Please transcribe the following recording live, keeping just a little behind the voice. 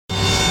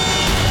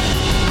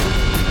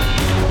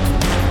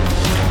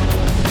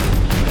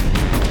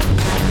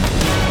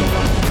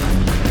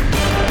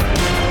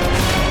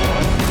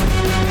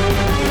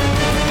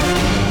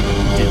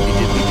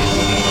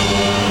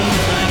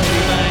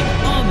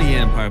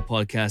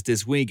Empire podcast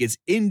this week. It's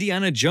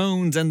Indiana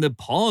Jones and the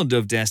Pod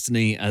of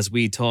Destiny as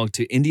we talk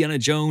to Indiana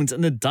Jones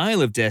and the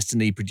Dial of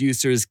Destiny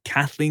producers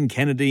Kathleen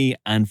Kennedy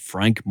and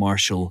Frank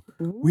Marshall.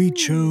 Ooh. We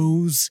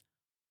chose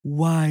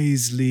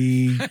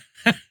wisely.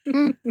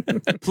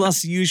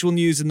 Plus usual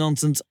news and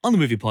nonsense on the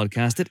movie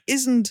podcast that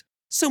isn't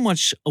so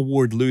much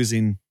award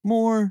losing,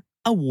 more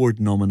award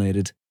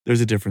nominated.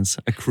 There's a difference,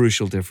 a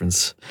crucial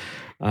difference.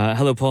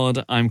 Hello,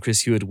 Pod. I'm Chris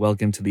Hewitt.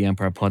 Welcome to the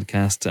Empire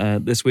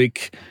Podcast. This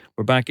week,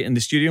 we're back in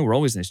the studio. We're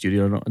always in the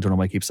studio. I don't know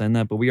why I keep saying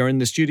that, but we are in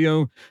the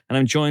studio, and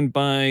I'm joined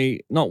by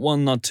not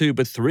one, not two,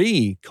 but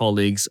three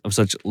colleagues of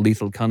such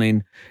lethal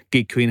cunning.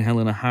 Geek Queen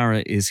Helen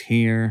O'Hara is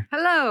here.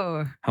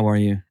 Hello. How are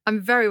you?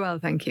 I'm very well,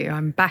 thank you.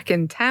 I'm back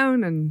in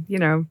town and,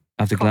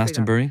 After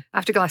Glastonbury?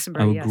 After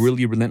Glastonbury, I will yes. grill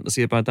you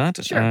relentlessly about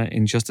that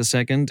in just a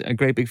second. A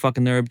great big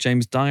fucking nerd,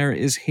 James Dyer,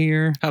 is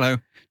here. Hello.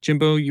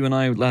 Jimbo, you and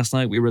I, last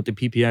night, we were at the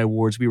PPA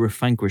Awards. We were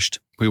vanquished.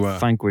 We were.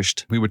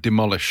 Vanquished. We were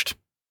demolished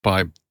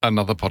by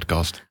another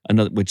podcast.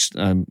 Which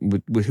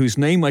with whose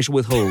name I shall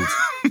withhold.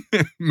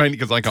 Mainly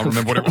because I can't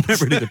remember what it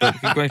was. But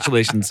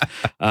congratulations.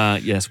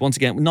 Yes, once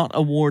again, not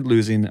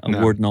award-losing,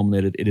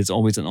 award-nominated. It is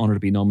always an honour to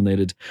be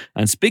nominated.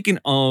 And speaking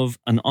of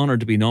an honour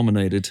to be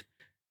nominated,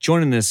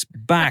 joining us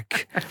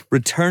back,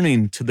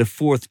 returning to the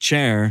fourth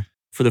chair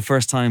for the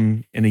first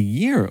time in a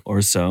year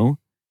or so,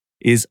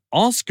 is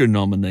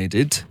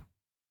Oscar-nominated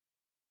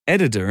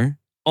editor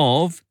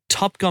of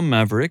Top Gun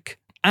Maverick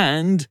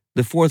and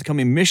the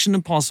forthcoming Mission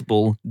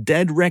Impossible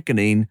Dead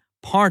Reckoning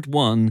Part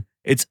 1.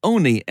 It's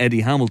only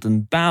Eddie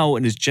Hamilton. Bow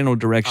in his general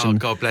direction. Oh,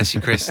 God bless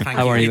you, Chris. Thank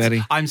How you. are you,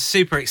 Eddie? I'm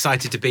super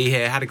excited to be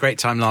here. Had a great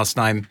time last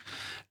time.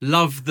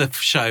 Love the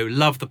show,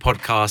 love the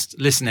podcast,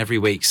 listen every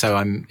week.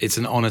 So it's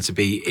an honour to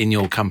be in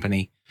your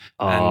company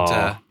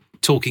and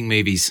talking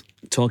movies.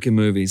 Talking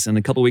movies. And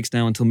a couple of weeks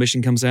now until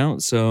Mission comes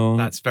out. So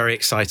that's very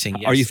exciting.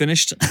 Yes. Are you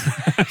finished?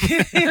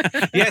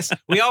 Yes,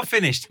 we are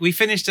finished. We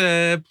finished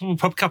a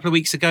couple of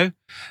weeks ago.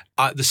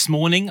 This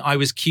morning, I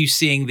was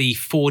QCing the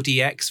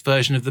 4DX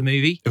version of the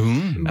movie,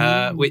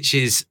 which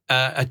is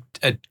a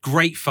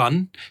great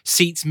fun.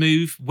 Seats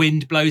move,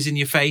 wind blows in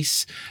your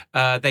face,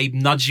 they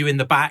nudge you in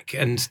the back,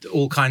 and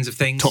all kinds of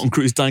things. Tom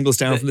Cruise dangles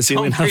down from the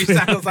ceiling.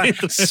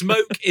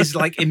 Smoke is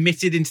like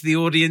emitted into the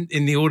audience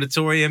in the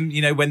auditorium.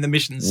 When the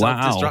mission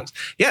self-destructs.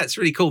 Yeah, it's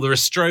really cool. There are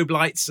strobe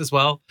lights as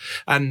well,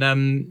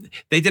 and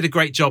they did a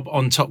great job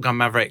on Top Gun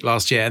Maverick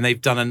last year, and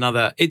they've done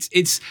another.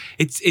 It's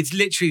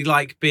literally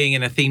like being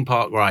in a theme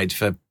park ride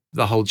for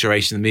the whole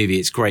duration of the movie.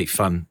 It's great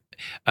fun.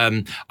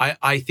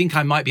 I think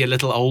I might be a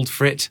little old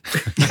for it.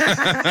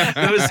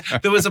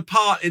 there was a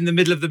part in the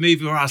middle of the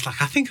movie where I was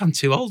like, I think I'm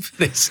too old for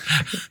this,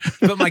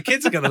 but my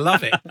kids are going to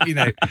love it.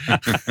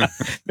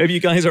 Maybe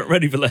you guys aren't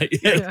ready for that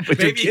yet. Yeah.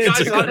 Maybe you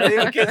guys aren't ready.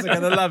 Your kids are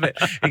going to love it.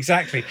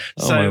 Exactly.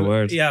 Oh, my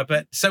word. Yeah,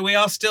 but so we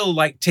are still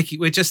like ticking.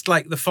 We're just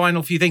like the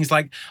final few things.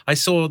 Like I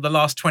saw the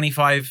last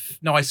 25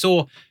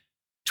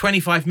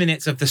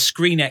 minutes of the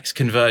ScreenX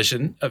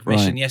conversion of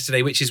Mission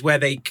yesterday, which is where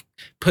they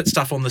put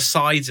stuff on the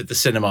sides of the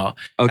cinema.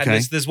 Okay.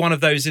 And there's one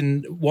of those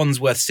in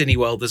Wandsworth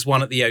Cineworld. There's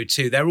one at the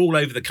O2. They're all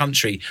over the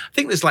country. I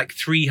think there's like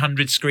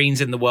 300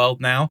 screens in the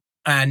world now.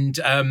 And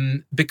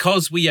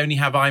because we only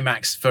have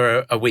IMAX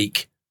for a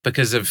week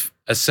because of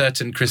a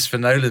certain Christopher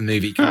Nolan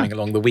movie coming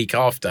along the week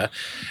after.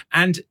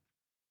 And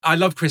I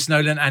love Chris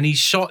Nolan, and he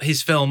shot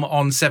his film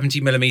on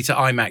 70mm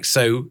IMAX.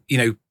 So,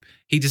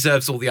 he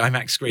deserves all the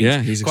IMAX screens.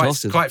 Yeah, he's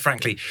exhausted. Quite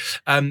frankly.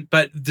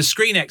 But the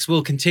ScreenX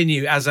will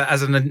continue as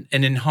an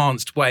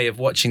enhanced way of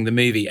watching the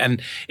movie.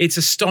 And it's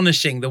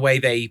astonishing the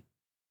way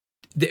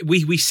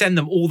we send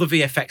them all the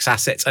VFX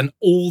assets and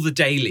all the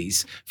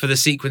dailies for the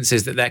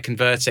sequences that they're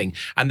converting.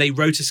 And they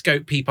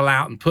rotoscope people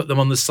out and put them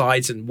on the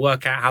sides and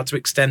work out how to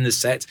extend the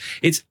set.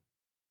 It's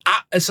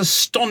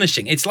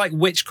astonishing. It's like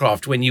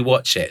witchcraft when you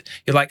watch it.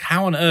 You're like,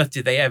 how on earth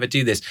did they ever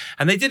do this?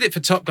 And they did it for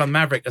Top Gun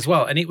Maverick as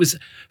well. And it was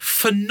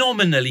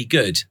phenomenally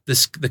good,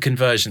 the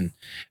conversion.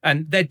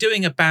 And they're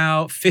doing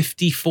about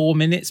 54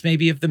 minutes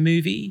maybe of the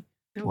movie.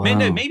 Wow.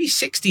 No, maybe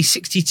 60,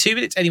 62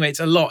 minutes. Anyway,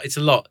 it's a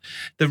lot.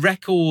 The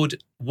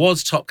record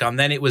was Top Gun.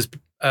 Then it was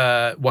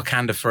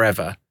Wakanda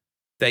Forever.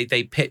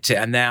 They picked it,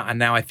 and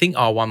now I think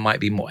R1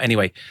 might be more.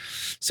 Anyway,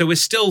 so we're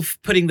still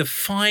putting the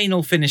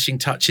final finishing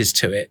touches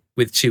to it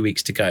with 2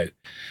 weeks to go.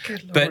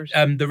 Good Lord.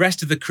 But the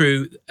rest of the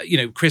crew,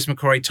 Chris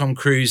McQuarrie, Tom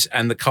Cruise,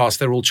 and the cast,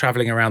 they're all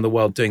traveling around the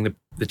world doing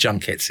the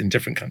junkets in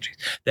different countries.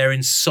 They're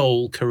in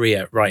Seoul,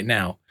 Korea right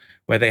now,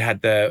 where they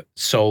had the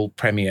Seoul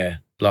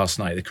premiere last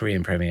night, the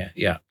Korean premiere.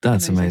 Yeah.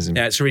 That's amazing.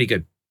 Yeah, it's really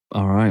good.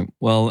 All right.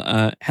 Well,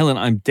 Helen,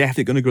 I'm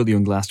definitely going to grill you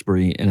on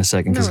Glastonbury in a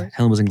second because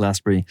Helen was in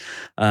Glastonbury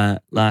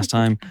last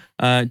time.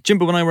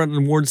 Jimbo and I were at an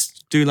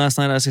awards do last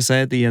night, as I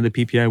said, the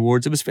PPA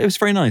Awards. It was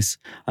very nice.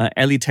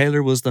 Ellie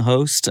Taylor was the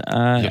host,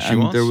 yes, she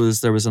and was.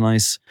 there was a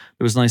nice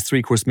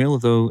 3-course meal.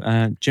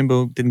 Although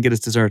Jimbo didn't get his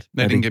dessert.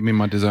 They didn't give me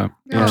my dessert.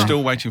 Yeah. I'm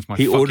still waiting for my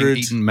He fucking ordered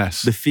eaten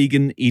mess. The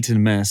vegan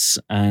eaten mess,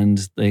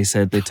 and they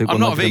said they took I'm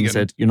one not up to them and vegan.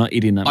 said, "You're not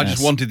eating that I mess."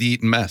 just wanted the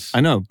eaten mess.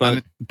 I know, but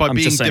and by I'm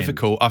being just saying.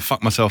 difficult, I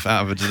fucked myself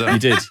out of a dessert. You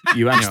did.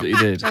 You absolutely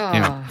did.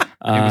 Oh.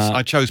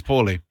 I chose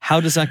poorly.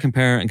 How does that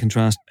compare and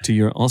contrast to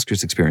your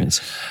Oscars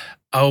experience?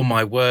 Oh,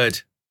 my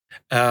word.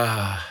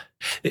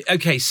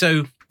 Okay,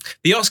 so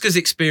the Oscars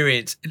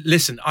experience,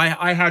 listen,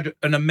 I had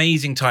an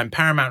amazing time.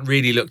 Paramount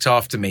really looked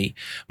after me.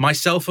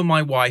 Myself and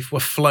my wife were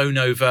flown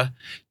over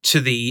to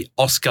the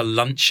Oscar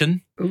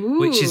luncheon,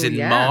 which is in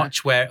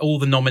March, where all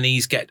the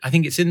nominees get, I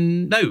think it's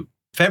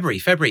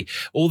February.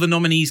 All the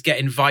nominees get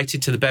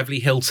invited to the Beverly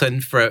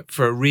Hilton for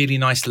a really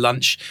nice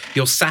lunch.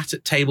 You're sat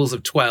at tables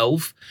of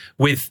 12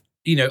 with,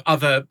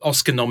 other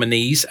Oscar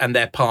nominees and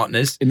their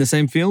partners. In the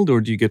same field,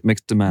 or do you get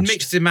mixed and matched?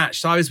 Mixed and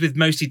matched. So I was with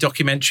mostly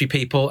documentary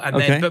people, and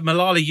but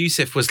Malala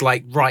Yousaf was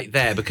like right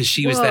there because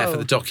she was there for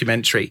the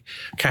documentary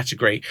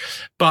category.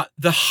 But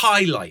the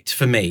highlight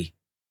for me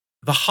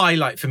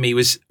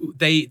was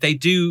they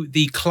do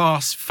the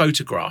class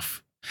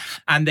photograph.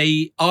 And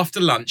after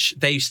lunch,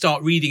 they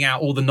start reading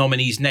out all the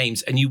nominees'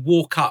 names, and you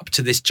walk up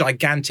to this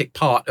gigantic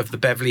part of the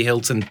Beverly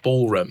Hilton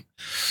ballroom,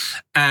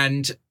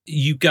 and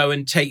you go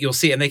and take your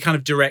seat, and they kind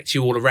of direct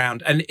you all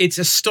around. And it's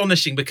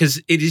astonishing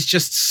because it is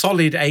just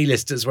solid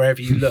A-listers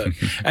wherever you look.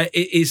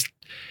 It is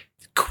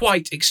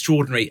quite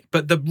extraordinary.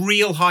 But the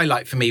real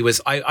highlight for me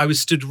was I was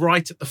stood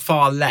right at the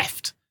far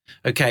left.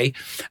 Okay.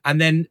 And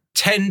then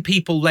 10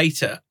 people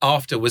later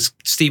after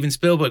Steven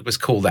Spielberg was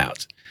called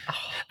out.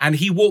 And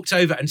he walked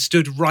over and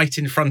stood right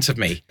in front of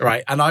me,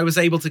 right? And I was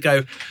able to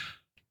go,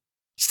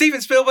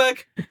 Steven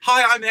Spielberg,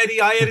 hi, I'm Eddie.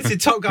 I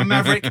edited Top Gun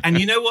Maverick. And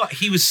you know what?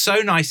 He was so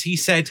nice. He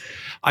said,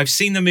 I've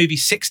seen the movie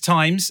 6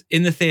 times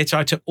in the theatre.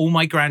 I took all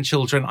my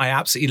grandchildren. I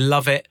absolutely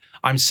love it.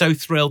 I'm so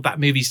thrilled that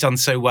movie's done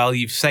so well.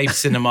 You've saved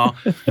cinema.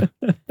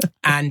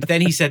 And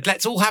then he said,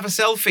 let's all have a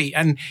selfie.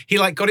 And he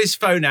got his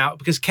phone out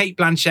because Kate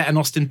Blanchett and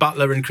Austin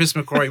Butler and Chris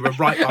McQuarrie were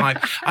right behind.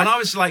 And I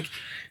was like,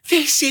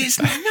 this is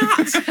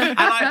nuts. And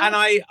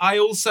I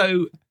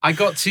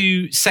got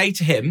to say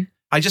to him,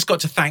 I just got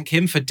to thank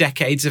him for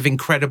decades of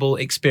incredible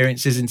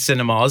experiences in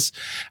cinemas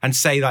and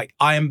say,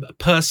 I am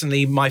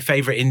personally, my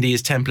favorite Indy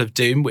is Temple of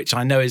Doom, which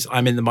I know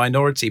I'm in the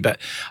minority, but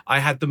I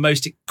had the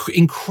most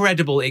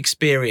incredible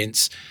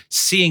experience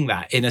seeing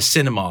that in a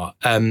cinema.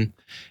 And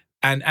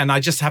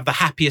I just have the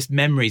happiest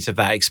memories of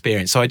that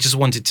experience. So I just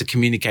wanted to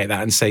communicate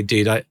that and say,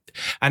 dude,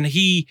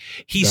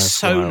 he's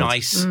so wild.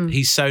 Nice.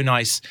 He's so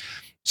nice.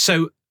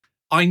 So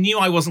I knew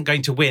I wasn't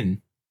going to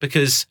win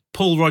because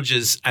Paul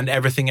Rogers and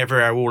Everything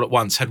Everywhere All at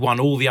Once had won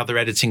all the other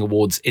editing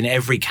awards in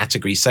every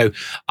category. So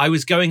I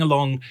was going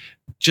along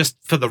just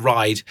for the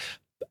ride.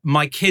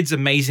 My kids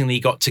amazingly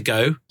got to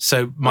go.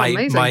 So my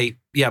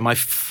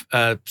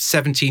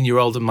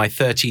 17-year-old and my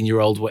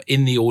 13-year-old were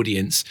in the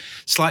audience,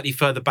 slightly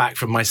further back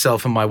from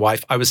myself and my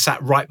wife. I was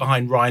sat right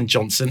behind Ryan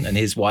Johnson and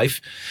his wife.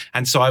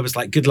 And so I was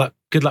like, good luck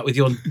with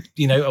your,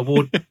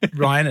 award,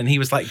 Ryan. And he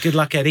was like, good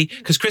luck, Eddie.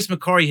 Because Chris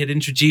McQuarrie had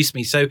introduced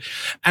me. So,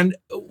 and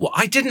what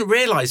I didn't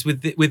realize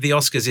with the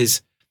Oscars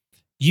is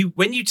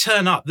when you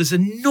turn up, there's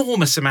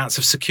enormous amounts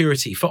of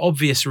security for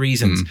obvious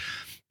reasons.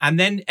 And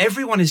then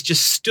everyone is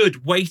just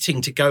stood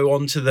waiting to go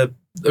onto the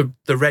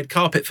red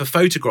carpet for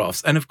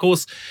photographs. And of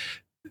course,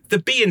 the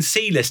B and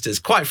C listers,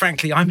 quite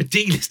frankly, I'm a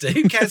D-lister.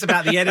 Who cares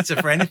about the editor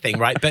for anything,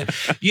 right? But,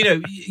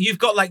 you've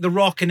got The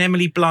Rock and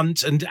Emily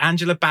Blunt and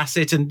Angela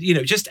Bassett and,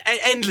 just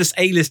endless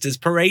A-listers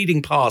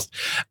parading past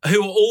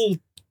who are all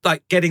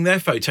getting their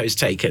photos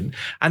taken,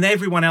 and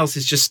everyone else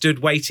is just stood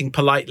waiting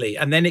politely.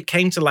 And then it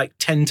came to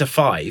 10 to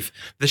 5.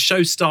 The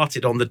show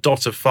started on the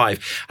dot of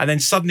 5, and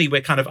then suddenly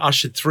we're kind of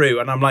ushered through,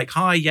 and I'm like,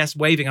 hi, yes,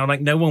 waving. I'm like,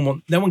 no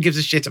one gives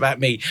a shit about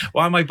me.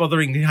 Why am I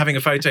bothering having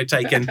a photo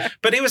taken?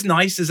 But it was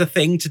nice as a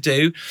thing to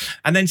do.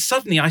 And then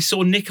suddenly I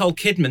saw Nicole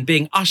Kidman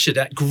being ushered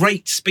at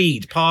great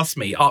speed past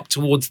me up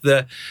towards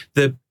the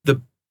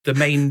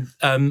main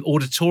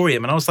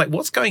auditorium. And I was like,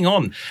 what's going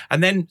on?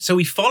 And then, so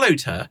we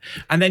followed her.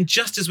 And then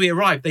just as we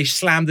arrived, they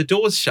slammed the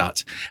doors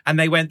shut and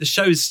they went, the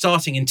show's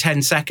starting in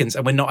 10 seconds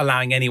and we're not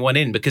allowing anyone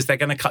in because they're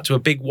going to cut to a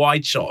big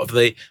wide shot of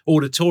the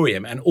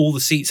auditorium and all the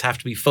seats have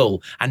to be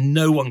full and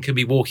no one can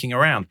be walking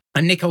around.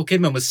 And Nicole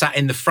Kidman was sat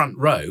in the front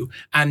row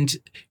and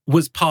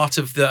was part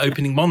of the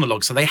opening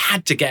monologue. So they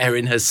had to get her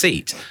in her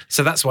seat.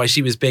 So that's why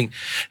she was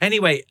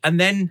anyway. And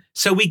then,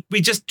 so we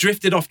just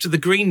drifted off to the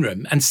green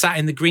room and sat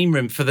in the green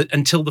room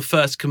until the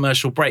first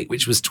commercial break,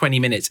 which was 20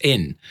 minutes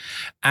in.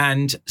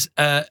 And,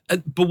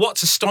 but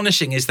what's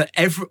astonishing is that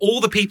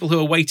all the people who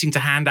are waiting to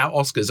hand out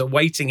Oscars are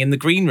waiting in the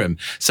green room.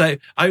 So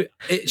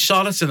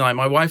Charlotte and I,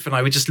 my wife and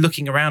I, were just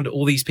looking around at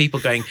all these people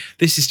going,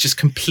 this is just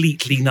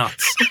completely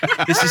nuts.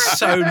 This is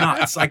so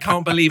nuts. I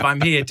can't believe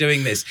I'm here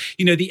doing this.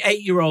 The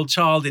 8-year-old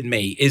child in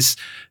me is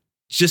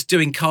just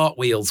doing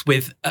cartwheels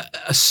with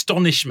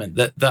astonishment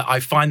that I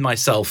find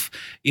myself,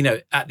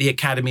 at the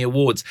Academy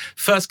Awards.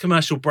 First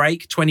commercial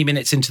break, 20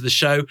 minutes into the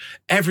show,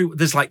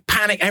 there's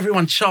panic.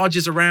 Everyone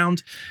charges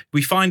around.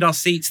 We find our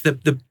seats.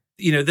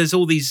 There's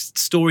all these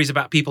stories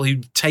about people who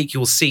take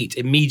your seat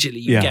immediately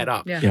you get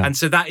up. Yeah. And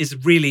so that is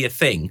really a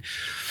thing.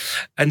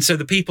 And so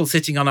the people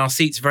sitting on our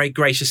seats very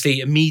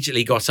graciously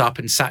immediately got up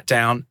and sat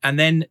down. And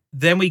then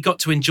we got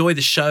to enjoy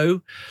the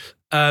show.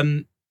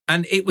 And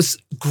And it was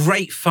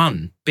great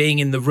fun being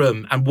in the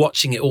room and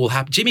watching it all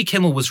happen. Jimmy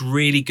Kimmel was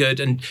really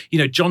good. And,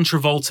 John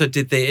Travolta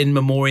did the In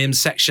Memoriam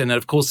section. And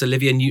of course,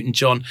 Olivia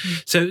Newton-John.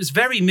 So it was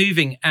very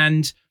moving.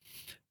 And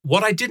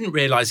what I didn't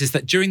realize is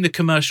that during the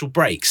commercial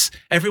breaks,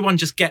 everyone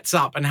just gets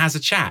up and has a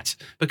chat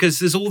because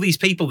there's all these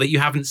people that you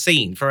haven't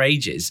seen for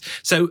ages.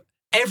 So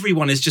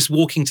everyone is just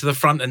walking to the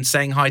front and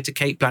saying hi to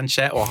Kate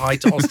Blanchett or hi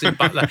to Austin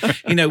Butler,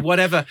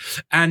 whatever.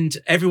 And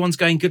everyone's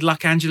going, good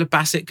luck, Angela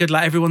Bassett, good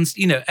luck. Everyone's,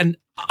 and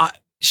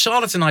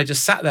Charlotte and I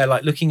just sat there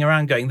like looking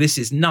around going, this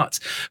is nuts.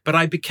 But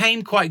I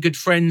became quite good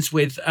friends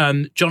with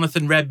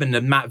Jonathan Redmond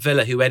and Matt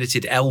Villa, who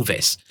edited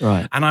Elvis.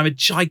 Right. And I'm a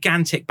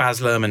gigantic Baz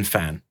Luhrmann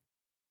fan.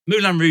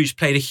 Moulin Rouge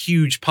played a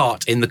huge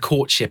part in the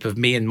courtship of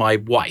me and my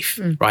wife,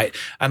 right?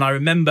 And I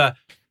remember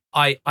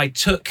I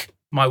took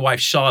my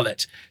wife,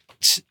 Charlotte,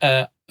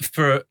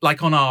 for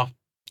like on our,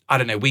 I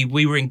don't know,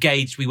 we were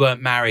engaged, we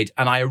weren't married,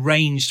 and I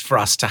arranged for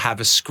us to have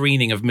a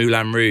screening of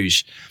Moulin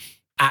Rouge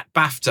at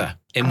BAFTA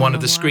in one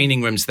of the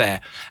screening rooms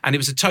there. And it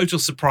was a total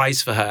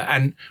surprise for her.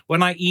 And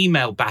when I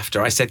emailed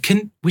BAFTA, I said,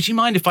 would you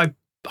mind if I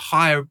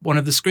hire one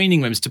of the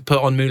screening rooms to put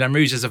on Moulin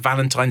Rouge as a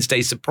Valentine's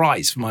Day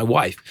surprise for my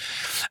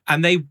wife?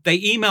 And they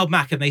emailed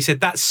Mac and they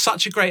said, that's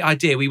such a great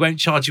idea. We won't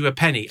charge you a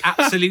penny.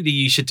 Absolutely,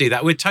 you should do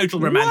that. We're total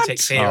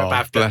romantics here at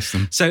BAFTA. Bless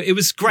them. So it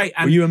was great.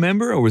 And were you a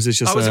member or was this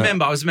just I was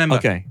a member.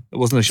 Okay. It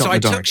wasn't a shot in the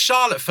dark. So I took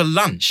Charlotte for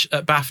lunch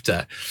at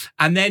BAFTA.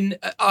 And then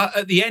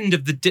at the end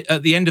of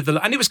the,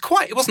 and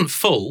it wasn't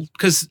full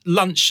because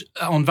lunch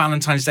on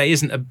Valentine's Day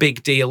isn't a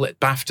big deal at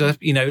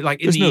BAFTA, like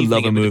in There's the no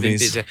evening. lover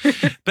movies.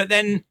 But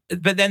then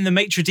the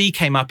maitre d'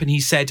 came up and he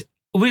said,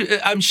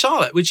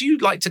 Charlotte, would you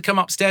like to come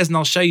upstairs and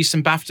I'll show you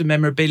some BAFTA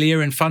memorabilia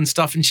and fun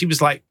stuff? And she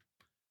was like,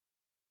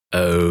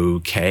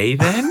 okay,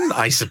 then,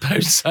 I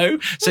suppose so.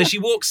 So she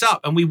walks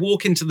up and we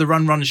walk into the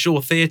Run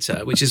Shaw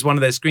Theatre, which is one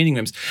of their screening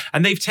rooms.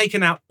 And they've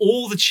taken out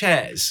all the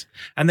chairs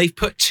and they've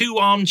put 2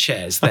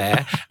 armchairs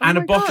there and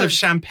a bottle of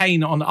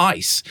champagne on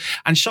ice.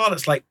 And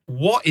Charlotte's like,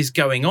 what is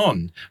going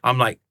on? I'm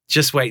like,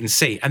 just wait and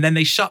see. And then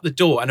they shut the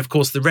door. And of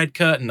course, the red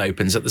curtain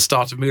opens at the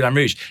start of Moulin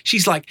Rouge.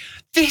 She's like,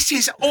 this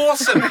is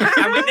awesome.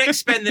 And we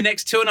spend the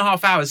next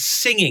 2.5 hours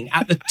singing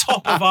at the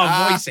top of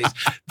our voices.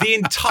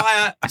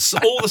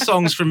 All the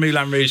songs from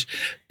Moulin Rouge,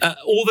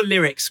 all the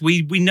lyrics,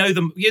 we know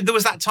them. There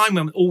was that time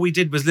when all we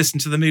did was listen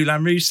to the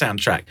Moulin Rouge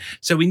soundtrack.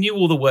 So we knew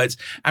all the words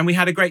and we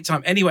had a great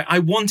time. Anyway, I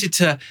wanted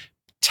to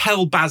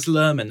tell Baz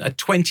Luhrmann a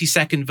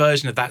 20-second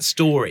version of that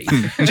story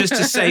just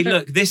to say,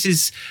 look, this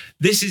is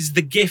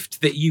the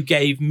gift that you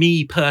gave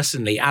me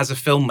personally as a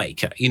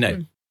filmmaker,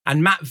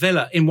 And Matt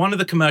Villa, in one of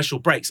the commercial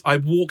breaks, I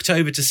walked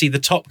over to see the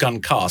Top Gun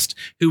cast,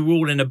 who were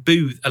all in a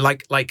booth,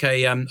 like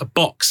a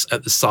box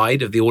at the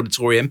side of the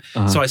auditorium.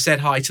 So I said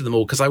hi to them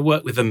all because I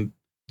worked with them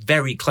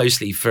very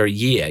closely for a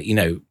year,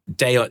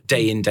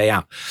 day in, day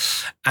out.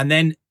 And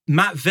then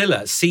Matt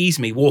Villa sees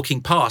me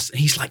walking past and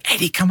he's like,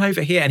 Eddie, come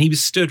over here. And he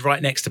was stood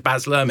right next to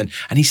Baz Luhrmann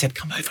and he said,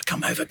 come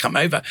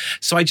over.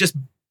 So I just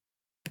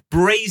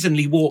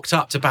brazenly walked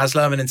up to Baz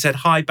Luhrmann and said,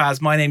 hi,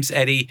 Baz, my name's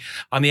Eddie.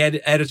 I'm the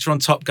editor on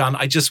Top Gun.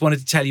 I just wanted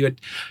to tell you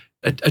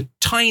a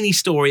tiny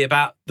story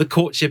about the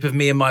courtship of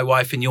me and my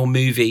wife in your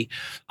movie.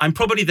 I'm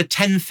probably the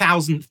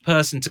 10,000th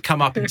person to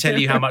come up and tell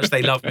you how much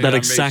they love me. That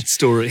exact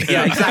story.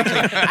 Yeah,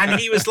 exactly. And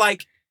he was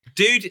like,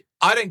 dude,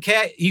 I don't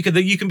care. You can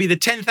be the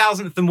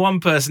 10,000th and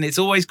one person. It's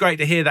always great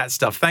to hear that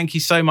stuff. Thank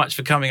you so much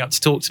for coming up to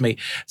talk to me.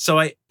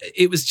 So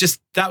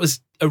that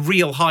was a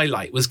real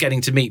highlight, was getting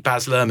to meet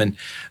Baz Luhrmann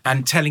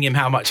and telling him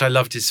how much I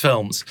loved his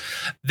films.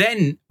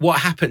 Then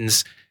what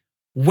happens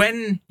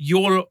when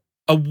your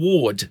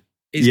award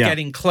is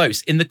getting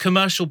close? In the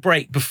commercial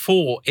break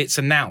before it's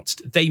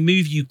announced, they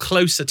move you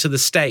closer to the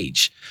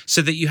stage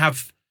so that you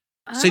have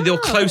So you're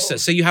closer.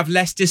 So you have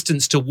less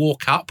distance to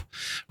walk up,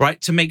 right?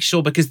 To make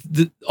sure, because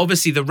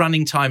obviously the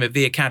running time of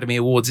the Academy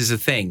Awards is a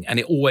thing and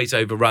it always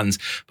overruns.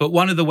 But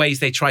one of the ways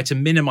they try to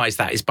minimize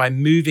that is by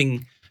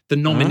moving the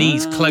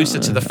nominees closer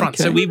to the front.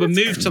 Okay. So we were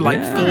moved to like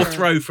fourth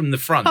row from the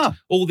front,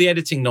 all the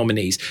editing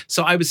nominees.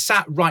 So I was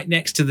sat right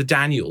next to the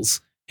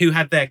Daniels, who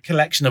had their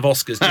collection of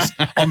Oscars just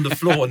on the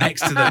floor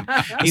next to them.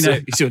 You know,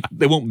 so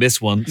they won't miss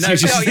one. No,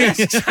 yes,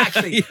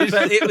 exactly.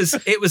 But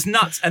it was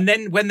nuts. And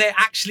then when they're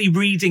actually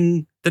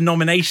reading the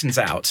nominations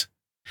out,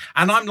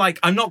 and I'm like,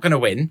 I'm not going to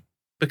win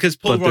because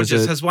Paul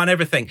Rogers has won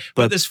everything.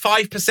 But there's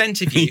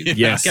 5% of you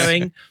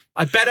going,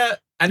 I better.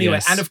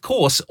 Anyway, and of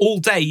course, all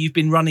day you've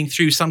been running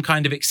through some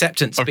kind of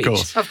acceptance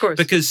speech. Of course.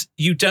 Because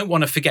you don't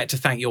want to forget to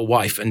thank your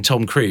wife and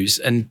Tom Cruise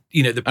and,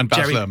 you know,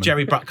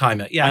 Jerry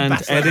Bruckheimer. Yeah,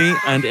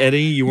 and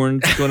Eddie, you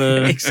weren't going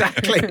to...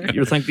 Exactly.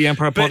 You were thank the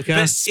Empire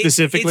podcast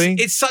specifically?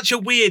 It's such a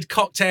weird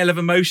cocktail of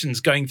emotions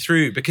going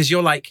through because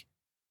you're like,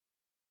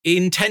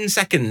 in 10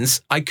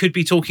 seconds, I could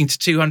be talking to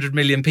 200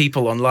 million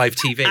people on live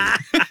TV.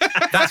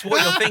 That's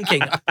what you're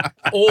thinking.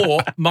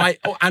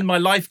 My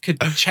life could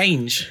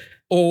change.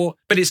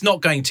 But it's not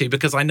going to,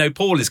 because I know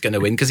Paul is going to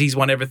win because he's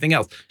won everything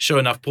else. Sure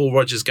enough, Paul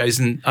Rogers goes,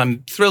 and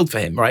I'm thrilled for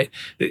him, right?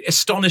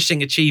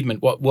 Astonishing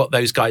achievement what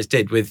those guys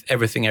did with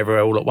Everything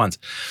Everywhere All at Once.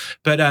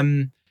 But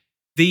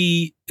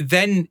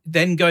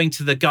then going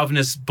to the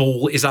governor's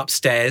ball is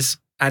upstairs.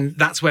 And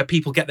that's where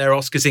people get their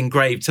Oscars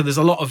engraved. So there's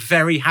a lot of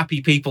very happy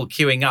people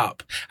queuing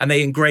up, and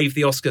they engrave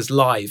the Oscars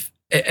live,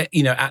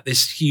 at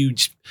this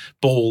huge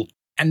ball.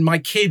 And my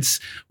kids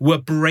were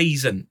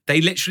brazen.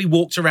 They literally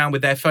walked around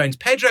with their phones.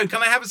 Pedro,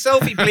 can I have a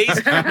selfie, please?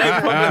 No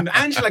problem.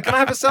 Angela, can I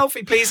have a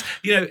selfie, please?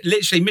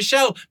 Literally,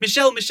 Michelle,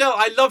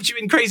 I loved you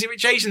in Crazy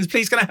Rich Asians.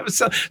 Please, can I have a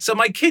selfie? So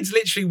my kids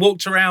literally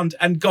walked around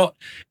and got,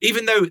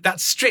 even though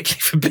that's strictly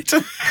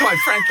forbidden, quite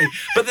frankly,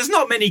 but there's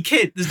not many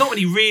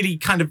really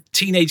kind of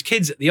teenage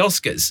kids at the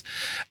Oscars.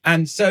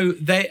 And so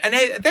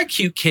they're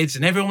cute kids,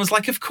 and everyone was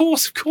like, of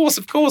course.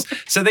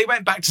 So they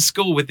went back to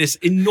school with this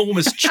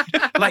enormous,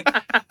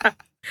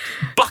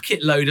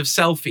 bucket load of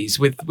selfies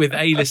with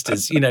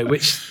A-listers,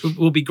 which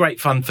will be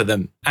great fun for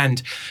them.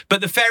 But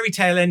the fairy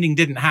tale ending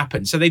didn't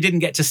happen, so they didn't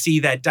get to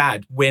see their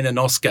dad win an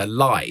Oscar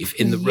live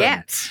in the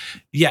room.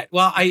 Yet.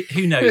 Well,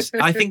 who knows?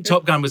 I think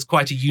Top Gun was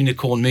quite a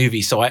unicorn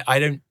movie, so I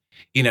don't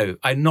know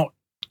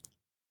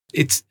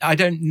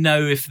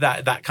if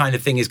that kind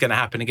of thing is going to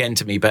happen again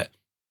to me. But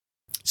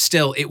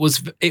still, it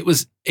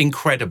was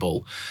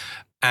incredible,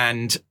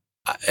 and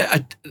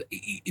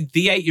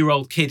the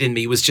 8-year-old kid in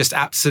me was just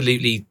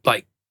absolutely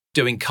like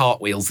doing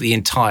cartwheels the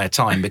entire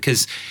time,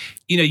 because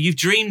you've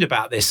dreamed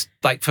about this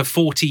like for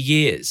 40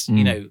 years,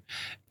 and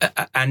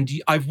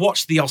I've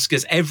watched the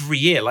Oscars every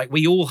year, like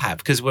we all have,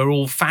 because we're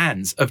all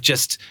fans of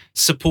just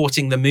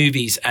supporting the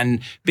movies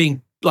and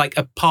being like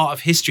a part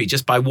of history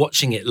just by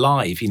watching it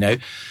live,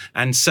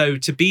 and so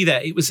to be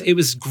there, it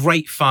was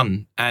great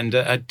fun and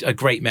a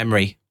great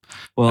memory.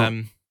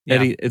 Well,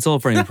 Eddie, it's all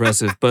very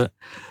impressive, but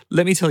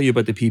let me tell you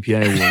about the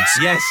PPA Awards.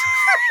 Yes.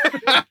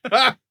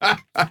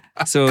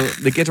 So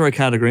they get to our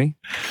category,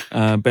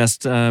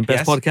 best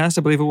podcast,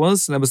 I believe it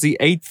was. That was the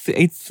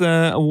eighth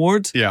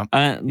award. Yeah,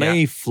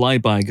 they fly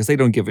by because they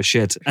don't give a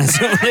shit, and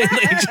so they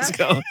just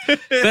go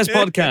best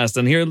podcast,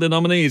 and here are the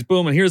nominees.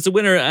 Boom, and here's the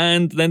winner,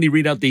 and then they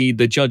read out the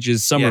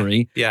judges'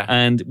 summary. Yeah.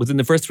 And within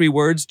the first 3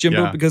 words,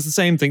 Jimbo, because the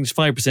same thing,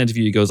 5% of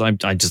you goes, I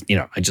just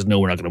know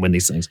we're not going to win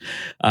these things.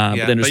 But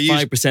then there's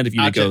 5% of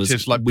you that goes,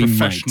 adjectives like we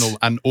professional might.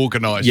 And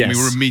organised. Yes. And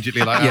we were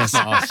immediately like, that's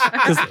not us.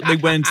 Because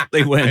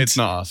they went. It's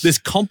not us. This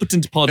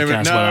competent podcast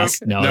was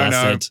that's it.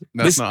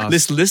 That's not us.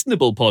 This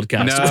listenable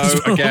podcast was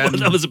again,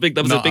 that was a big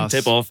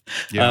tip off.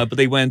 Yeah. But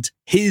they went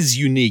his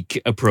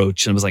unique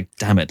approach, and I was like,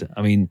 damn it.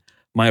 I mean,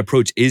 my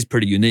approach is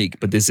pretty unique,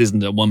 but this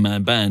isn't a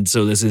one-man band,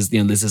 so this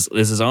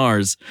is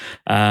ours.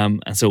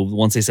 And so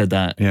once they said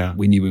that,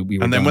 we knew we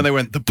were. And then done. when they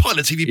went the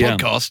Pilot TV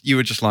podcast, you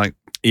were just like,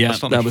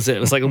 that was it. It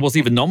was like it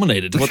wasn't even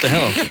nominated. What the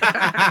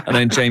hell? And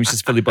then James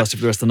just filibustered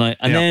for the rest of the night.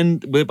 And then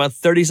about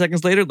 30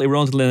 seconds later, they were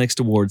on to the next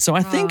award. So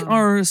I think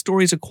our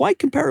stories are quite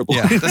comparable.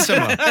 Yeah, they're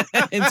similar.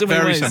 In so many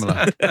Very ways.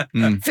 similar.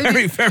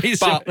 Very, very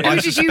similar.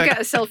 Who did you get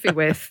a selfie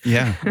with?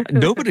 Yeah.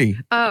 Nobody.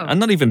 Oh. And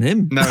not even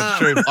him. No, it's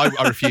true.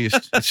 I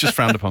refused. It's just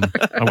frowned upon.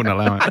 I wouldn't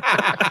allow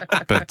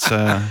it. But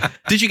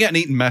did you get an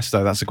eaten mess,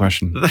 though? That's the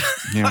question.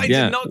 Yeah. I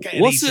did not get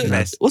an eaten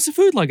mess. What's the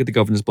food like at the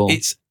Governor's Ball?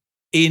 It's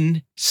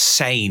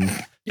insane.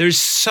 There's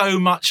so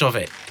much of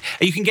it.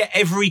 You can get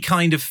every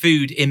kind of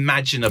food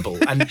imaginable,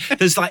 and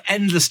there's like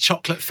endless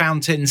chocolate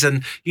fountains,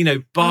 and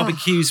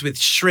barbecues with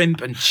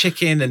shrimp and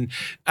chicken, and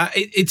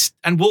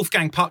and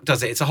Wolfgang Puck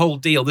does it. It's a whole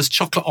deal. There's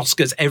chocolate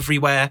Oscars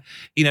everywhere.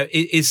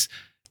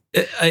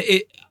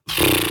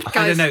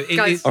 I don't know.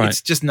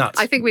 It's just nuts.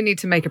 I think we need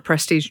to make a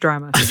prestige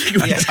drama. I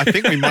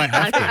think we might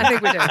have to. I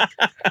think we do.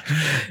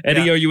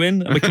 Eddie, are you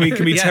in? I mean,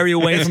 can we tear you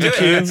away from the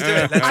queue? Let's do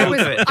it.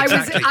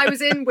 I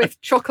was in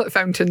with chocolate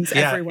fountains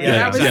everywhere.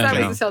 That was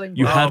the selling point.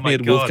 You had me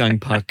at Wolfgang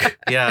Puck.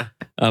 Yeah.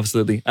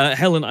 Absolutely.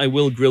 Helen, I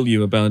will grill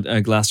you about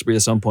Glastonbury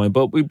at some point,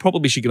 but we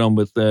probably should get on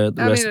with the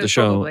rest of the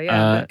show. Probably,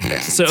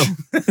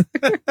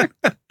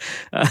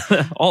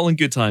 all in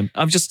good time.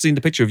 I've just seen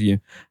the picture of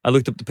you. I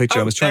looked up the picture.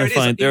 I was trying to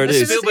find. There it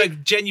is.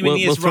 Spielberg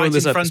genuinely is right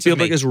in front of me.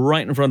 Spielberg is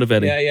right in front of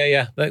Eddie.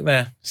 Yeah. Look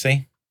there.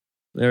 See?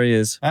 There he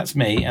is. That's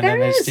me. And then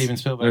there's Steven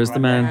Spielberg. There's the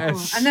man.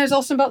 And there's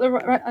Austin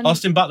Butler.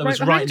 Austin Butler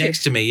was right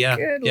next to me. Yeah.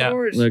 Good yeah.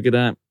 Lord. Look at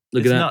that.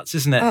 Look it's at that. nuts,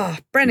 isn't it? Oh,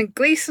 Brendan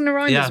Gleeson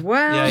around as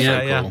well.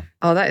 Yeah. Cool.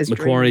 Oh, that is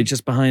Macquarie dreamy.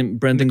 just behind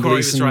Brendan Macquarie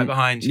Gleeson. was right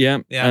behind.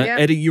 Yeah.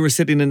 Eddie, you were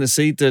sitting in a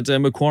seat that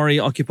Macquarie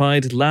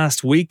occupied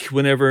last week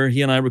whenever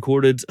he and I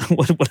recorded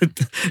what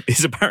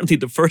is apparently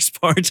the first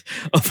part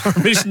of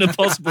our Mission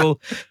Impossible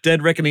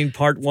Dead Reckoning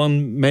Part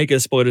 1 mega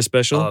spoiler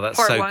special. Oh, that's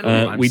Part so one.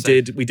 cool. We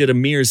did a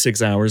mere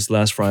 6 hours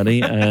last Friday,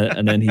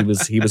 and then he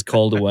was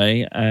called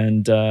away,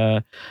 and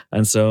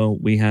so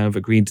we have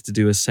agreed to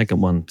do a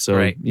second one. So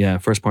Great. yeah,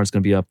 first part's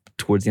going to be up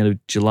towards the end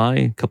of July,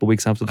 a couple of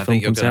weeks after the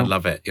film comes out. I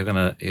think you're going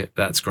to love it.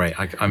 That's great.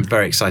 I'm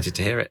very excited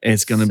to hear it.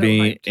 It's going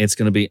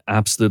to be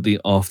absolutely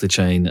off the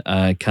chain.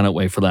 I cannot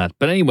wait for that.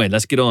 But anyway,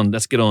 let's get on,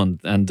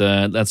 and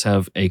let's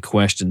have a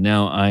question.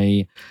 Now,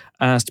 I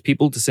asked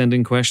people to send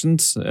in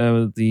questions,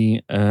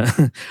 the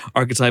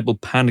archetypal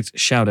panicked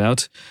shout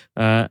out,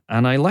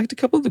 and I liked a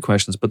couple of the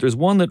questions, but there's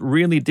one that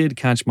really did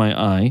catch my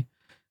eye.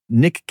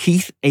 Nick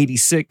Keith,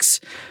 86,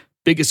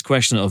 biggest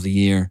question of the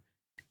year.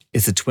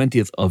 It's the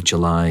 20th of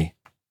July.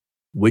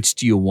 which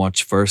do you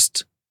watch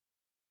first?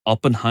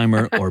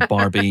 Oppenheimer or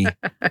Barbie,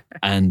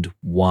 and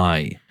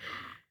why?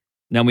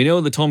 Now, we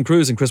know that Tom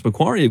Cruise and Chris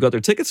McQuarrie have got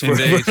their tickets for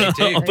Indeed, they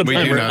do.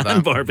 Oppenheimer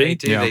and Barbie.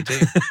 They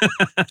do.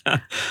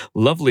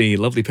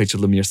 Lovely picture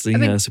of them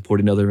yesterday,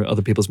 supporting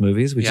other people's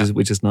movies,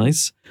 which is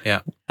nice. Yeah.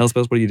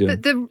 Elspeth, what are you doing?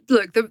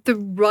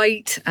 The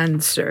right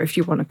answer, if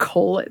you want to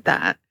call it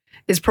that,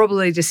 is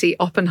probably to see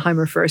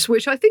Oppenheimer first,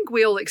 which I think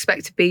we all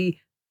expect to be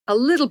a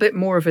little bit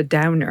more of a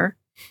downer.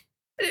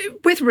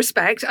 With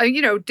respect,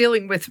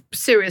 dealing with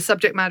serious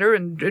subject matter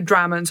and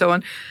drama and so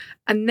on,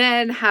 and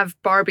then have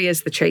Barbie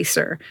as the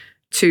chaser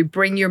to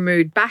bring your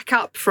mood back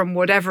up from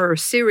whatever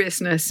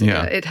seriousness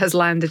it has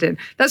landed in.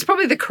 That's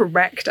probably the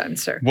correct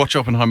answer. Watch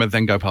Oppenheimer,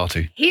 then go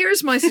party.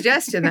 Here's my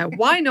suggestion now.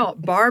 Why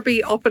not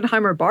Barbie,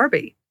 Oppenheimer,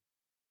 Barbie?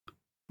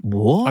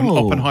 Whoa. An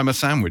Oppenheimer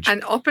sandwich.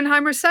 An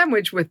Oppenheimer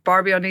sandwich with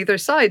Barbie on either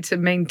side to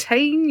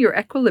maintain your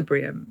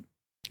equilibrium.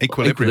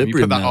 Equilibrium. You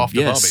put that now. after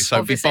Yes.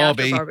 Barbie. So Obviously it'd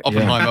be Barbie, after Barbie.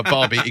 Oppenheimer,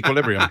 Barbie,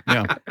 equilibrium.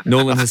 Yeah.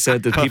 Nolan has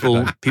said that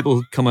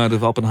people come out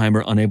of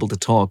Oppenheimer unable to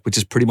talk, which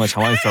is pretty much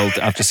how I felt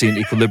after seeing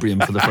Equilibrium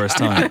for the first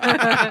time.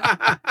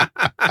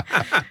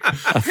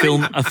 A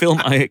film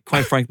I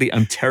quite frankly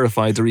am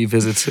terrified to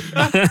revisit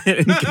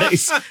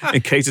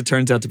in case it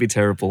turns out to be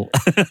terrible.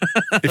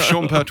 If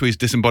Sean Pertwee's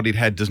disembodied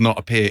head does not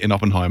appear in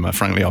Oppenheimer,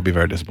 frankly, I'll be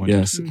very disappointed.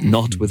 Yes,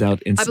 not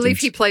without incident. I believe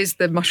he plays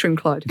the mushroom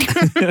cloud.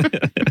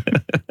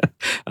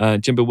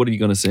 Jimbo, what are you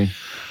going to see?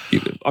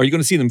 Are you going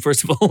to see them,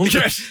 first of all?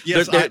 Yes.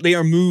 They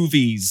are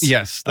movies.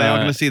 Yes, they are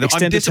going to see them. I'm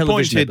extended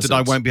television disappointed that I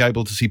episodes. won't be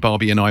able to see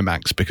Barbie in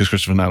IMAX because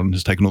Christopher Nolan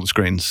has taken all the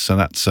screens. So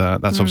that's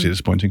obviously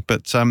disappointing.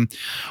 But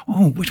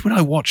which would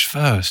I watch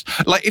first?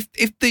 Like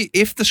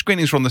if the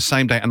screenings were on the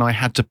same day and I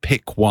had to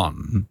pick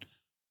one,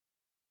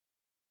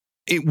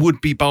 it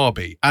would be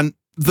Barbie. And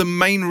the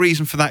main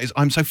reason for that is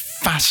I'm so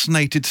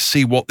fascinated to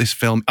see what this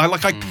film. In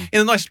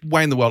a nice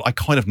way in the world, I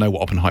kind of know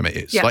what Oppenheimer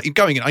is. Yeah. Like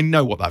going in, I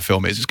know what that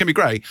film is. It's going to be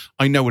great.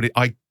 I know what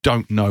I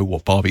don't know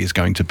what Barbie is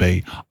going to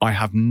be. I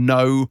have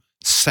no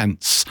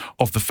sense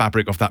of the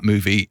fabric of that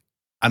movie,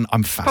 and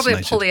I'm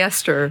fascinated. Probably a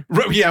polyester.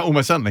 Yeah,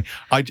 almost certainly.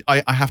 I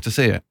have to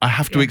see it. I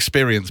have to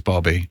experience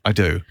Barbie. I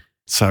do.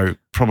 So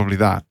probably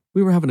that.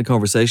 We were having a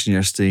conversation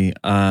yesterday.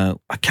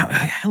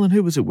 Helen,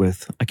 who was it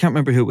with? I can't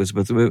remember who it was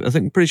with.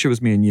 I'm pretty sure it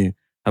was me and you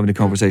having a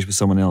conversation with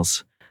someone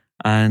else.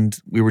 And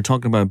we were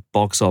talking about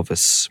box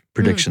office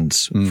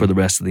predictions for the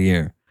rest of the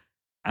year.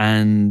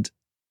 And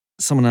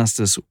someone asked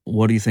us,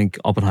 what do you think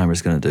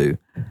Oppenheimer's going to do?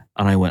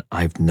 And I went,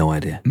 I have no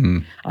idea.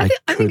 I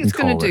think it's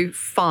going to do do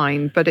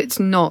fine, but it's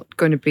not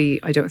going to be,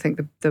 I don't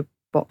think, the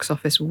box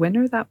office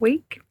winner that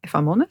week, if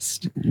I'm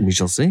honest. We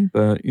shall see.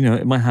 But,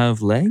 it might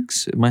have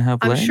legs.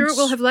 I'm sure it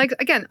will have legs.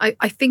 Again,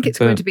 I think it's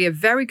going to be a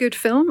very good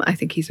film. I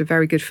think he's a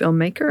very good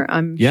filmmaker.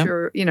 I'm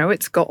sure,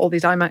 it's got all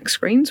these IMAX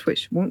screens,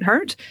 which won't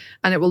hurt.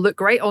 And it will look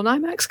great on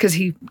IMAX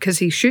because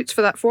he shoots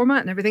for that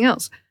format and everything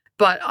else.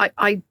 But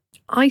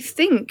I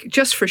think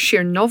just for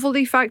sheer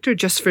novelty factor,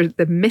 just for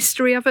the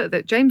mystery of it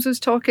that James was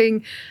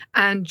talking,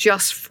 and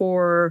just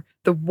for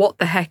the what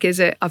the heck is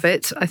it of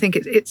it, I think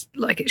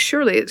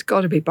surely it's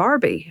got to be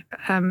Barbie.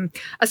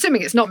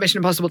 Assuming it's not Mission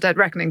Impossible Dead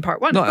Reckoning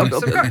Part 1. No, of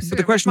course, but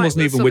the question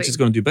wasn't even which is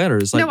going to do better.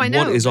 It's like, I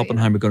know, what is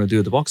Oppenheimer going to do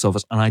at the box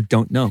office? And I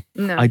don't know.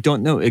 No. I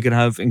don't know. It could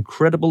have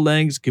incredible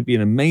legs. It could be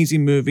an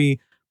amazing movie.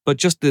 But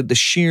just the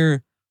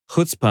sheer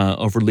chutzpah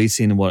of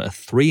releasing, a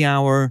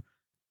 3-hour...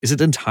 Is it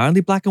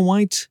entirely black and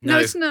white? No,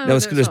 it's not.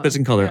 There's bits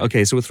in color. Yeah.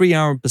 Okay, so a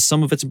 3-hour, but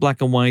some of it's in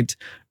black and white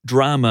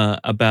drama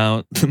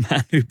about the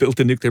man who built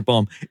a nuclear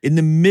bomb in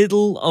the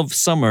middle of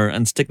summer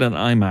and sticking it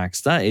on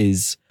IMAX. That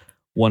is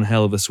one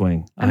hell of a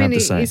swing, I have to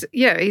say.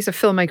 He's a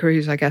filmmaker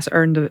who's, I guess,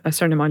 earned a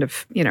certain amount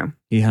of,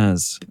 he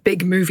has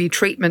big movie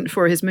treatment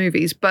for his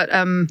movies. But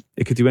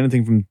it could do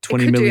anything from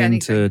 20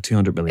 million to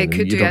 200 million. It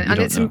could do, and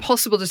it's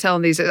impossible to tell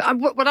on these.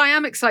 What I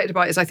am excited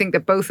about is I think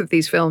that both of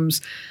these films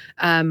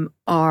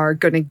are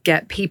going to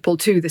get people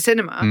to the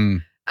cinema,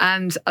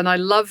 and I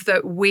love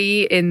that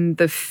we in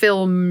the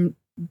film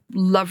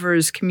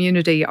lovers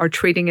community are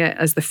treating it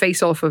as the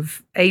face-off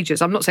of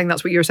ages. I'm not saying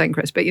that's what you're saying,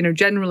 Chris, but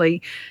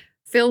generally,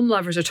 film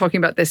lovers are talking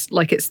about this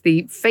like it's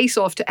the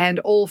face-off to end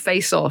all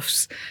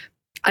face-offs.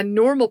 And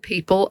normal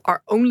people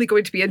are only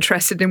going to be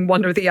interested in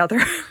one or the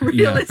other,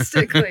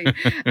 realistically.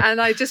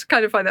 And I just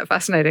kind of find that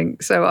fascinating.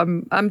 So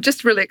I'm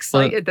just really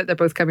excited that they're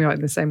both coming out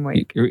in the same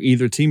week. You're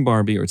either Team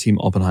Barbie or Team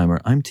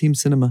Oppenheimer. I'm Team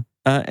Cinema.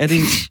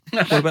 Eddie,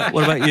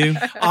 what about you?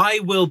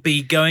 I will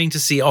be going to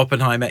see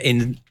Oppenheimer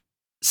in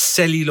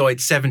celluloid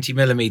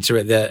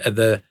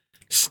 70mm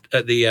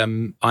at the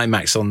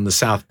IMAX on the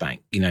South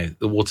Bank, the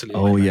Waterloo.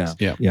 Oh, IMAX.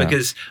 Yeah.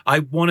 Because I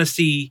want to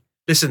see.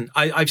 Listen,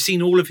 I've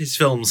seen all of his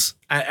films,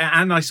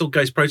 and I saw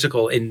Ghost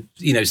Protocol in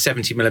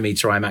 70mm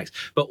IMAX,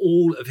 but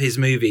all of his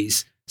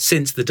movies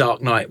since The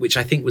Dark Knight, which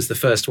I think was the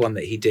first one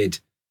that he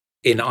did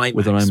in IMAX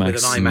with an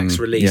IMAX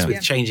release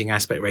with changing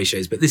aspect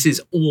ratios. But this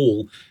is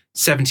all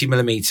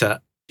 70mm, so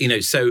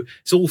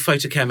it's all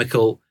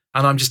photochemical.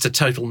 And I'm just a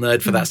total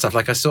nerd for that stuff.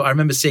 Like I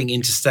remember seeing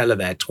Interstellar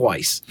there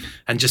twice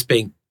and just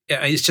being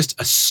it's just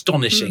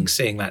astonishing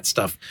seeing that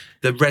stuff.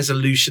 The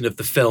resolution of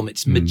the film,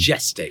 it's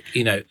majestic.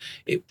 You know,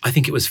 I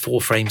think it was 4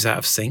 frames out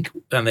of sync,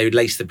 and they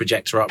laced the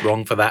projector up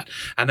wrong for that.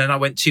 And then I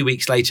went 2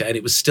 weeks later, and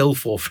it was still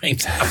 4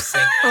 frames out of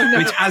sync.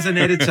 Which, as an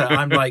editor,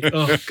 I'm like,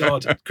 oh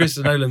God,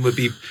 Christopher Nolan would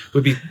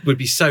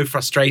be so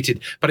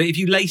frustrated. But if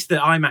you lace the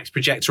IMAX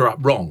projector up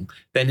wrong,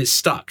 then it's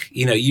stuck.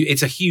 You know,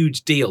 it's a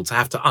huge deal to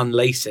have to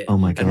unlace it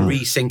and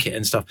resync it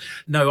and stuff.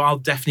 No, I'll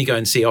definitely go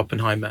and see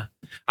Oppenheimer.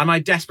 And I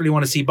desperately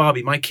want to see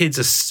Barbie. My kids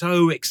are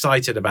so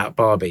excited about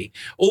Barbie.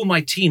 All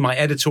my team, my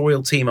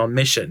editorial team on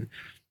Mission,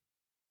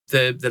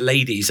 the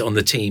ladies on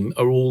the team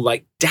are all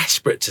like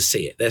desperate to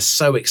see it. They're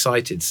so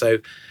excited. So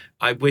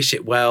I wish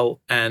it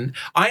well. And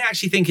I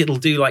actually think it'll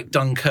do like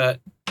Dunkirk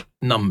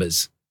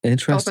numbers.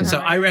 Interesting. So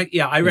I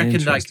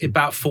reckon like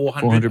about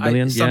 400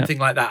 million, something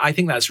like that. I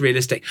think that's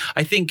realistic.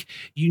 I think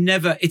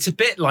it's a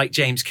bit like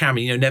James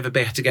Cameron, you know, never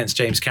bet against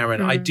James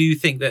Cameron. I do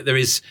think that there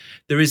is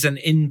an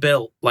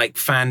inbuilt like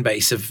fan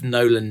base of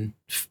Nolan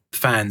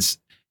fans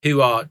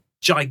who are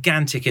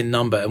gigantic in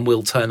number and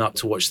will turn up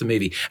to watch the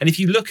movie. And if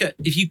you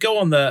go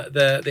on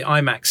the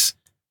IMAX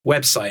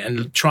website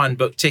and try and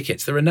book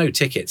tickets, there are no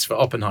tickets for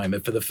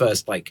Oppenheimer for the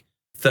first like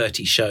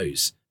 30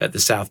 shows at the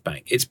South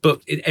Bank. It's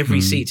booked.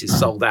 Every seat is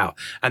sold out,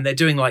 and they're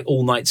doing like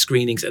all night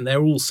screenings, and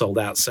they're all sold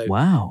out. So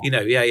wow, you know,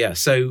 yeah.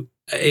 So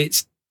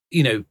it's,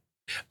 you know,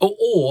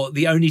 or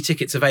the only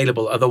tickets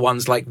available are the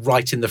ones like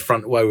right in the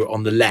front row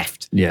on the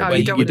left. Yeah,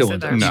 you don't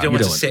want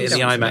to sit in the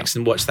IMAX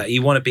and watch that.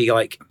 You want to be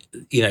like,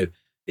 you know,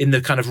 in the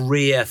kind of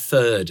rear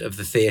third of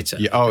the theatre.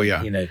 Yeah. Oh,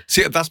 yeah. You know,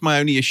 see, that's my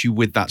only issue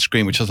with that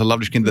screen, which has a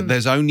lovely screen. That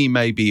there's only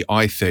maybe,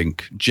 I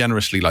think,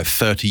 generously like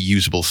 30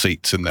 usable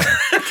seats in there.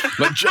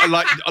 like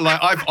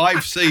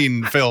I've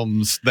seen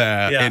films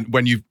there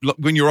when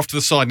you're off to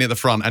the side near the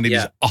front, and it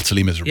is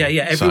utterly miserable.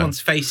 Yeah. Everyone's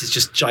face is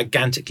just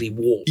gigantically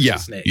warped,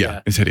 isn't it?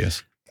 Yeah, it's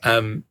hideous.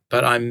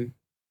 But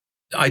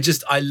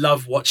I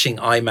love watching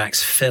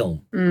IMAX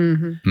film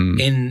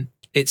in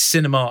its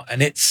cinema,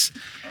 and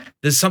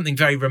there's something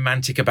very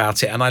romantic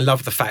about it. And I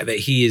love the fact that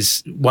he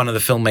is one of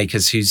the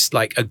filmmakers who's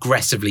like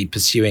aggressively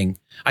pursuing,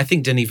 I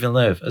think Denis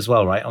Villeneuve as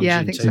well, right? On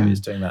June 2 is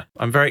doing that.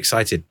 I'm very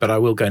excited, but I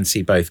will go and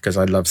see both because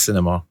I love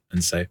cinema.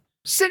 And so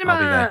cinema. I'll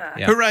be there.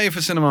 Yeah. Hooray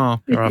for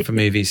cinema. Hurrah for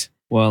movies.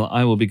 Well,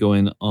 I will be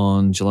going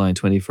on July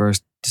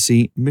 21st to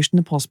see Mission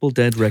Impossible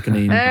Dead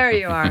Reckoning. There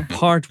you are.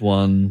 Part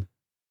 1,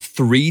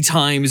 3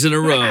 times in a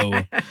row.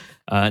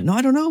 No,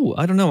 I don't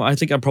know. I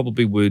think I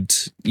probably would,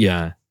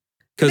 yeah.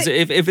 Because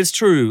if it's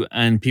true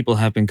and people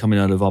have been coming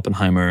out of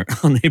Oppenheimer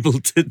unable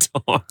to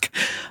talk,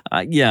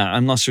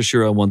 I'm not so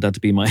sure I want that to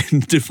be my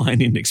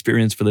defining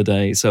experience for the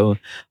day. So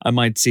I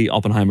might see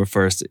Oppenheimer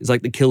first. It's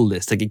like the kill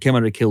list. Like, you came out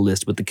of the kill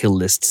list with the kill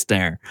list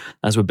stare.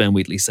 That's what Ben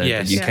Wheatley said.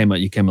 Yes. You came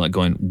out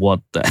going,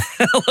 what the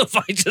hell have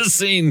I just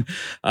seen?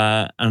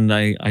 And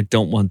I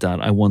don't want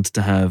that. I want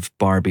to have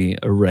Barbie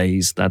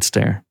erase that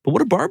stare. But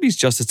what if Barbie's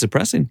just as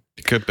depressing?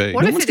 It could be.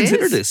 What no if one's it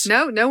considered is? this.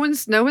 No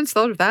one's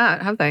thought of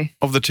that, have they?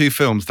 Of the 2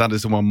 films, that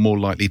is the one more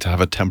likely to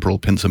have a temporal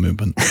pincer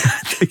movement.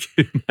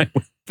 It might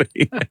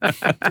be.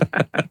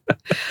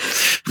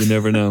 You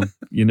never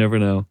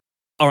know.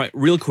 All right,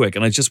 real quick,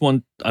 and I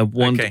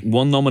want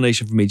one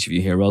nomination from each of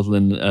you here rather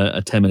than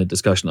a 10-minute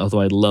discussion, although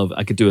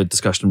I could do a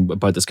discussion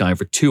about this guy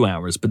for 2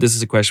 hours, but this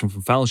is a question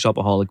from Foul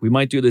Shopaholic. We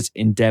might do this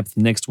in depth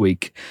next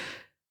week.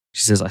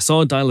 She says, I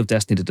saw a Dial of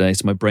Destiny today,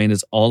 so my brain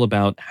is all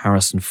about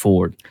Harrison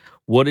Ford.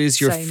 What is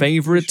your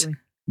favorite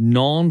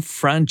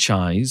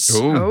non-franchise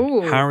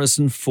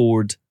Harrison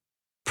Ford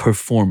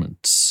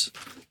performance?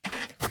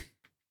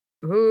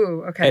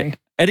 Ooh, okay.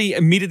 Eddie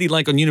immediately,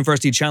 like on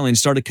University Challenge,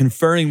 started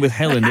conferring with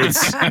Helen.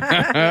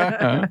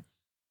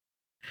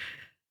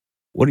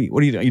 What are you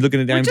looking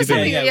at the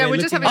IMDb? We're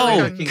just having a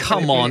look. Oh,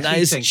 come on. That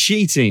is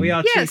cheating. We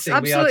are cheating.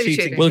 Absolutely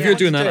cheating. Well, if you're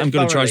doing that, I'm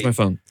going to charge my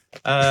phone.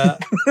 How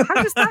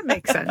does that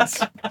make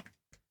sense?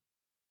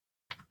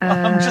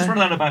 I'm just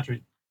running out of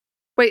battery.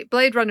 Wait,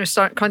 Blade Runner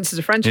counts as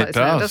a franchise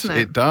now, doesn't it?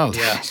 It does.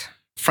 Yeah.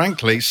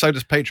 Frankly, so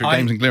does Patriot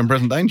Games and Clear and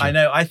Present Danger. I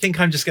know. I think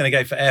I'm just going to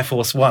go for Air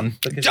Force One.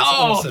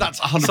 Because that's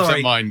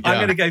 100% mine. Yeah. I'm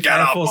going to go for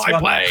Air Force One.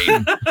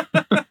 Plane.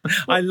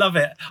 I love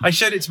it. I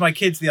showed it to my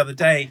kids the other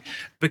day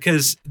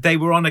because they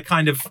were on a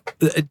kind of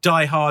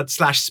Die Hard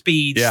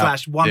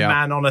 /Speed / one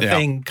man on a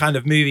thing kind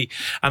of movie.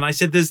 And I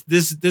said,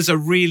 there's a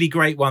really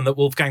great one that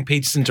Wolfgang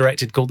Peterson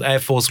directed called Air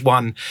Force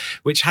One,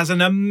 which has an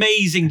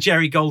amazing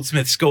Jerry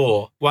Goldsmith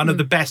score, one of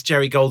the best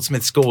Jerry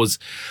Goldsmith scores,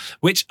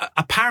 which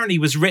apparently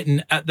was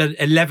written at the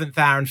 11th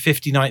hour and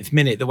 59th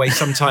minute, the way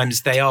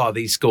sometimes they are,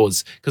 these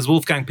scores, because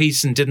Wolfgang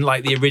Peterson didn't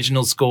like the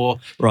original score.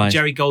 Right.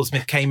 Jerry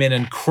Goldsmith came in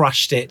and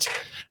crushed it.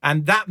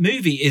 And that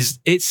movie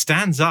it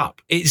stands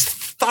up. It's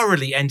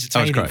thoroughly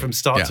entertaining from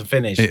start to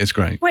finish. It is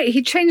great. Wait,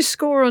 he changed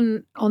score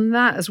on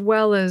that as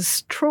well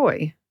as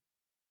Troy.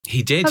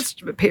 He did. That's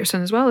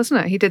Peterson as well, isn't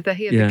it? He had the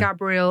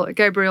Gabriel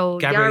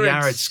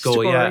Yared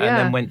score, and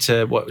then went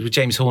to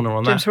James Horner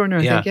on that. James Horner,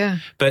 I think, yeah.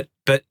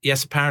 But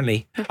yes,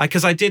 apparently,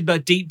 because I did a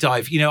deep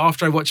dive.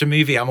 After I watch a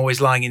movie, I'm always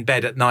lying in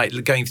bed at night,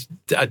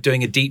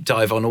 doing a deep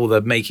dive on all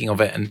the making of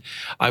it, and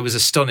I was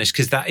astonished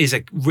because that is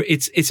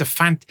it's a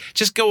fan.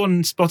 Just go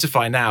on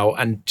Spotify now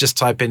and just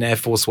type in Air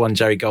Force One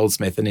Jerry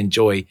Goldsmith and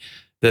enjoy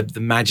the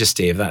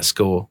majesty of that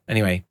score.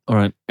 Anyway, all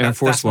right, Air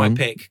Force One. My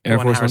pick. Air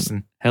Force Harrison.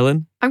 One.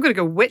 Helen, I'm going to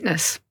go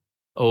Witness.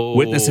 Oh,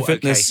 Witness to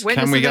Fitness. Okay.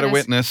 Can we get a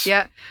witness?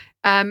 Yeah.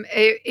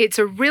 It's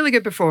a really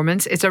good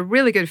performance. It's a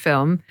really good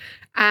film.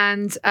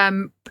 And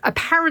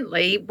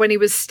apparently, when he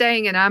was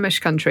staying in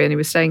Amish country, and he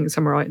was staying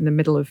somewhere out in the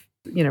middle of,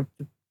 the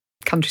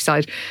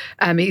countryside,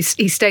 he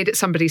stayed at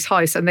somebody's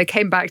house, and they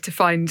came back to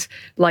find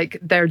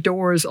their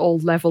doors all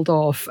leveled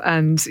off,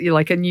 and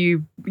a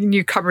new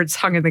cupboards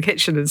hung in the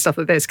kitchen and stuff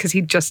like this, because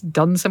he'd just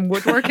done some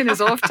woodwork in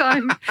his off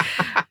time,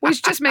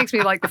 which just makes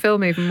me like the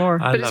film even more.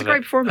 But it's a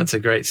great performance. That's a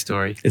great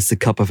story. It's the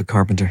cup of a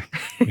carpenter.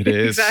 It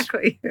is.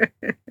 Exactly.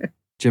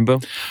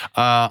 Jimbo?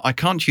 I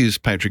can't use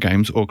Patriot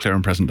Games or Clear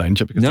and Present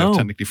Danger because they're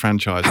technically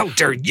franchised. How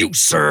dare you,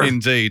 sir?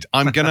 Indeed.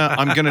 I'm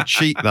gonna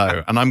cheat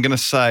though, and I'm gonna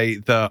say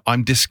that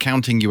I'm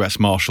discounting US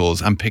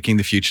Marshals and picking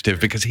The Fugitive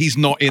because he's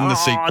not in the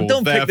sequel.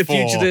 Don't pick The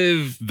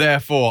Fugitive.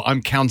 Therefore,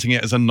 I'm counting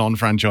it as a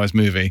non-franchise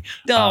movie.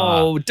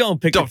 No,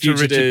 don't pick Dr. The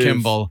Fugitive. Richard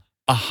Kimball.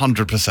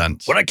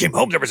 100%. When I came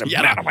home, there was a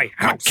man at my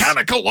house.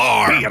 Mechanical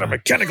arm. He had a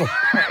mechanical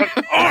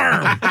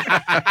arm.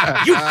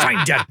 You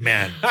find that,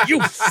 man.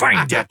 You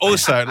find that.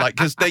 Also,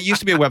 because there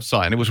used to be a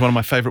website, and it was one of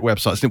my favorite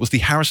websites, and it was the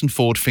Harrison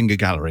Ford Finger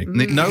Gallery. And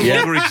it no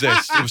longer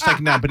exists. It was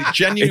taken down, but it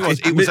genuinely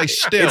was. It was a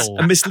still. It's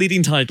a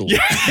misleading title.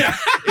 Yeah.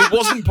 It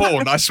wasn't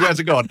porn, I swear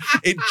to God.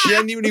 It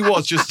genuinely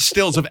was just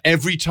stills of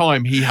every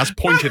time he has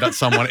pointed at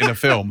someone in a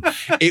film.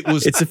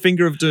 It's a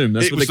finger of doom.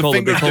 That's what they call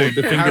it. They call it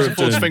the finger Harrison of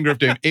Ford's doom. Finger of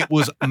Doom. It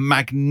was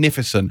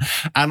magnificent.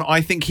 And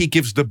I think he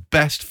gives the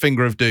best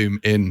Finger of Doom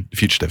in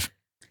Fugitive.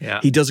 Yeah.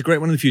 He does a great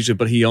one in The Fugitive,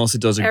 but he also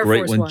does a Air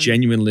great Force one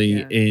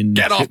genuinely in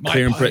Get off my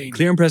plane.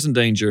 Clear and Present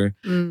Danger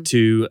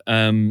to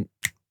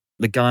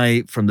the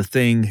guy from The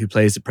Thing who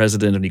plays the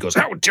president, and he goes,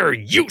 "How dare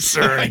you,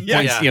 sir?"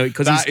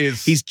 Because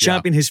he's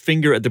champing his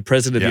finger at the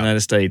president of the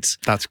United States.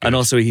 That's good. And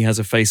also he has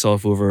a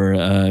face-off over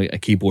a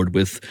keyboard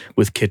with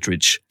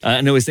Kittredge.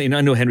 I know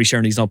Henry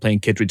Sheridan's not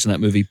playing Kittredge in that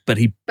movie, but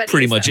he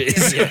pretty much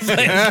is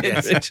playing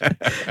Kittredge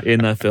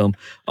in that film.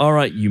 All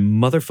right, you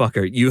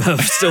motherfucker, you've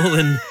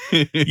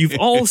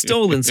all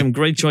stolen some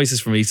great choices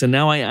from me. So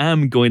now I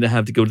am going to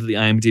have to go to the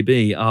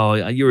IMDb. Oh,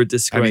 you're a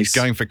disgrace. And he's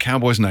going for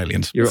Cowboys and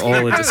Aliens. You're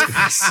all a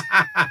disgrace.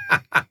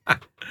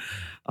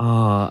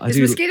 Is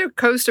Mosquito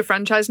Coast a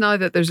franchise now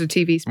that there's a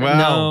TV spin?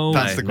 Well,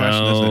 that's the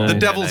question, isn't it? The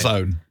Devil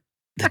Zone.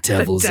 The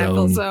Devil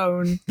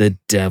Zone. The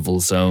Devil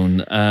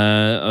Zone.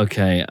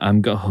 Okay,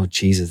 oh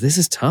Jesus, this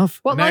is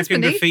tough. What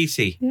American lies beneath?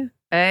 Graffiti. Yeah.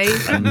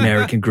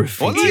 American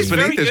Graffiti. What lies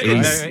beneath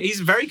is he's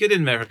very good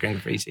in American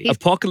Graffiti.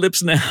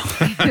 Apocalypse Now.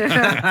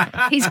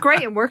 He's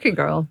great in Working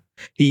Girl.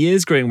 He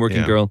is great in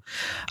Working Girl.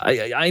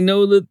 I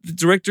know that the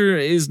director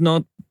is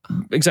not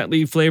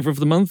exactly flavor of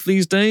the month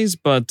these days,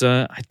 but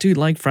I do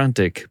like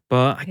Frantic.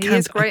 But I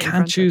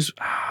can't choose.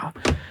 Oh,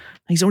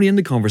 he's only in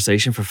the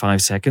conversation for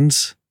 5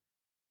 seconds.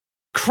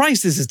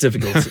 Christ, this is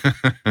difficult.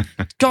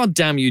 God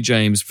damn you,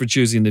 James, for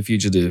choosing The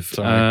Fugitive.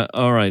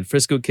 All right,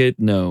 Frisco Kid,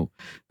 no.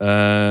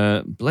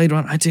 Blade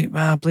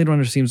Runner, Blade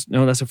Runner seems,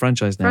 no, that's a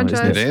franchise now,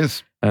 isn't it? It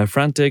is.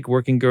 Frantic,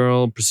 Working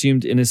Girl,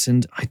 Presumed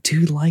Innocent. I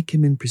do like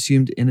him in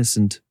Presumed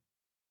Innocent.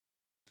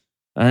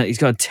 He's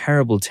got a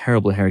terrible,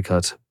 terrible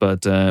haircut,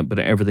 but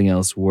everything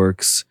else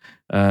works.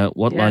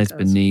 What Lies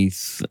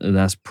Beneath?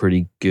 That's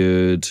pretty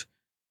good.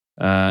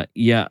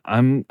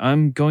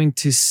 I'm going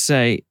to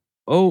say.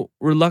 You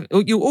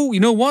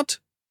know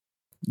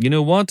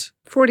what?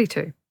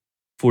 42.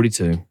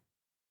 42.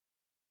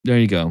 There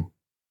you go.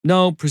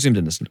 No, Presumed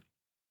Innocent.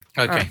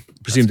 Okay.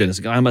 Presumed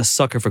Innocent. I'm a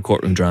sucker for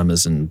courtroom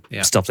dramas and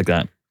stuff like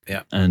that.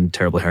 Yeah. And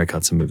terrible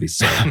haircuts in movies.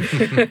 So.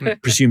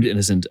 Presumed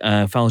Innocent.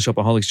 Foul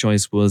Shopaholics'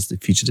 choice was The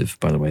Fugitive,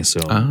 by the way. So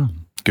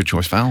good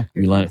choice, Val.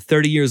 You're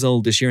 30 years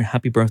old this year.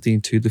 Happy birthday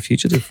to The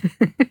Fugitive.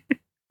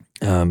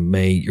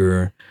 May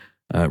your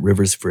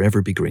rivers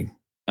forever be green.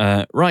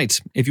 Right.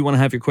 If you want to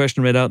have your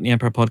question read out in the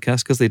Empire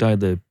podcast, because they dyed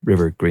the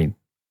river green.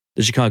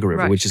 The Chicago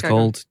River, which is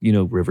called,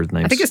 river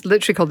names. I think it's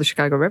literally called the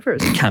Chicago River.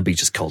 It can't be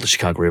just called the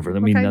Chicago River. I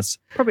mean, that's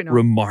probably not.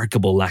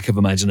 Remarkable lack of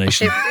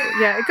imagination.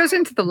 It goes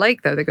into the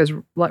lake, though, that goes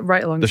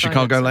right along the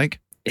Chicago Lake?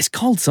 It's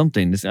called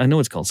something. I know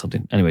it's called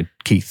something. Anyway,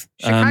 Keith.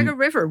 Chicago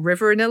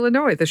River in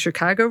Illinois. The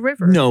Chicago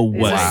River. No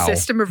way. It's a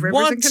system of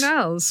rivers and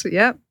canals.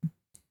 Yep.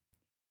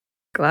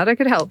 Glad I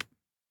could help.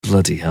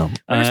 Bloody hell.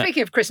 We were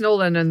speaking of Chris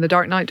Nolan and The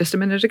Dark Knight just a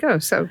minute ago,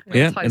 so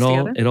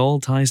it all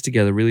ties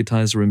together, really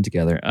ties the room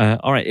together.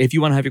 All right, if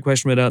you want to have your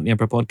question read out in the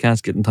Empire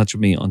Podcast, get in touch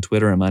with me on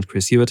Twitter. I'm at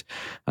Chris Hewitt.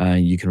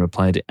 You can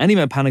reply to any of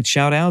my panicked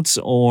shout-outs,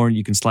 or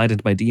you can slide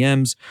into my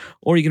DMs,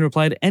 or you can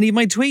reply to any of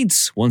my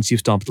tweets once you've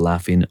stopped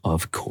laughing,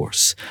 of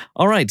course.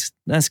 All right,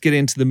 let's get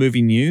into the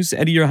movie news.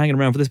 Eddie, you're hanging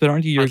around for this bit,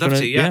 aren't you? I'd love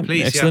to,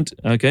 please. Excellent.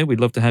 Yeah. Okay, we'd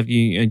love to have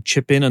you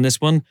chip in on this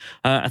one.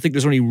 I think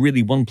there's only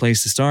really one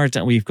place to start,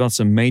 and we've got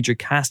some major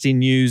casting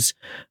news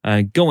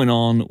going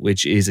on,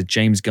 which is that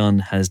James Gunn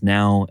has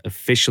now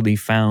officially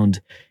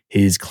found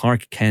his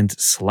Clark Kent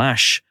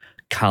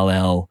 /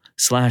 Kal-El /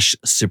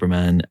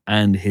 Superman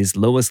and his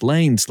Lois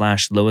Lane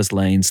 / Lois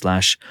Lane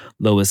 /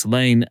 Lois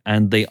Lane,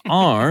 and they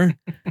are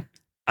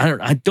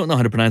I don't know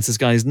how to pronounce this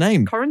guy's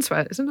name.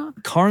 Cornsweet, isn't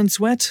it?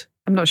 Cornsweet?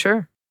 I'm not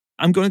sure.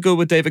 I'm going to go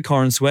with David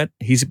Cornsweet.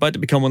 He's about to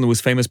become one of the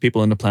most famous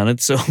people on the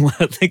planet, so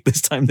I think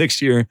this time next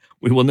year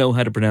we will know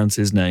how to pronounce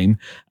his name.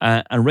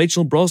 And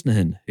Rachel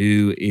Brosnahan,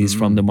 who is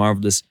from the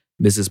marvelous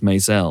Mrs.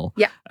 Maisel.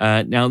 Yeah.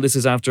 Now, this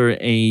is after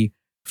a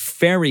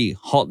very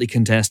hotly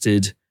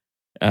contested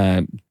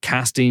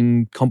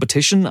casting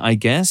competition, I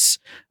guess.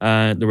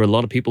 There were a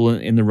lot of people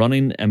in the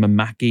running. Emma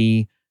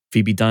Mackey,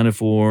 Phoebe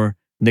Dynevor,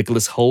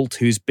 Nicholas Hoult,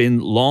 who's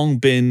long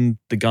been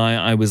the guy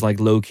I was like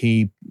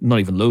low-key,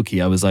 not even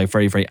low-key, I was like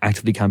very, very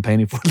actively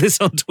campaigning for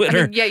this on Twitter.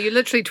 I mean, yeah, you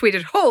literally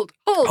tweeted, Hoult.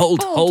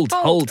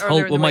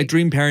 Well, my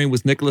dream pairing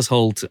was Nicholas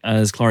Hoult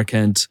as Clark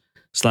Kent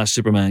 /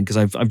 Superman, because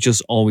I've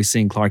just always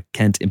seen Clark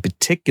Kent in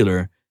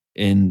particular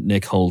in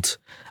Nick Hoult.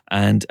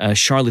 And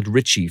Charlotte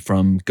Ritchie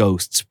from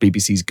Ghosts,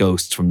 BBC's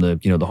Ghosts, from the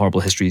the Horrible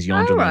Histories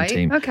Yonderland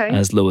team,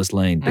 as Lois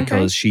Lane,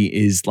 because she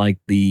is like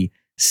the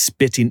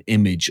spitting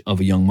image of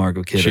a young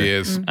Margot Kidder. She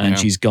is. And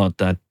she's got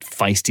that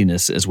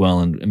feistiness as well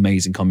and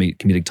amazing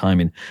comedic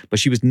timing. But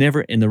she was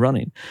never in the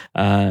running.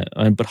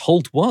 But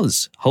Hoult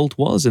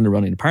was in the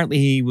running. Apparently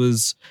he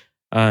was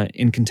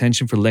in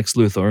contention for Lex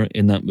Luthor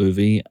in that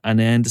movie, and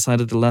then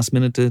decided at the last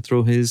minute to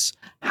throw his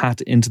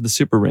hat into the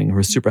super ring, or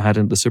his super hat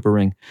into the super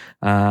ring.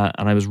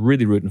 And I was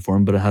really rooting for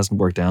him, but it hasn't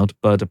worked out.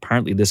 But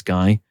apparently this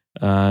guy,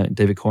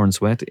 David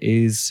Cornsweet,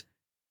 is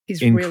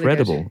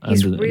incredible. Really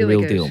he's and really the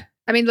real good. Deal.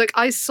 I mean, look,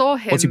 I saw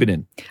him. What's he been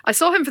in? I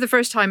saw him for the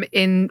first time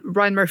in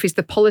Ryan Murphy's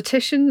The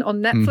Politician on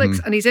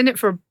Netflix, and he's in it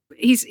for.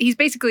 He's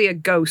basically a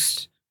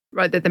ghost,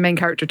 right? That the main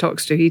character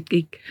talks to.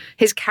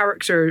 His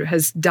character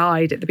has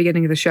died at the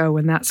beginning of the show,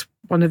 and that's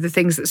one of the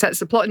things that sets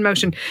the plot in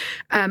motion.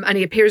 And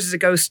he appears as a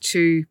ghost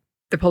to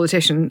the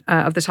politician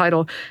of the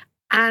title.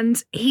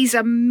 And he's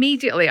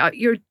immediately,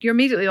 you're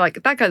immediately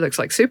like, that guy looks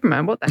like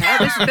Superman. What the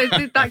hell?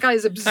 That guy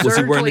is absurdly Was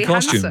he wearing the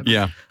costume? handsome.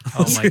 Yeah.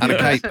 Oh my And a God.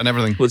 cape and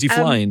everything. Was he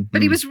flying?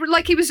 But he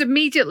was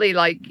immediately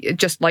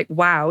just like,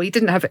 wow. He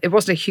didn't have, it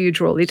wasn't a huge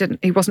role.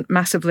 He wasn't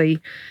massively,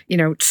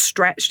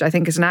 stretched, I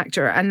think, as an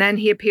actor. And then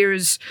he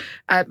appears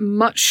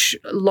much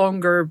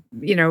longer,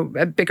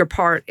 a bigger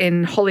part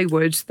in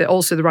Hollywood,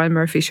 also the Ryan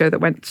Murphy show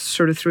that went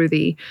sort of through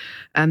the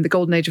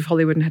golden age of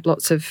Hollywood and had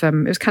lots of,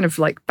 it was kind of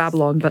like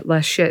Babylon, but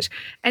less shit.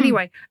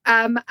 Anyway,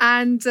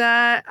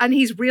 and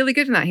he's really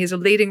good in that. He has a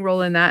leading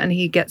role in that, and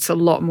he gets a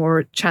lot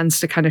more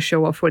chance to kind of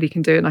show off what he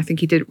can do. And I think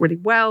he did it really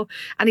well.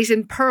 And he's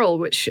in Pearl,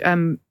 which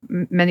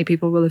many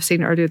people will have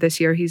seen earlier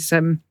this year. He's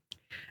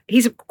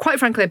quite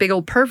frankly a big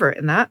old pervert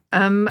in that.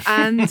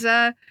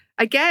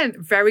 Again,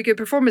 very good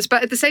performance,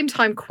 but at the same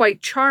time,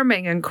 quite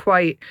charming and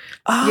quite,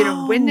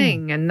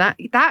 winning. And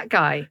that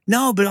guy.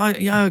 No, but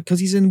because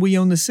he's in We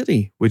Own the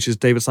City, which is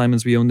David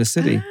Simon's We Own the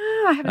City.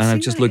 I've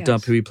just looked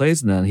up who he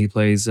plays in that. And he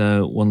plays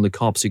one of the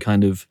cops who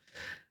kind of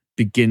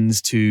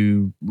begins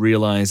to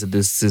realize that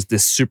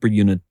this super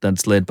unit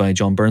that's led by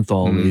John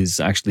Bernthal is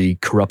actually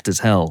corrupt as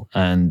hell,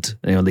 and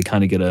they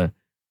kind of get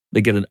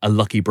a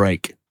lucky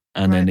break,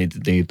 and then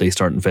they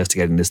start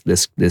investigating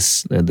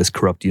this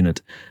corrupt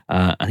unit,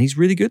 and he's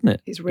really good in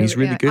it. He's really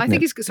good. I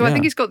think I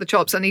think he's got the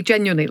chops, and he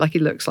genuinely he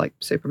looks like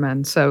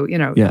Superman. So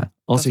yeah.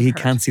 Also, he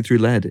can't see through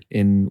lead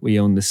in We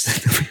Own the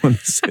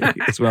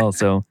City as well.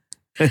 So.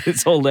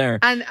 It's all there.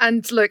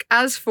 And look,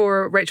 as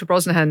for Rachel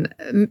Brosnahan,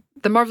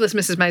 The Marvelous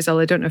Mrs.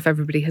 Maisel, I don't know if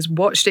everybody has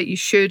watched it. You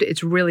should.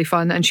 It's really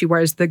fun. And she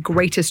wears the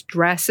greatest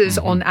dresses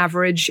on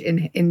average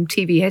in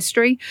TV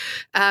history.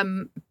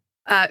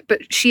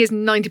 But she is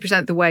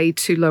 90% the way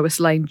to Lois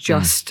Lane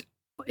just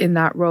in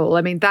that role.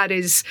 I mean, that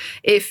is,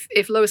 if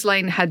Lois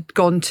Lane had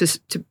gone to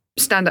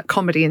stand-up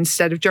comedy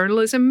instead of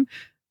journalism,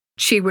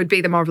 she would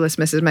be The Marvelous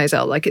Mrs.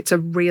 Maisel. It's a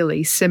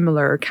really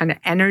similar kind of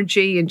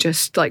energy and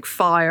just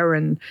fire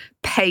and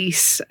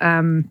pace.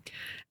 And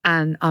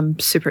I'm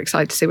super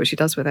excited to see what she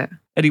does with it.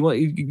 Eddie, what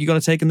you got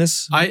to take in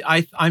this?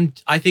 I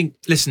think.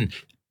 Listen,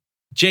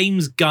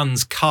 James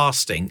Gunn's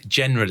casting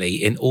generally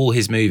in all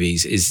his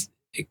movies is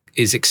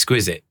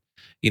exquisite.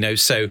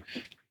 So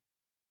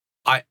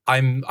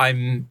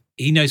I'm.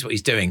 He knows what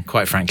he's doing,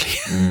 quite frankly.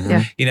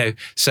 Yeah.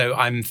 So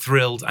I'm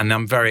thrilled and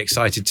I'm very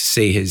excited to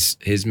see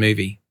his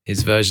movie.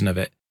 His version of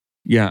it.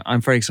 Yeah, I'm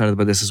very excited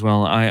about this as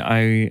well.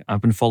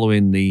 I've been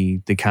following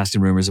the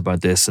casting rumors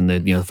about this, and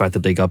the fact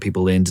that they got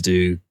people in to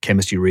do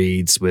chemistry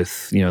reads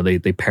with,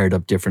 they paired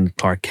up different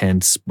Clark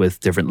Kents with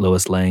different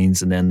Lois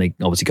Lanes, and then they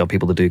obviously got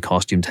people to do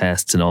costume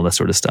tests and all that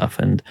sort of stuff.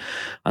 And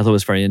I thought it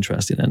was very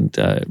interesting. And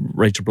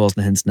Rachel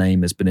Brosnahan's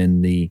name has been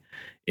in the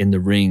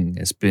ring.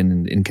 It's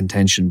been in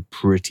contention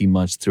pretty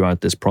much throughout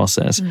this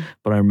process.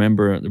 But I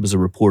remember there was a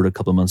report a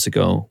couple of months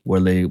ago where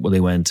they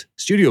went,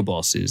 studio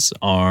bosses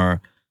are,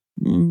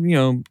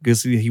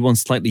 because he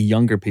wants slightly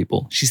younger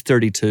people. She's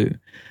 32.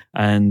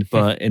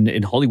 But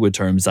in Hollywood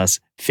terms, that's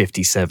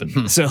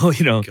 57. So,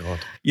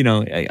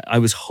 I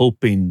was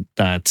hoping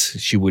that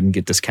she wouldn't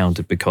get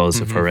discounted because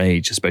of her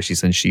age, especially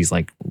since she's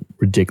like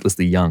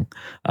ridiculously young.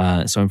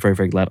 So I'm very,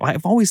 very glad.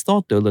 I've always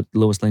thought though that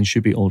Lois Lane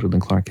should be older than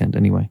Clark Kent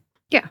anyway.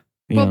 Yeah.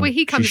 But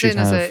he comes in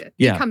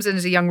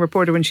as a young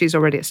reporter when she's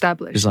already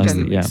established.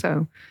 Precisely, yeah.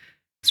 So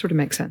sort of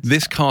makes sense.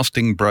 This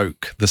casting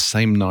broke the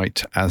same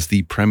night as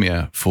the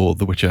premiere for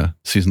The Witcher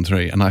Season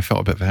 3, and I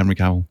felt a bit for Henry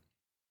Cavill.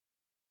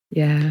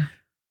 Yeah.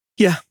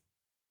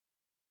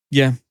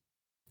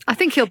 I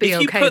think he'll be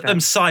okay. If you put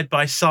them side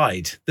by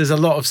side, there's a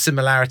lot of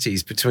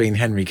similarities between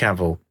Henry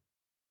Cavill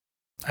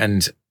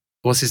and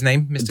what's his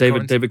name?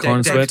 Mr. David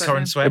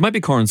Corenswet. It might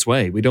be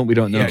Corenswet. We don't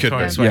know. Yeah,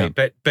 Corenswet.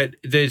 Yeah. But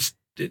there's,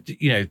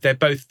 they're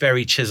both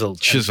very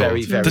chiseled.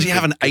 Very, very Does he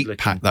have an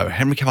 8-pack though?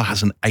 Henry Cavill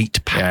has an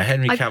 8-pack. Yeah,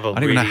 Henry Cavill.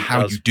 I don't know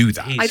how you do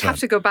that. I'd have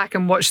to go back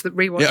and rewatch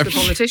The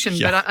Politician,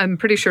 but I'm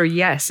pretty sure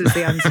yes is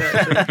the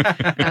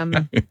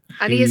answer.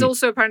 And he is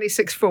also apparently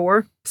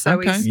 6'4", so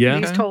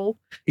he's tall.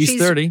 He's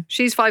 30.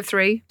 She's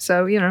 5'3",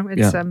 so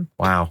it's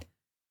wow.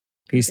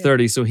 He's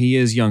 30, so he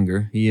is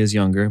younger.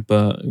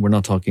 But we're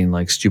not talking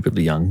like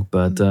stupidly young.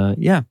 But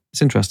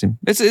it's interesting.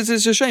 It's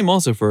a shame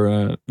also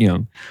for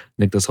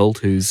Nicholas Hoult,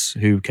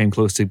 who came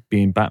close to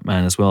being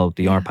Batman as well,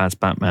 the R-Pat's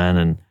Batman.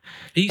 And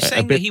are you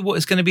saying that he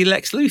was going to be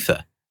Lex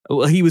Luthor?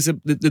 Well, he was.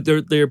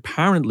 They're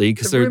apparently,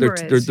 because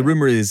the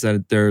rumor is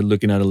that they're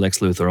looking at a Lex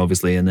Luthor,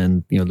 obviously, and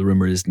then the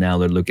rumor is now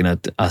they're looking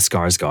at a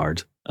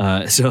Skarsgård.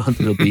 So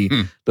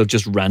they'll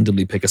just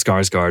randomly pick a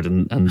Skarsgård,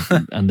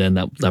 and then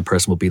that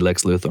person will be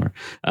Lex Luthor.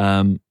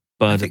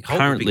 But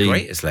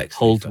apparently,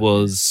 Holt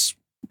was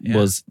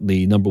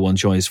the number one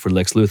choice for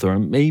Lex Luthor,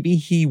 and maybe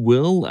he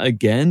will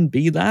again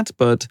be that.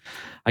 But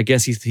I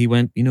guess he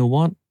went, you know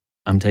what?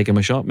 I'm taking my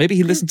shot. Maybe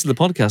he listened to the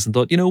podcast and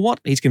thought, you know what?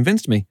 He's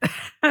convinced me.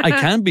 I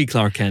can be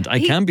Clark Kent. I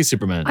can be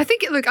Superman. I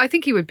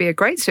think he would be a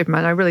great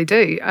Superman. I really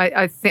do.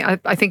 I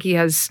think he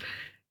has,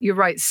 you're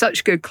right,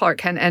 such good Clark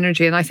Kent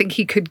energy. And I think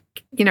he could,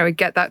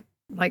 get that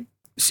like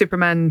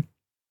Superman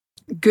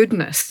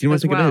goodness. Do you know what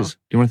I think it is? Do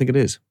you know what I think it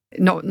is?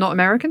 Not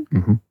American?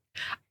 Mm-hmm.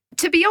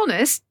 To be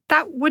honest,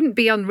 that wouldn't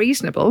be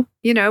unreasonable.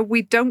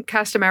 We don't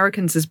cast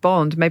Americans as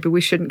Bond. Maybe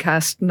we shouldn't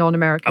cast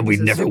non-Americans. And we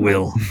never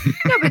will.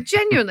 No, but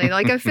genuinely,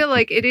 I feel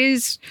like it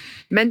is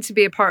meant to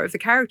be a part of the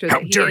character.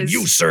 How dare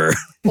you, sir?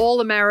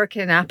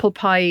 All-American, apple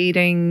pie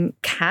eating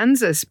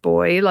Kansas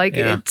boy.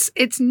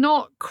 It's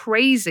not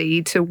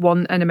crazy to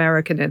want an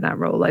American in that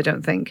role, I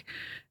don't think.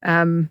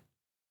 Hey,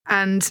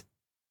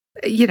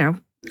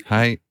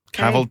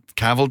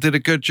 Cavill did a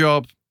good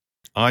job.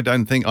 I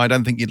don't think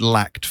it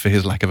lacked for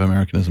his lack of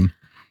Americanism.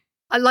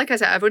 Like I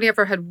said, I've only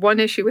ever had one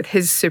issue with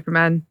his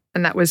Superman,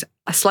 and that was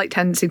a slight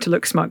tendency to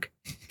look smug.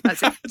 That's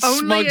the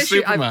only issue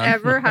Superman. I've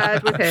ever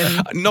had with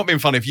him. Not being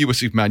funny, if you were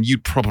Superman,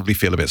 you'd probably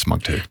feel a bit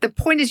smug too. The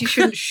point is, you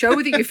shouldn't show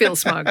that you feel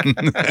smug.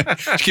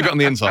 Just keep it on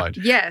the inside.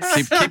 Yes.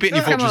 Keep it in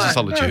your fortress of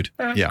solitude.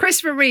 Yeah.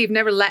 Christopher Reeve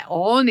never let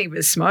on he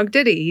was smug,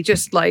 did he? He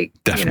just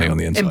definitely on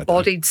the inside,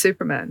 embodied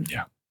Superman.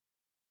 Yeah.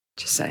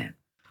 Just saying.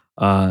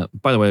 By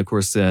the way, of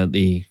course,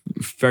 the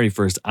very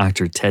first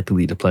actor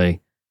technically to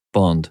play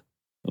Bond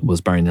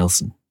was Barry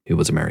Nelson, who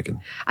was American.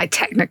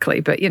 Technically,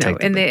 but in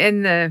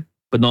the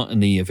but not in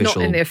the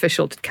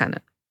official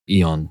canon.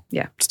 Eon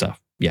stuff.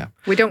 Yeah.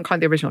 We don't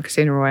count the original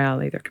Casino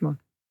Royale either. Come on.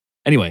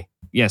 Anyway,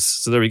 yes,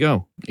 so there we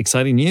go.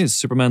 Exciting news.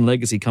 Superman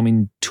Legacy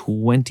coming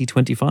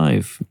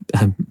 2025.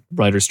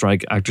 Writer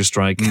strike, actor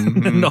strike,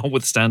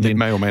 notwithstanding. It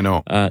may or may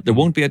not. There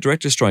won't be a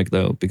director strike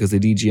though, because the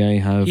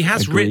DGA have He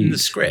has agreed. written the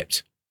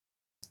script.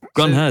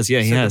 Gunn has, he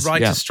has. The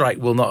writer's strike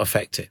will not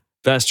affect it.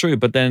 That's true,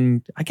 but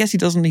then I guess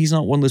he's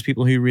not one of those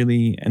people who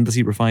really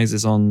endlessly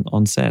revises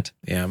on set.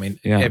 Yeah, I mean,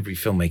 every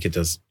filmmaker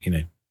does, I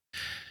mean,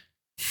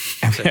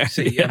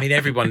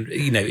 everyone,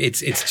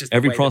 it's just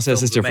every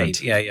process is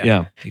different.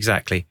 Yeah,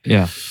 exactly.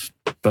 Yeah,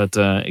 but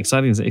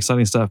exciting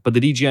stuff. But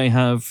the DGA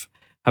have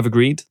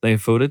agreed. They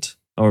have voted,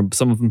 or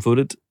some of them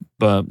voted,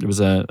 but there was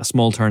a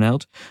small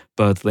turnout.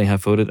 But they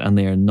have voted, and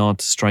they are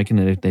not striking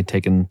it. They've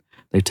taken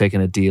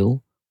a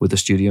deal with the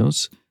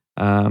studios.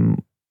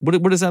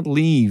 What does that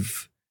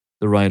leave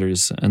the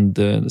writers and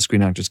the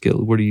Screen Actors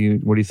Guild? What do you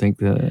think?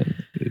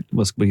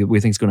 What do you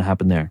think is going to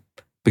happen there?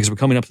 Because we're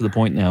coming up to the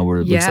point now where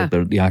it looks like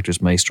the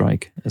actors may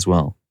strike as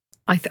well.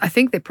 I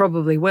think they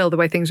probably will, the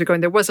way things are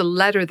going. There was a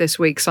letter this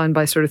week signed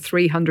by sort of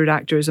 300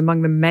 actors,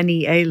 among them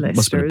many A-listers.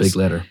 Must have been a big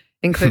letter.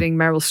 Including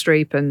Meryl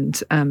Streep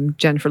and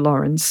Jennifer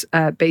Lawrence,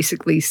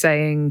 basically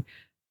saying,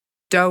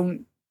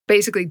 don't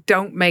basically,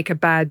 don't make a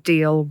bad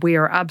deal. We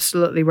are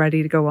absolutely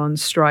ready to go on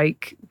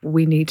strike.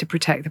 We need to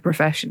protect the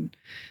profession.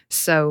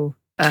 So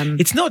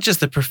it's not just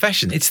the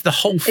profession; it's the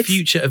whole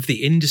future of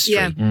the industry.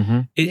 Yeah. Mm-hmm.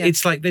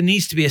 It's like there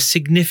needs to be a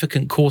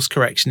significant course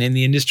correction in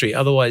the industry,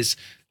 otherwise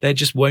there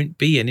just won't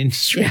be an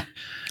industry. Yeah.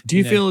 Do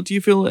you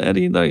feel,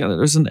 Eddie, like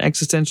there's an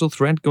existential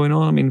threat going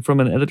on? I mean,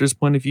 from an editor's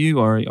point of view,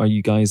 are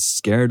you guys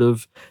scared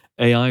of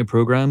AI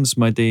programs?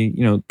 Might they,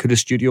 could a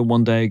studio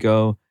one day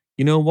go,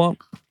 you know what?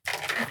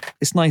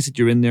 It's nice that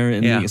you're in there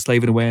and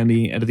slaving away in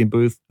the editing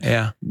booth.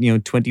 Yeah.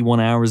 21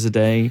 hours a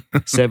day,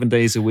 7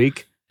 days a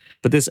week.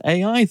 But this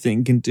AI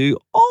thing can do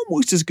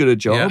almost as good a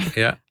job.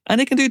 Yeah.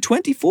 And it can do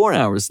 24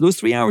 hours. Those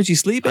 3 hours you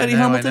sleep, Eddie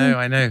Hamilton.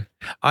 I know.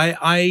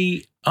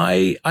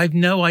 I've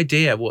no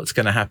idea what's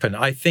going to happen.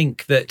 I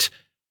think that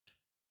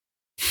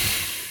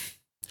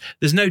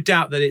there's no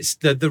doubt that it's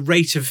the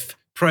rate of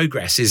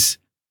progress is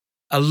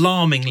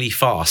alarmingly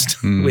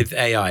fast with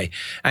AI.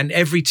 And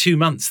every 2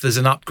 months there's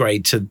an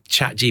upgrade to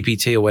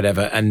ChatGPT or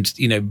whatever. And,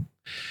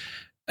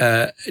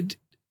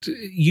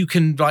 you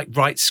can like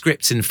write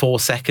scripts in 4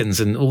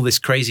 seconds and all this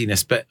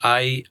craziness. But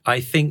I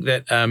think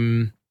that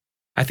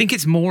I think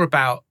it's more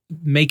about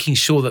making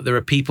sure that there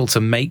are people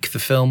to make the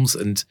films,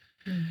 and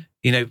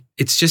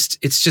it's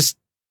just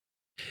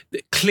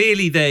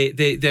clearly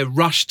they're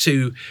rushed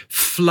to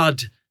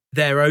flood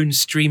their own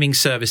streaming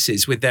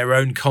services with their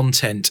own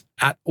content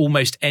at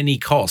almost any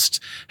cost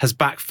has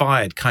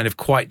backfired kind of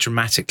quite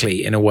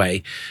dramatically in a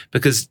way,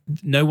 because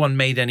no one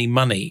made any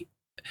money,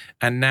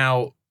 and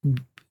now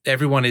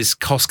everyone is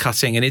cost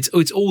cutting, and it's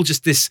all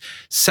just this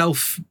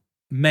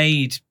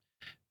self-made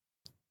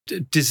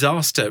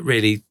disaster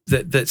really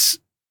that's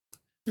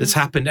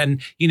happened.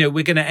 And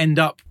we're going to end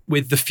up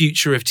with the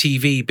future of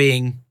TV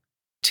being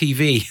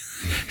TV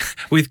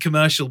with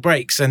commercial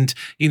breaks, and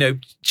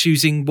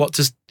choosing what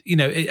to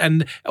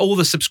and all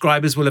the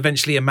subscribers will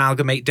eventually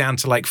amalgamate down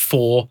to like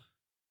 4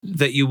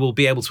 that you will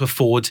be able to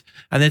afford,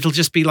 and it'll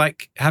just be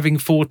like having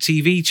 4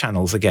 TV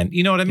channels again.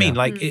 You know what I mean?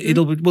 Like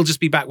we'll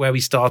just be back where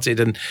we started,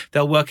 and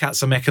they'll work out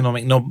some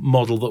economic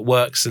model that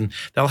works, and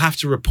they'll have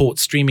to report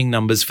streaming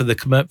numbers for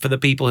the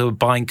people who are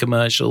buying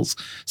commercials.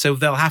 So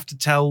they'll have to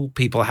tell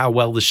people how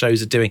well the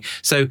shows are doing.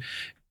 So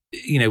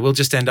we'll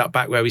just end up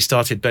back where we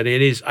started. But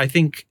it is, I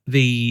think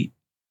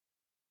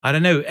I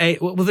don't know.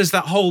 Well, there's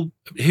that whole.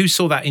 Who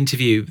saw that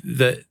interview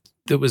that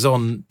was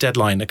on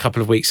Deadline a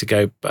couple of weeks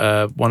ago?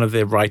 One of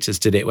the writers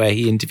did it, where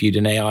he interviewed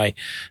an AI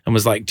and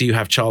was like, "Do you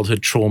have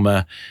childhood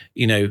trauma?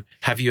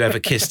 Have you ever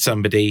kissed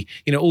somebody?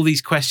 All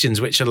these questions,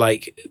 which are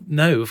like,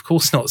 no, of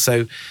course not."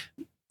 So,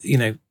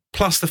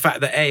 plus the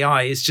fact that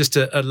AI is just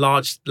a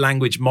large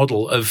language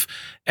model of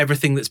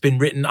everything that's been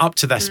written up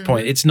to this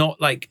point. It's not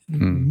like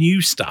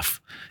new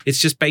stuff. It's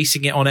just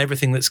basing it on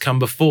everything that's come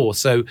before.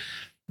 So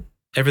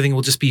everything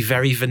will just be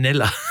very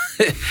vanilla.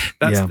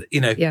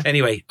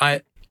 Anyway,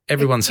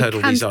 everyone's heard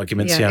all these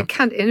arguments. It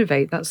can't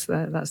innovate. That's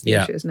the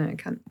issue, isn't it? It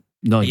can't.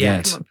 Not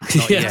yet.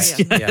 Not yet.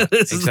 Yeah,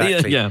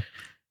 exactly.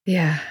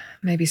 Yeah,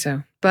 maybe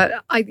so.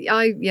 But I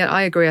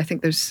agree. I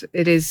think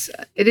it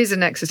is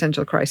an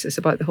existential crisis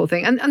about the whole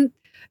thing, and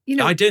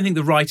I don't think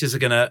the writers are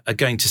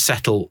going to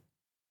settle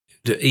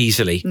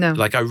easily. No,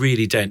 like I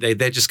really don't.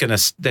 They're just gonna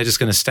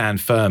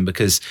stand firm,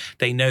 because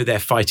they know they're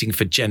fighting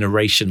for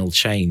generational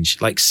change,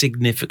 like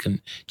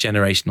significant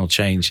generational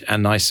change,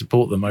 and I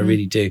support them. I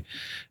really do.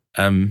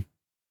 It's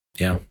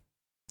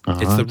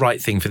the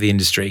right thing for the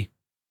industry.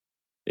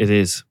 It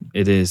is.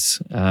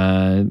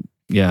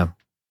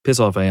 Piss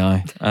off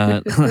AI.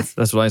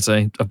 That's what I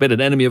say. I've been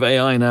an enemy of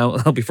AI now.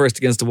 I'll be first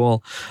against the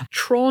wall.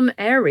 Tron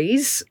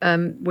Ares,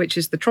 which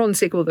is the Tron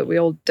sequel that we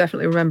all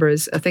definitely remember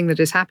as a thing that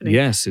is happening.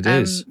 Yes, it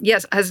is.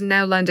 Yes, has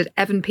now landed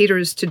Evan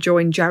Peters to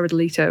join Jared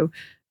Leto.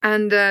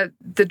 And the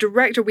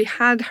director, we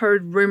had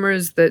heard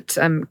rumors that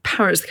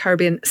Pirates of the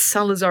Caribbean,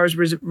 Salazar's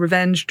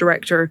Revenge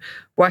director,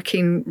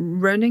 Joaquin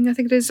Roning, I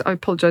think it is. I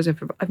apologize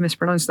if I've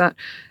mispronounced that.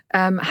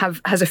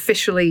 Has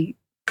officially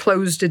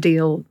closed a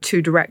deal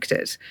to direct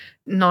it.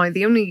 Now,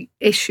 the only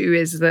issue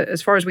is that,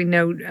 as far as we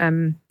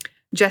know,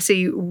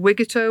 Jesse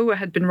Wigito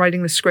had been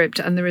writing the script,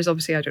 and there is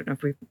obviously, I don't know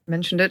if we've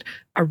mentioned it,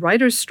 a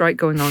writer's strike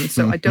going on,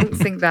 so I don't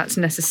think that's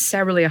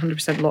necessarily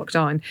 100% locked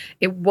down.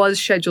 It was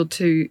scheduled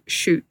to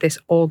shoot this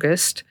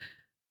August,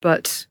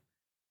 but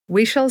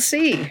we shall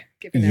see.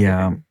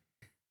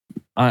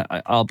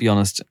 I'll be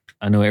honest,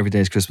 I know every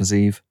day is Christmas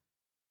Eve,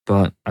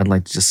 but I'd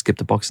like to just skip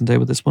the Boxing Day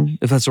with this one,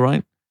 if that's all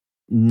right.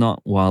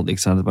 Not wildly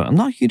excited about it. I'm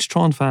not a huge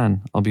Tron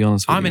fan, I'll be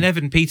honest with you. I'm an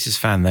Evan Peters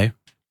fan, though.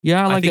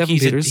 Yeah, I think Evan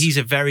Peters. He's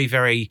a very,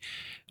 very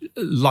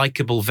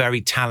likable,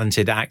 very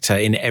talented actor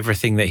in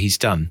everything that he's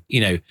done.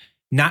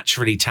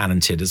 Naturally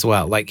talented as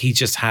well. Like he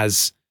just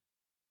has,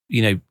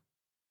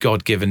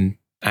 God-given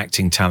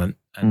acting talent.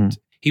 And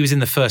he was in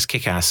the first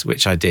Kick-Ass,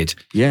 which I did.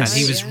 Yes.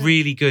 And he was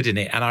really good in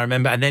it. And I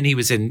remember, and then he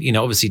was in,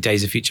 obviously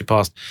Days of Future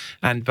Past.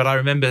 But I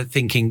remember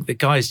thinking the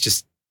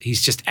guy's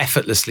he's just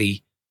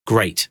effortlessly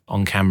great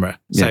on camera.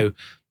 So,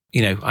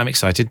 I'm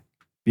excited.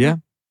 Yeah.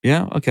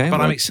 Yeah, okay.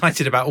 But I'm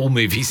excited about all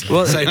movies.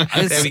 Well, so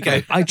there we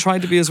go. I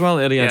tried to be as well,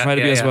 Eddie. I tried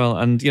to be as well.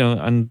 And,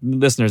 and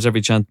listeners,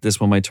 every chance this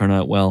one might turn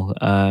out well.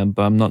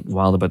 But I'm not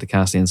wild about the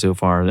casting so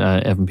far,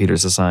 Evan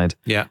Peters aside.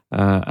 Yeah.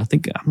 I'm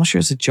not sure,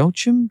 is it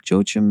Joachim?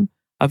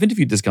 I've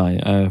interviewed this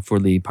guy for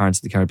the Pirates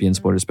of the Caribbean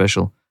Supporter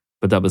Special,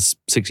 but that was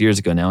 6 years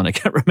ago now, and I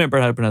can't remember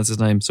how to pronounce his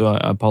name. So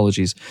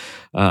apologies.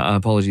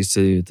 Apologies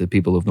to the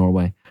people of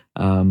Norway.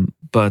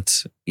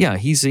 But yeah,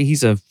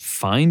 he's a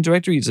fine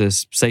director. He's a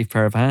safe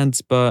pair of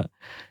hands, but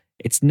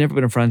it's never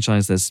been a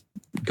franchise that's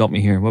got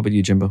me here. What about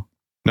you, Jimbo?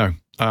 No,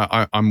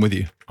 I'm with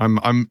you.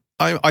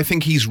 I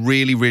think he's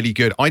really, really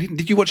good.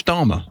 Did you watch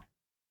Dharma?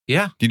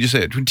 Yeah. Did you see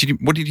it?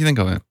 What did you think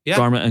of it? Yeah.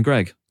 Dharma and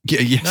Greg. Yeah,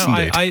 yes, no,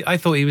 indeed. I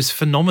thought he was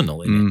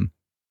phenomenal in it.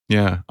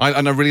 Yeah,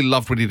 and I really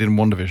loved what he did in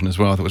WandaVision as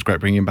well. I thought it was great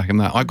bringing him back in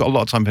that. I've got a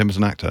lot of time for him as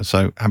an actor,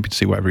 so happy to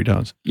see whatever he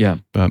does. Yeah,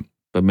 but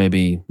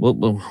maybe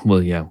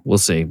yeah, we'll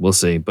see.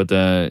 But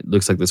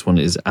looks like this one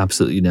is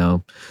absolutely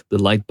now.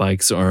 The light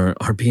bikes are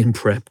being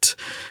prepped.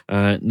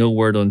 No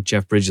word on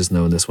Jeff Bridges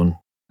though in this one.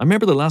 I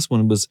remember the last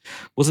one was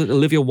it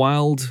Olivia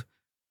Wilde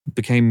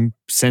became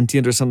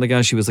sentient or something like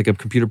that? She was like a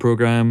computer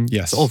program.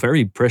 Yes. It's all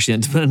very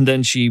prescient. And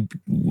then she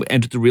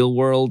entered the real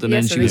world and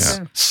then she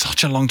was...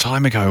 Such a long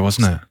time ago,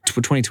 wasn't it?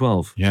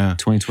 2012. Yeah.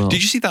 2012.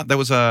 Did you see that? There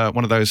was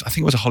one of those, I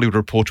think it was a Hollywood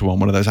Reporter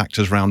one of those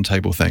actors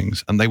roundtable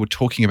things, and they were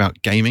talking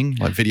about gaming,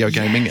 like video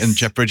gaming, and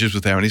Jeff Bridges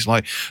was there, and he's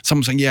like,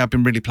 someone saying, yeah, I've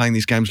been really playing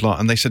these games a lot,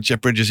 and they said,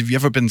 Jeff Bridges, have you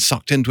ever been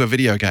sucked into a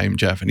video game,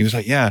 Jeff? And he was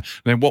like, yeah. And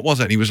then what was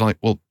it? And he was like,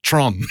 well,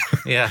 Tron.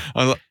 Yeah. I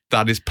was like,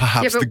 that is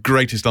perhaps the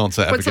greatest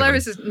answer ever. What's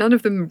hilarious is none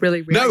of them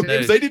really reacted.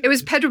 No, they didn't. It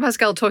was Pedro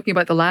Pascal talking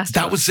about The Last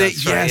That of was Us.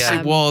 it. Yes,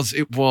 it was.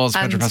 It was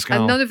Pedro Pascal.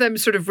 And none of them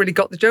sort of really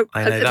got the joke,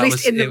 I know, at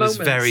least in the moment. It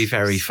was very,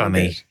 very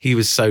funny. He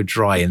was so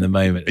dry in the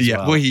moment as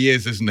well. Well, he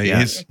is, isn't he?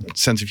 Yeah. His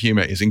sense of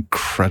humour is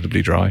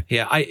incredibly dry.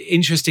 Yeah,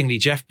 interestingly,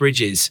 Jeff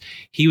Bridges,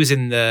 he was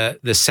in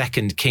the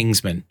second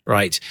Kingsman,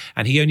 right?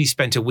 And he only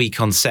spent a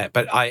week on set.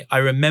 But I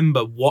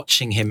remember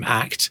watching him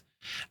act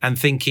and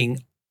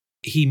thinking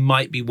he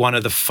might be one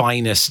of the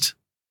finest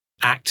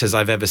actors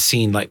I've ever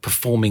seen, like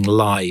performing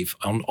live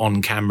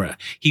on camera.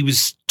 He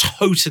was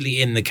totally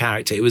in the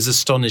character. It was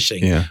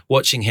astonishing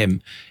watching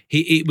him.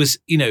 It was,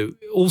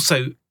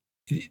 also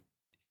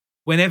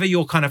whenever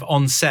you're kind of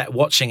on set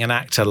watching an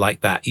actor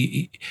like that,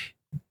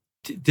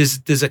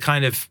 there's a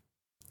kind of,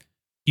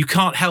 you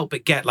can't help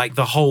but get like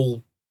the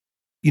whole,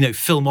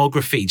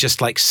 filmography just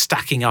like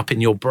stacking up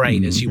in your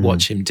brain as you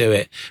watch him do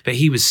it. But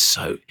he was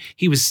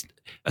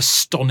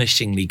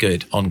astonishingly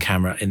good on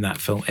camera in that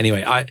film.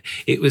 Anyway,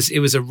 it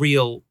was a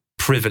real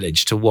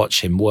privilege to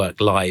watch him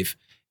work live,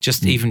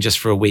 even just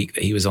for a week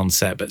that he was on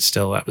set, but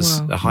still that was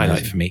a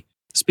highlight for me.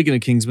 Speaking of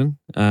Kingsman,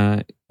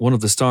 one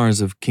of the stars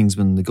of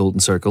Kingsman: The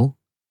Golden Circle,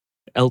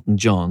 Elton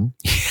John,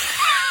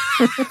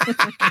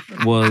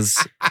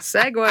 was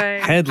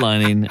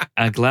headlining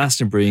at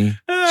Glastonbury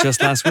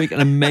just last week.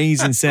 An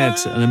amazing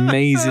set.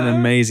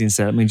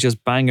 I mean,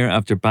 just banger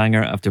after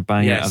banger after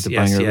banger after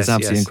banger. It was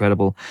absolutely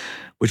incredible.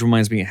 Which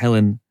reminds me,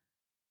 Helen,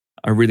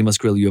 I really must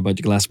grill you about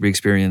your Glastonbury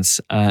experience.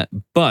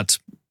 But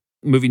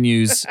movie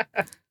news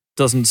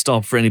doesn't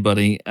stop for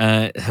anybody.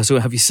 So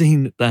have you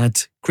seen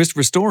that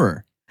Christopher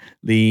Storer,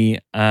 the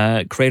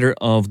creator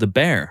of The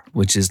Bear,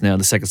 which is now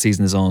the second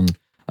season is on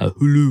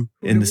Hulu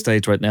in the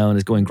States right now and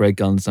is going great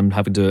guns. I'm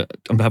having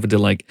to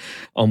like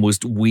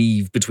almost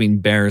weave between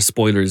Bear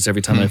spoilers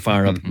every time I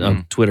fire up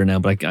Twitter now,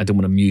 but I don't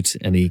want to mute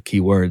any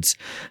keywords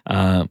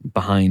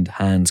behind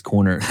Hans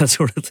Corner, that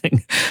sort of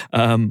thing.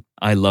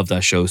 I love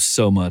that show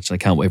so much. I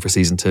can't wait for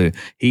season 2.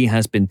 He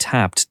has been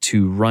tapped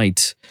to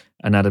write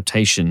an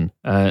adaptation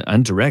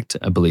and direct,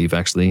 I believe,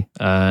 actually,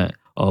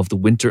 of The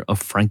Winter of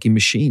Frankie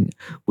Machine,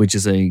 which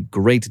is a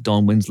great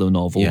Don Winslow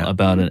novel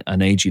about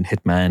an aging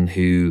hitman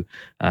who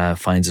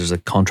finds there's a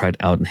contract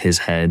out in his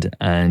head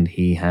and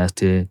he has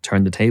to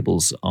turn the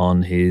tables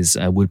on his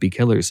would-be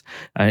killers.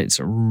 It's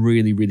a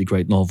really, really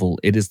great novel.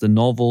 It is the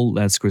novel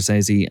that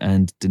Scorsese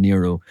and De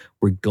Niro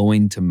were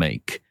going to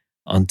make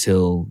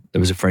until there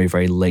was a very,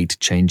 very late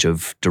change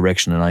of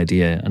direction and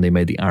idea, and they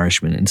made The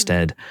Irishman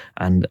instead.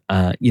 And,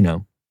 I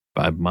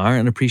admire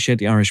and appreciate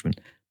The Irishman,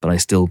 but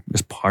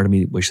there's part of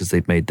me that wishes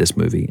they'd made this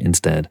movie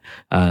instead.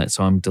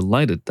 So I'm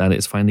delighted that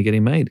it's finally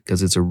getting made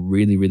because it's a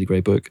really, really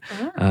great book.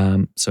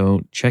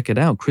 So check it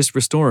out.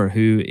 Christopher Storer,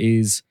 who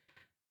is,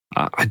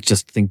 I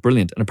just think,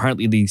 brilliant. And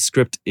apparently the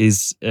script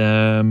is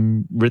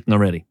written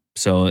already.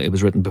 So it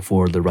was written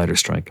before the writer's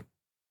strike.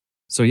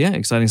 So yeah,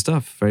 exciting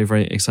stuff. Very,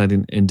 very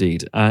exciting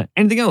indeed.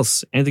 Anything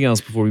else? Anything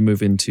else before we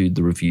move into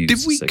the reviews?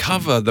 Did we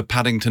cover the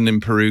Paddington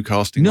in Peru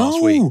casting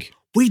last week? No,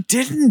 we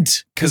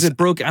didn't. Because it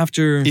broke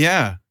after...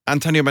 Yeah.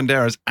 Antonio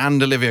Banderas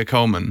and Olivia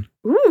Colman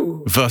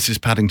versus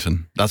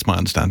Paddington. That's my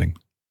understanding.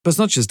 But it's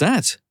not just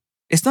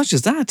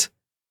that.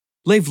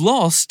 They've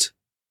lost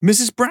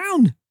Mrs.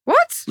 Brown.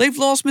 What? They've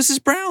lost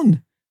Mrs.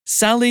 Brown.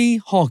 Sally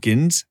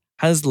Hawkins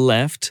has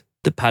left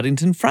the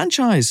Paddington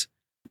franchise.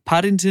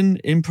 Paddington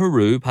in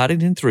Peru,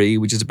 Paddington 3,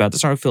 which is about to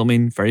start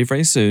filming very,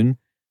 very soon,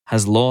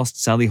 has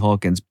lost Sally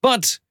Hawkins.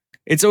 But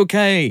it's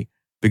okay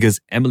because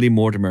Emily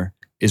Mortimer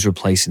is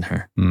replacing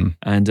her.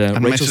 And Rachel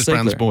Mrs. Segler,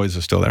 Brown's boys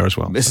are still there as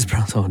well. Mrs.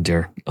 Brown, oh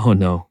dear. Oh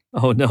no.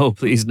 Oh no,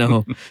 please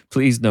no.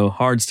 Please no.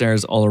 Hard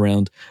stares all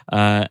around.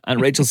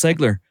 And Rachel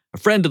Segler, a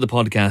friend of the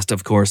podcast,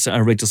 of course.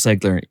 Rachel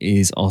Segler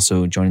is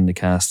also joining the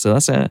cast. So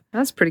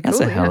that's pretty cool.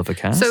 That's a hell of a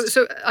cast.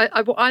 So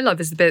what I love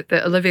is the bit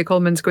that Olivia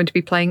Colman's going to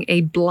be playing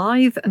a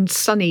blithe and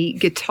sunny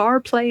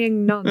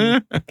guitar-playing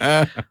nun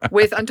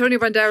with Antonio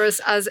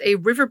Banderas as a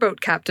riverboat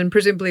captain,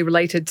 presumably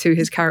related to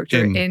his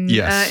character in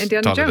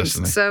Indiana Jones.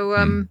 Destiny.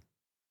 So,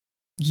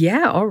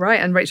 yeah, all right.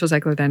 And Rachel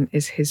Zegler then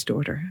is his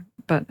daughter.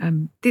 But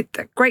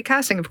great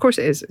casting, of course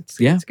it is. It's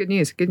good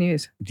news. Good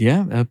news.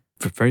 Yeah,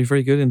 very,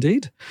 very good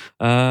indeed.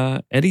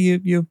 Eddie,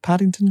 you a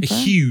Paddington fan?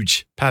 A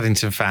huge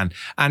Paddington fan.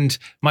 And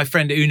my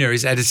friend Una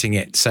is editing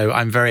it, so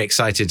I'm very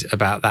excited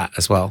about that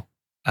as well.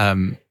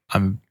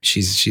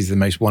 She's the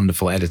most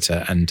wonderful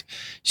editor, and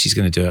she's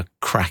going to do a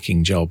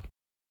cracking job.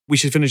 We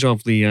should finish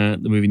off the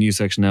movie news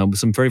section now with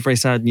some very, very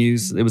sad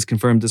news. It was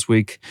confirmed this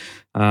week.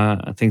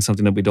 I think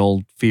something that we'd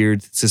all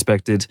feared,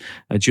 suspected.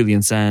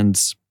 Julian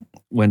Sands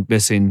went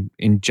missing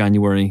in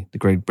January. The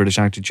great British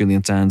actor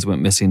Julian Sands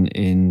went missing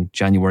in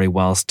January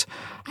whilst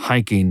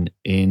hiking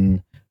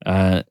in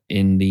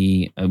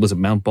the was it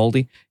Mount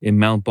Baldy? In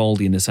Mount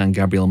Baldy in the San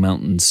Gabriel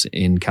Mountains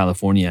in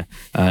California.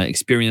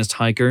 Experienced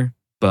hiker,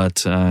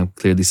 but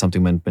clearly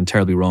something went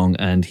terribly wrong,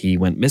 and he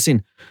went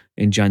missing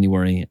in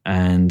January,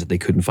 and they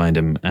couldn't find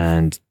him.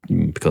 And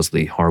because of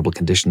the horrible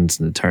conditions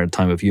and the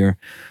time of year,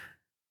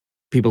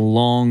 people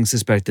long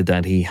suspected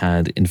that he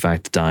had in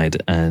fact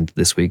died. And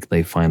this week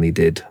they finally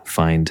did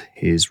find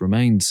his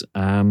remains.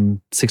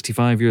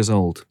 65 years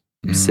old,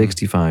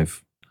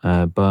 65,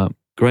 but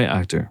great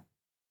actor.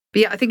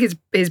 But yeah, I think his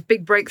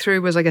big breakthrough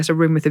was, I guess, A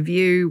Room with a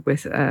View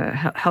with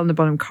Helena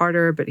Bonham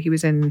Carter, but he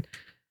was in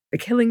The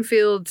Killing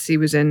Fields. He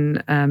was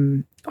in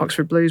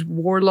Oxford Blues,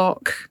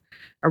 Warlock,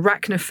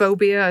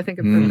 Arachnophobia, I think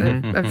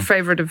a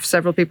favourite of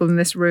several people in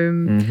this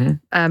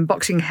room.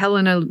 Boxing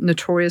Helena,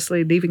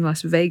 notoriously, Leaving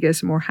Las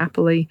Vegas more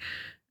happily.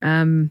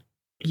 Just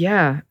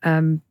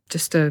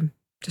a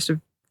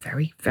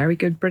very, very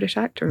good British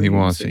actor. He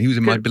was. He was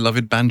in My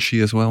Beloved Banshee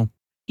as well.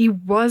 He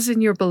was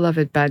in Your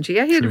Beloved Banshee.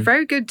 Yeah, he had a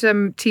very good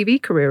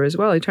TV career as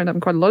well. He turned up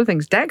in quite a lot of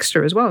things.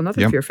 Dexter as well,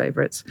 another of your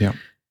favourites. Yeah.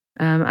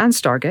 And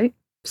Stargate.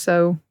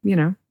 So,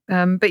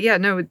 but yeah,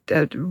 no,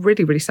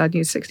 really, really sad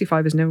news.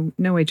 65 is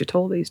no age at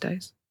all these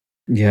days.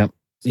 Yeah.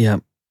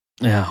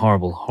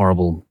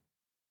 Horrible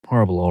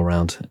all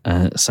around.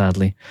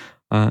 Sadly,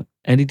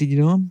 Eddie, did you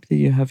know him?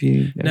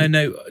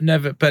 No,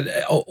 never. But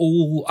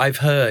all I've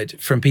heard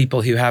from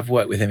people who have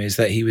worked with him is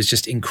that he was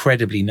just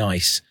incredibly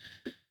nice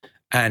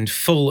and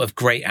full of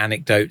great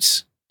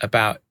anecdotes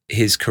about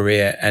his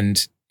career,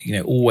 and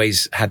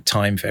always had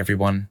time for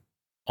everyone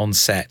on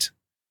set.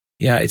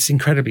 Yeah, it's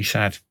incredibly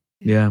sad.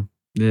 Yeah.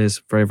 It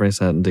is very, very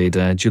sad indeed.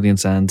 Julian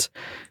Sands,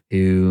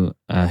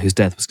 whose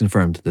death was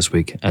confirmed this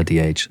week at the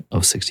age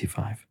of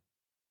 65.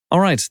 All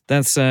right,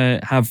 let's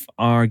have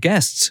our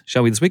guests,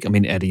 shall we, this week? I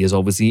mean, Eddie is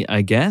obviously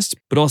a guest,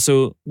 but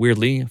also,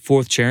 weirdly,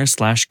 fourth chair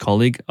 /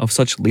 colleague of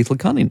such lethal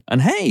cunning.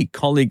 And hey,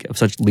 colleague of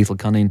such lethal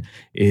cunning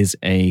is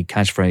a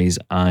catchphrase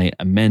I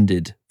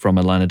amended from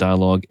a line of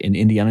dialogue in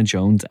Indiana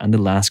Jones and the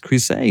Last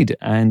Crusade.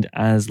 And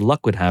as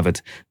luck would have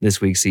it,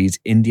 this week sees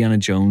Indiana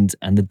Jones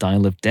and the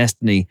Dial of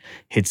Destiny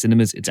hit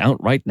cinemas. It's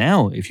out right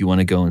now if you want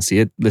to go and see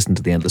it. Listen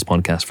to the Endless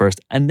podcast first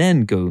and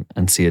then go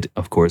and see it,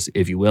 of course,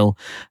 if you will.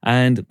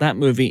 And that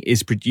movie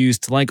is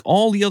produced like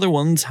all the other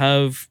ones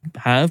have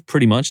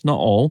pretty much, not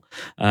all.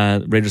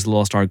 Raiders of the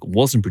Lost Ark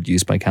wasn't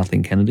produced by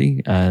Kathleen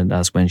Kennedy.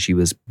 That's when she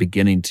was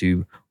beginning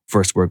to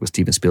first work with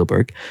Steven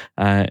Spielberg.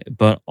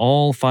 But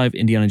all 5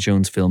 Indiana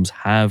Jones films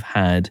have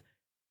had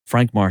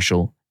Frank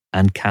Marshall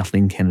and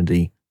Kathleen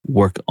Kennedy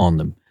work on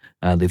them.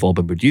 They've all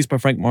been produced by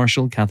Frank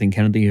Marshall. Kathleen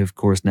Kennedy, of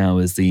course, now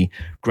is the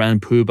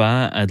grand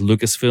poobah at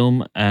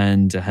Lucasfilm,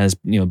 and has,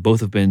 both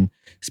have been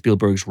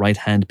Spielberg's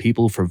right-hand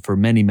people for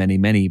many, many,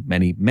 many,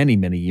 many, many,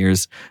 many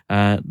years.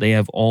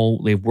 They've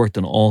worked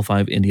on all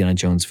 5 Indiana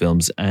Jones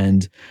films,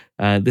 and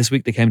this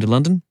week they came to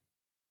London.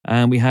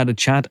 And we had a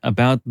chat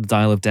about The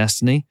Dial of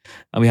Destiny.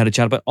 And we had a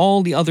chat about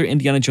all the other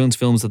Indiana Jones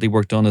films that they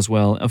worked on as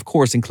well. Of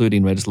course,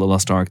 including Raiders of the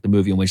Lost Ark, the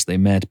movie in which they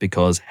met,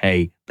 because,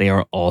 hey, they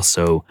are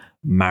also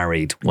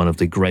married, one of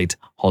the great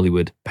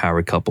Hollywood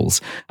power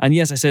couples. And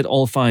yes, I said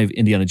all 5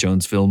 Indiana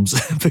Jones films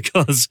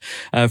because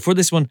for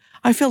this one,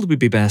 I felt it would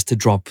be best to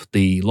drop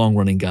the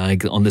long-running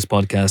gag on this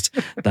podcast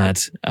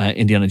that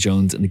Indiana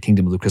Jones and the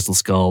Kingdom of the Crystal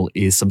Skull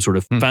is some sort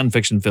of fan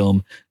fiction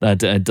film that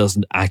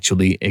doesn't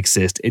actually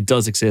exist. It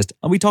does exist,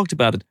 and we talked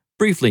about it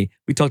briefly.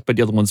 We talked about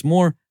the other ones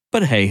more,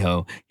 but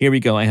hey-ho, here we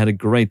go. I had a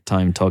great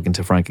time talking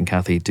to Frank and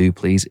Kathy. Do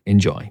please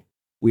enjoy.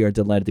 We are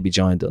delighted to be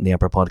joined on the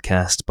Emperor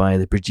podcast by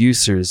the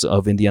producers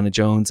of Indiana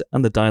Jones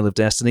and the Dial of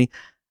Destiny,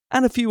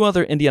 and a few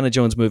other Indiana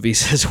Jones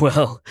movies as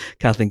well.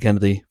 Kathleen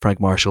Kennedy, Frank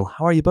Marshall.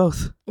 How are you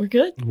both? We're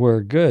good. We're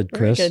good,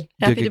 Chris. We're good.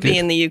 Happy to be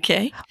in the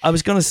UK. I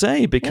was going to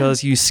say,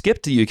 because you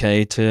skipped the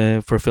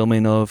UK for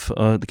filming of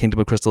The Kingdom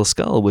of Crystal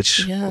Skull,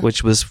 which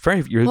was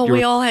very...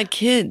 we all had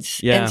kids.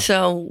 Yeah. And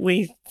so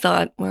we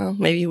thought, well,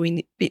 maybe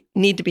we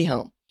need to be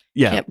home.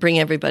 Yeah. Can't bring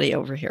everybody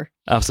over here.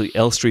 Absolutely.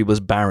 Elstree was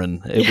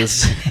barren. It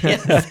was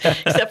Yes,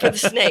 except for the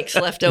snakes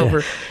left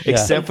over.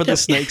 except for the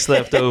snakes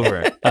left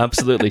over.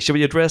 Absolutely. Should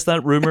we address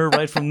that rumor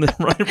right from the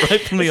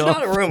right from the It's off?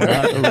 not a rumor.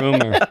 Not a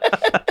rumor.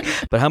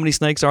 But how many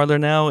snakes are there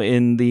now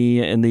in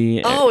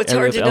the Oh, it's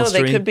area hard to of know. They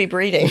Elstree? could be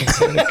breeding.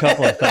 A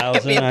couple of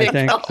thousand, I big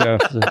think. So,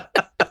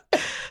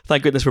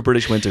 Thank goodness for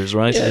British winters,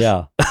 right?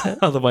 yeah.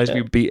 Otherwise,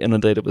 we'd be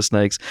inundated with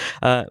snakes.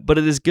 But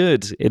it is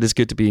good. It is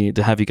good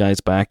to have you guys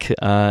back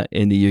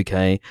in the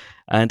UK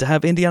and to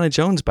have Indiana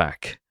Jones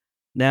back.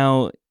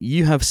 Now,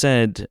 you have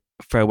said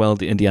farewell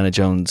to Indiana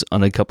Jones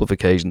on a couple of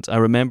occasions. I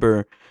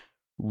remember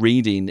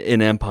reading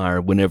in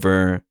Empire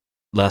whenever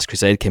Last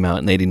Crusade came out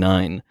in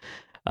 '89.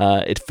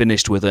 It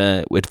finished with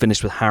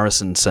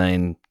Harrison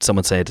saying,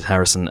 someone said to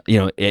Harrison,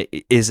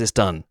 is this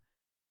done?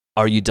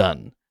 Are you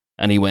done?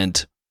 And he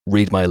went,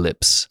 read my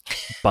lips.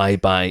 Bye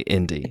bye,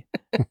 Indy.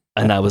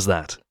 And that was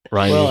that.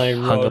 Right? Well, I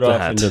Hung rode up the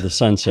off hat. into the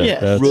sunset. Yeah.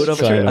 That's Wrote off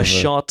kind a of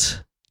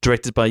shot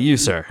directed by you,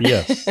 sir.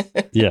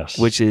 Yes.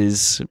 Which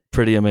is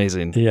pretty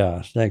amazing.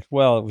 Yeah, thanks.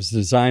 Well, it was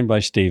designed by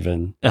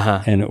Stephen,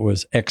 Uh-huh. and it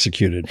was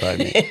executed by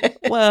me.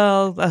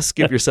 Well, let's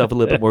give yourself a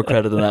little bit more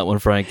credit than that one,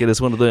 Frank. It is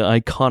one of the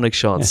iconic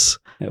shots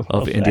Well,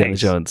 of Indiana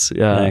thanks. Jones.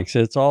 Yeah. Thanks.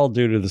 It's all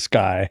due to the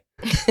sky.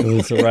 It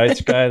was the right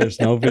sky. There's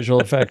no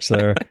visual effects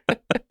there,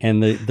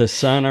 and the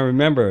sun. I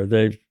remember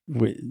the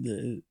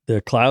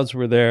clouds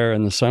were there,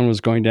 and the sun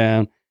was going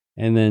down,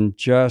 and then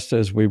just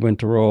as we went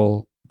to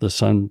roll, the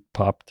sun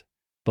popped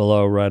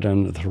below, right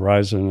under the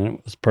horizon, and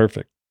it was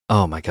perfect.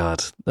 Oh my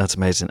God, that's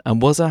amazing. And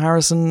was it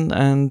Harrison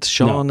and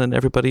Sean and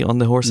everybody on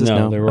the horses?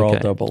 No, they were all Okay.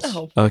 doubles.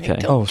 Oh, Okay.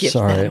 don't give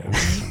sorry.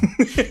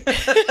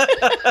 that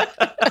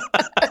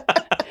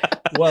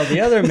Well,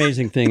 the other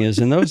amazing thing is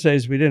in those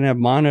days, we didn't have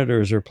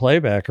monitors or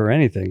playback or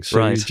anything. So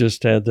Right. you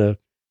just had to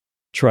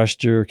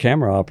trust your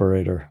camera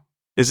operator.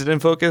 Is it in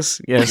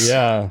focus? Yes.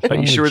 Yeah. Are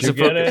you sure it's in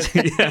Did you focus?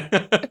 Yeah.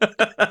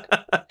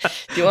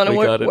 Do you want We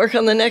to got it. work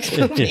on the next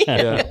movie?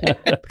 Yeah.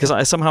 Because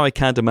I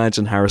can't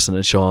imagine Harrison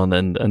and Sean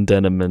and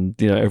Denham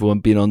and everyone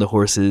being on the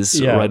horses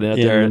Yeah, riding out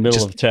in there the and middle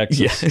just, of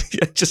Texas.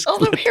 Yeah, just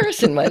Although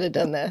Harrison might have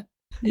done that.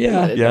 He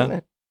might have Yeah. done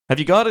that. have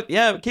you got it?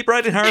 Yeah, keep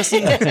riding,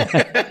 Harrison. You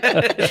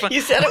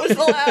said it was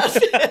the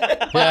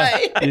last.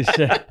 Bye. You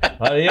said,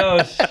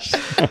 adios.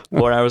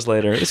 4 hours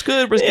later, it's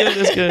good,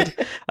 it's good.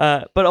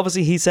 But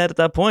obviously, he said at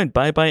that point,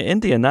 bye bye,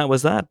 Indy, and that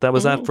was that. That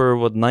was that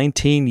for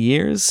 19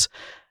 years.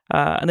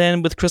 And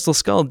then with Crystal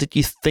Skull, did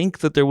you think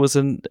that there was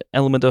an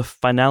element of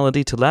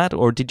finality to that,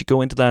 or did you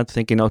go into that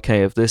thinking,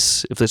 okay, if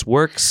this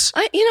works,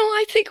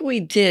 I think we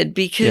did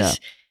because,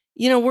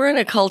 we're in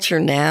a culture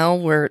now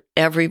where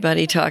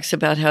everybody talks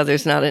about how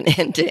there's not an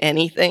end to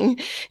anything.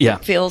 Yeah.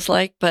 It feels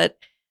like. But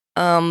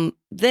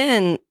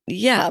then,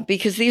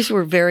 because these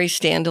were very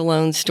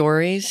standalone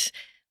stories,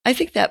 I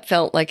think that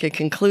felt like a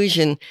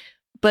conclusion.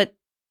 But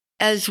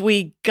as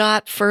we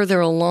got further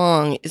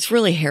along, it's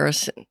really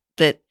Harrison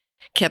that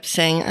kept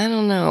saying, I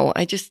don't know,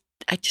 I just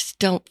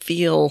don't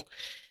feel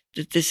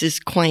that this is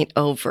quite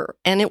over.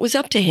 And it was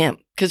up to him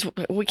because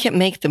we can't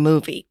make the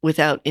movie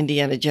without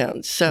Indiana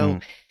Jones. So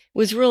it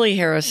was really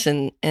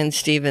Harrison and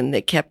Stephen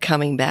that kept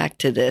coming back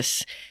to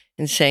this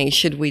and saying,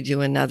 should we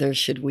do another?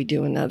 Should we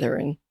do another?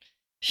 And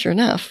sure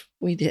enough,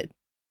 we did.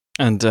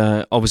 and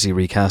obviously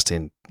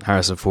recasting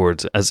Harrison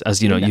Ford,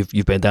 as you know, No.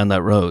 you've been down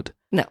that road.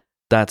 No.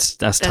 That's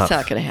That's tough.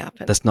 not going to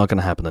happen. That's not going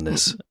to happen in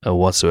this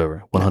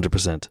whatsoever.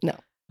 100%.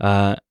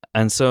 No.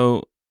 And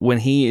so when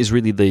he is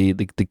really the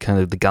kind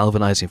of the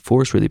galvanizing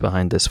force really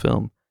behind this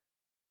film,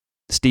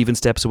 Stephen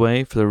steps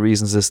away for the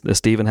reasons that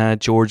Stephen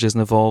had. George isn't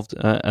involved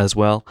as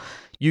well.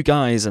 You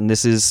guys, and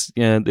this is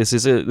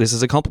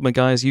a compliment,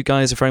 guys. You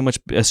guys have very much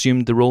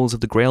assumed the roles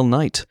of the Grail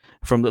Knight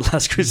from the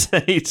Last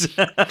Crusade.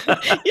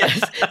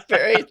 Yes,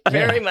 very,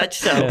 very much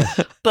so.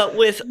 Yeah. But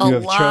with a You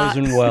have lot.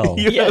 chosen well.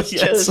 Yes,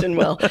 Yes. chosen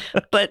well.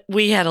 But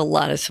we had a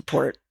lot of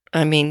support.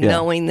 I mean, Yeah.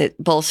 knowing that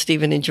both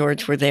Stephen and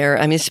George were there,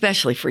 I mean,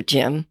 especially for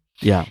Jim,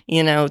 Yeah.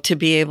 to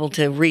be able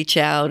to reach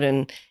out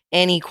and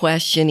any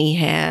question he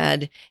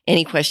had,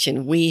 any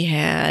question we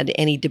had,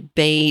 any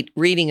debate,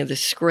 reading of the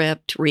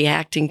script,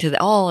 reacting to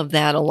all of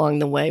that along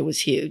the way was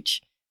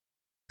huge.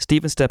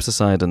 Stephen steps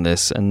aside on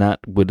this, and that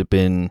would have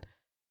been,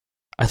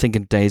 I think,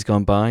 in days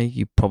gone by,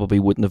 you probably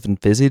wouldn't have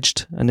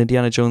envisaged an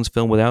Indiana Jones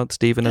film without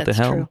Stephen at the That's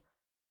helm. true.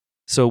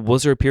 So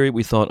was there a period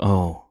we thought,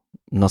 oh,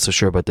 I'm not so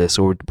sure about this,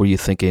 or were you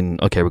thinking,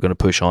 okay, we're going to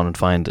push on and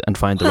find the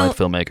Well, right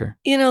filmmaker?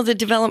 The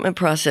development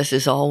process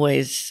is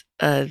always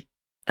an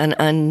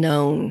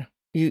unknown.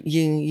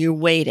 You're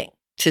waiting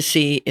to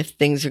see if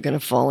things are going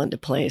to fall into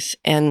place,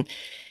 and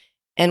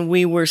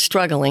we were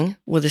struggling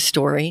with a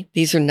story.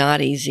 These are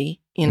not easy,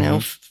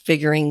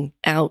 figuring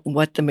out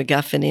what the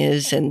MacGuffin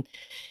is, and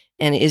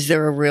is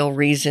there a real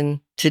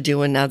reason to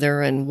do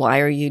another, and why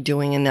are you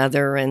doing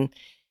another, and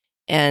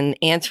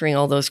answering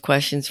all those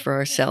questions for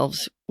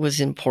ourselves was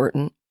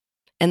important.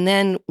 And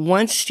then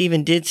once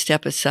Stephen did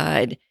step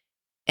aside,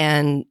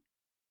 and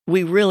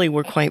we really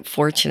were quite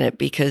fortunate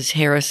because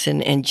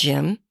Harrison and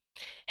Jim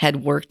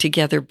had worked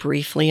together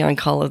briefly on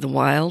Call of the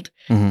Wild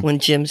Mhm. when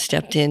Jim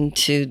stepped in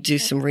to do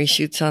some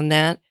reshoots on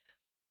that.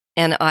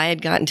 And I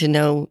had gotten to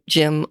know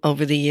Jim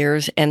over the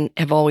years and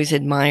have always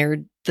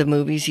admired the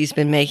movies he's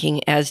been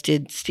making, as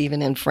did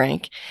Stephen and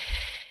Frank.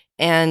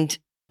 And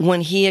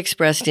when he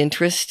expressed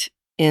interest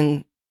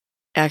in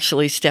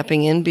actually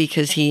stepping in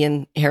because he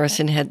and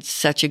Harrison had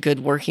such a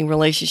good working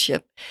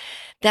relationship,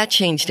 that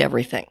changed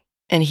everything.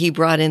 And he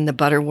brought in the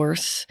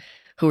Butterworths,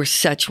 who are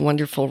such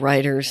wonderful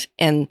writers,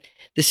 and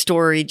the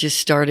story just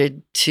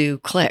started to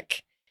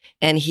click.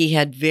 And he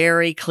had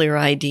very clear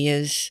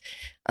ideas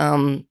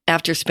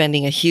after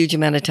spending a huge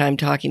amount of time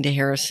talking to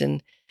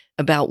Harrison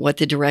about what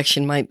the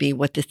direction might be,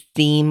 what the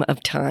theme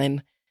of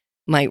time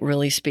might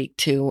really speak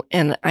to.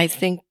 And I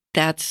think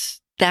that's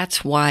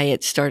why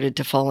it started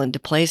to fall into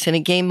place, and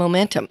it gained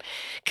momentum,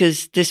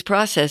 because this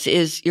process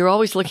is, you're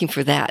always looking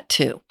for that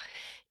too,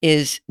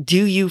 is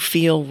do you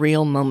feel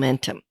real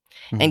momentum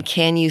and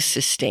can you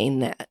sustain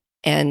that?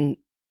 And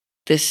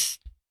this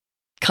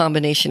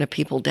combination of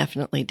people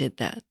definitely did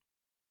that.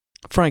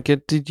 Frank,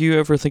 did you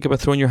ever think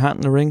about throwing your hat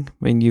in the ring? I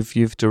mean,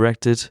 you've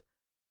directed.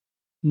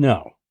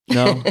 No.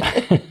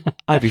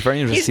 I'd be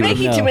very interested. He's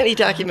making too many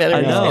documentaries.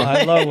 I know.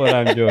 I love what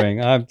I'm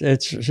doing.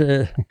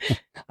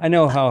 I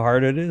know how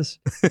hard it is,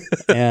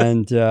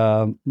 and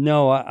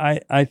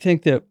I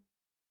think that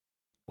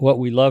what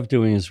we love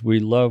doing is we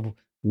love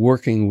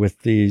working with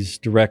these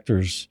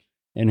directors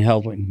and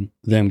helping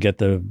them get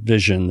the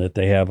vision that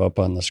they have up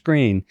on the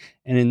screen.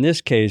 And in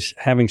this case,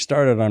 having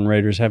started on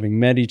Raiders, having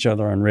met each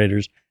other on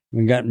Raiders,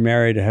 we got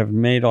married, have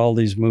made all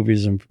these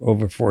movies in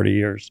over 40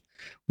 years.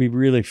 We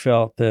really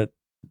felt that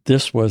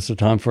this was the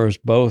time for us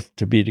both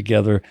to be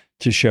together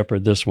to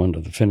shepherd this one to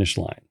the finish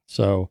line.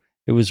 So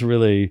it was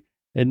really,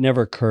 it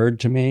never occurred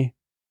to me.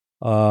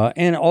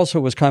 And also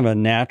it was kind of a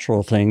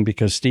natural thing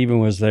because Stephen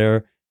was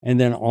there, and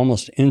then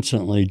almost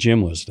instantly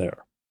Jim was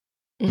there.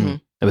 Mm-hmm.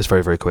 It was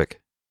very, very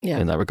quick Yeah.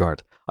 in that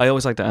regard. I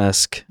always like to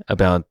ask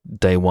about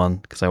day one,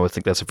 because I always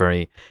think that's a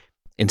very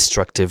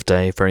instructive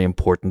day, very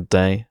important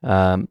day.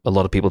 A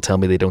lot of people tell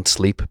me they don't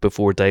sleep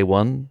before day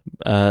one,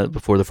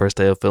 before the first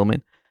day of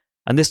filming.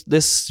 And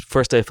this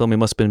first day of filming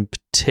must have been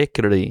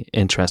particularly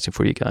interesting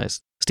for you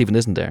guys. Stephen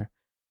isn't there.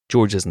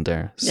 George isn't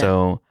there. Yeah.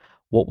 So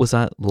what was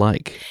that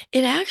like?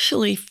 It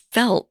actually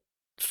felt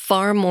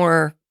far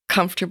more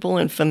comfortable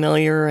and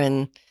familiar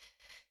and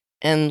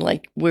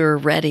like we were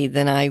ready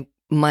than I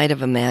might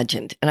have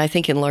imagined. And I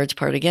think in large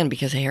part, again,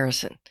 because of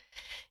Harrison.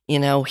 You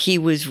know, he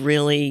was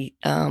really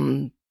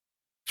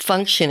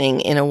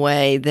functioning in a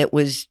way that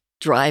was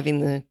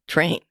driving the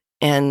train.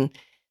 And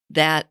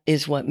that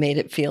is what made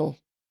it feel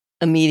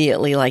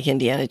immediately like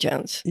Indiana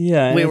Jones.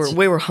 Yeah.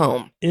 We were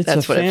home.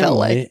 That's what it felt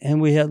like.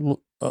 And we had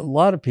a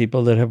lot of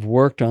people that have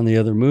worked on the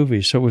other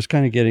movies. So it was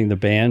kind of getting the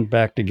band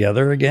back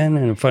together again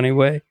in a funny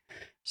way.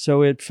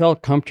 So it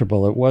felt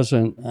comfortable. It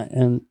wasn't,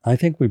 and I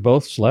think we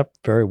both slept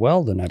very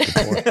well the night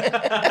before.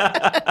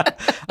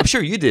 I'm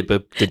sure you did,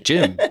 but did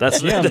Jim?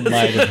 Jim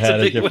might have had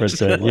a different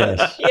set,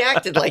 yes. He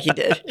acted like he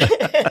did.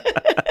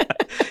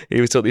 He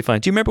was totally fine.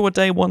 Do you remember what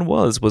day one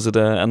was? Was it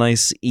a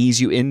nice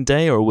ease you in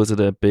day, or was it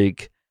a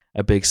big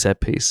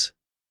set piece?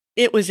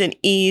 It was an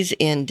ease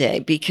in day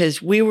because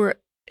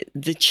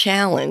the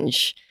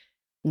challenge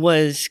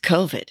was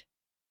COVID.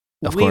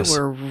 Of course. We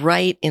were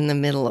right in the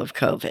middle of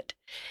COVID.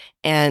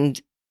 And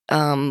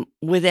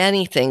with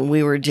anything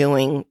we were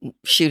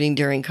shooting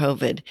during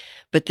COVID,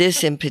 but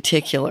this in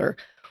particular,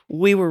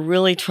 we were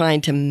really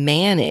trying to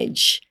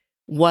manage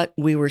what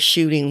we were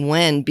shooting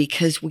when,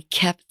 because we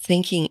kept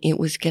thinking it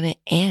was going to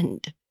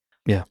end.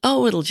 Yeah.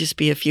 Oh, it'll just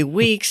be a few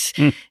weeks.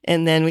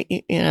 And then,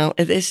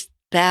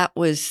 that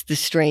was the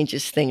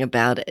strangest thing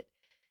about it.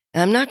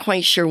 And I'm not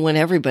quite sure when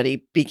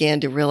everybody began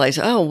to realize,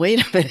 oh,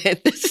 wait a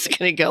minute, this is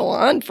going to go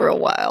on for a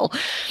while.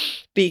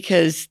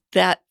 Because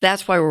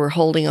that's why we were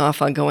holding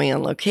off on going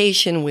on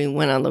location. We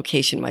went on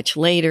location much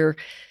later,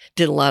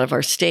 did a lot of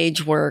our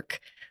stage work.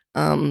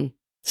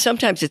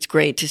 Sometimes it's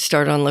great to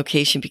start on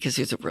location because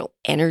there's a real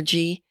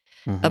energy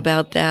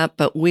about that,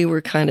 but we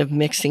were kind of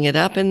mixing it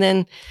up. And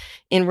then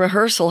in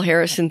rehearsal,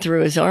 Harrison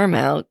threw his arm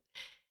out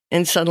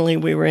and suddenly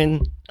we were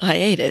in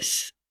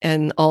hiatus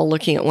and all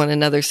looking at one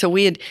another. So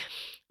we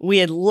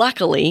had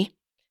luckily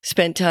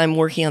spent time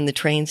working on the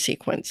train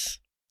sequence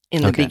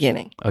in the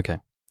beginning. Okay.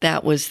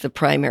 That was the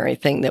primary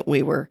thing that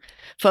we were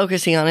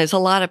focusing on. It's a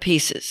lot of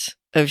pieces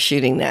of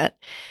shooting that.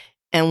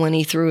 And when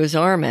he threw his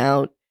arm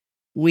out,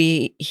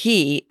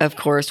 he of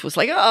course was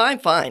like, oh, I'm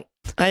fine.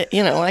 I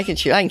can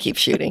shoot. I can keep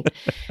shooting.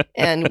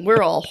 And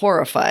we're all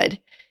horrified.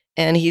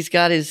 And he's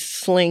got his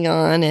sling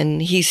on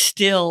and he's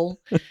still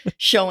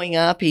showing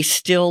up. He's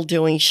still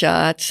doing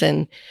shots.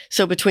 And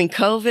so between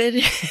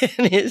COVID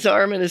and his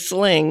arm in a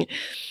sling,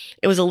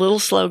 it was a little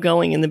slow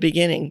going in the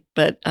beginning.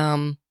 But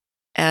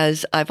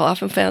as I've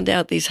often found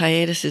out, these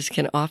hiatuses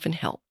can often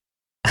help.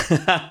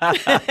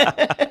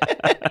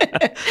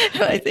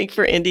 I think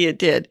for Indy it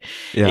did.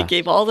 Yeah. It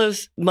gave all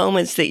those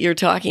moments that you're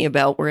talking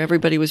about where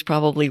everybody was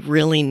probably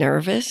really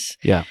nervous,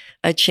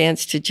 a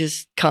chance to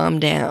just calm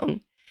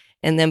down.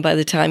 And then by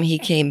the time he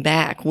came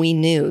back, we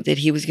knew that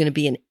he was going to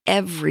be in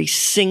every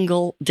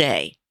single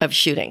day of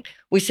shooting.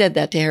 We said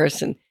that to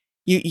Harrison.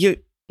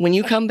 We when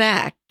you come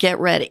back, get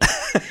ready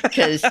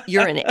because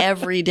you're in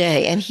every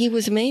day. And he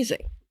was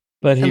amazing.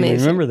 But he Amazing.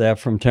 remember that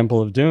from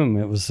Temple of Doom.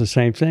 It was the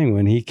same thing.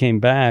 When he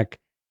came back,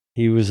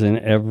 he was in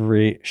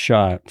every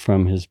shot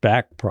from his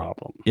back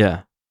problem.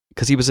 Yeah.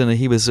 Because it was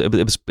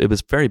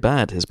very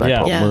bad, his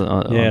back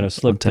problem. He had a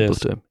slip Temple of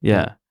disc. Doom.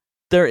 Yeah.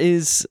 There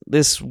is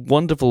this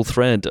wonderful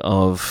thread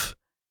of,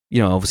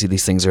 obviously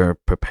these things are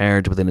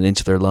prepared within an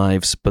inch of their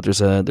lives, but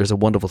there's a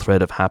wonderful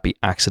thread of happy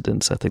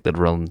accidents, I think, that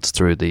runs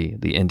through the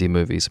Indy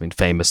movies. I mean,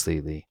 famously,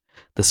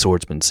 the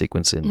swordsman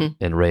sequence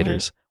in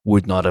Raiders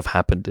would not have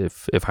happened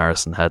if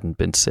Harrison hadn't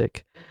been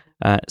sick.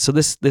 So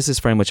this is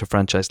very much a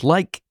franchise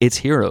like its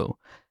hero,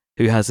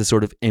 who has this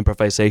sort of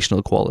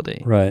improvisational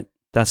quality. Right.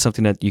 That's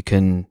something that you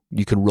can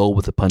roll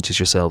with the punches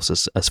yourselves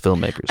as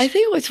filmmakers. I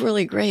think what's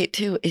really great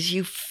too is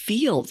you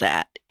feel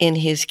that in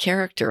his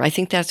character. I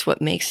think that's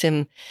what makes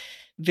him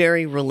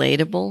very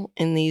relatable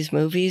in these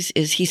movies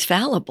is he's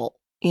fallible.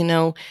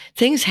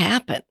 Things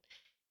happen.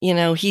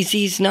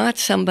 He's not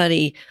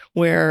somebody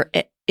where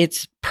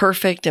it's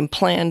perfect and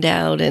planned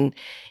out and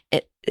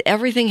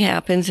everything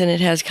happens and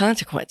it has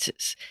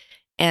consequences.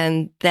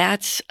 And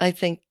that's, I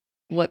think,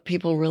 what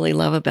people really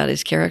love about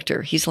his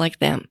character. He's like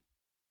them.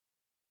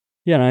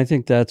 Yeah, and I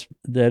think that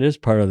is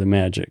part of the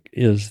magic,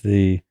 is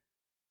the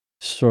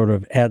sort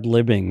of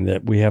ad-libbing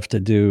that we have to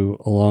do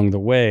along the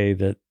way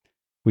that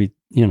we,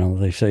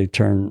 they say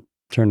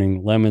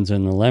turning lemons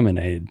into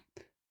lemonade,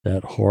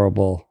 that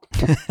horrible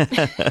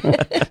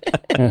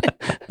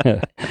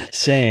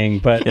saying.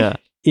 But yeah.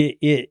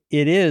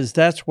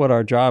 That's what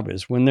our job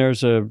is. When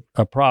there's a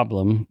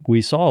problem,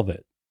 we solve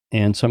it.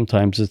 And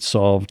sometimes it's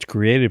solved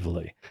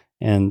creatively.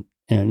 And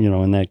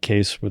in that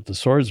case with the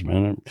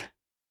swordsman,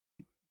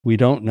 we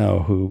don't know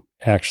who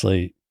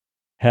actually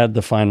had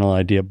the final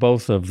idea.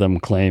 Both of them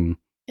claim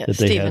that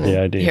they had the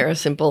idea.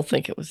 Harrison both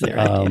think it was their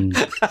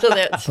idea. So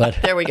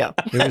there we go.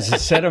 It was a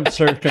set of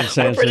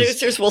circumstances.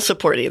 Producers will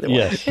support either one.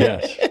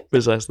 Yes.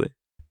 Precisely.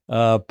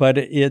 But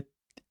it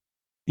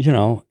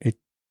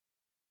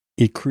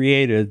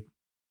created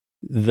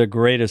the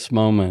greatest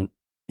moment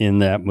in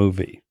that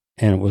movie,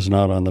 and it was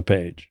not on the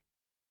page.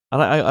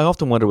 And I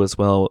often wonder as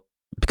well,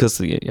 because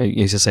as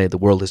you say, the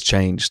world has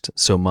changed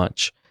so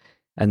much,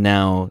 and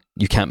now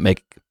you can't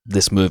make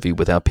this movie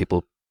without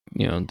people.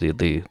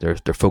 They're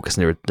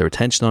focusing their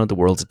attention on it. The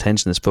world's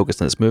attention is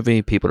focused on this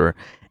movie. People are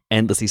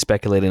endlessly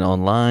speculating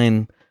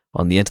online,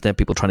 on the internet.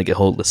 People trying to get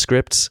hold of the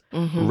scripts.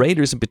 Mm-hmm.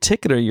 Raiders, in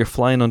particular, you're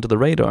flying under the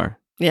radar.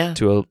 Yeah,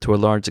 to a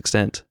large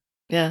extent.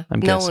 Yeah, I'm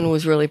no guessing. one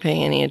was really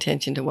paying any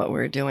attention to what we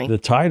were doing. The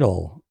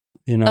title,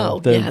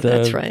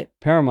 that's right.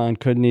 Paramount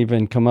couldn't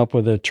even come up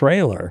with a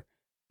trailer.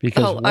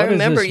 Because what I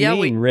remember, does this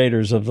mean,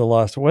 Raiders of the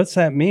Lost? What's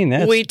that mean?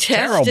 That's we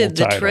tested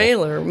the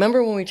trailer.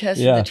 Remember when we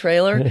tested the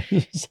trailer?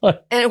 And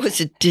it was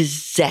a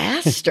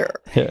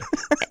disaster.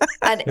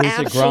 An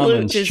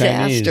absolute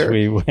disaster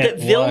that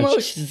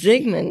Vilmos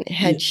Zsigmond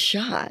had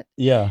shot.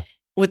 Yeah.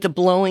 With the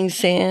blowing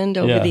sand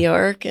over the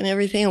ark and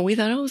everything. And we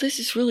thought, this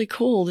is really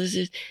cool. This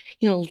is,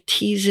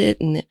 tease it.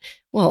 And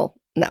no,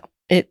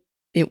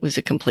 it was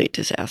a complete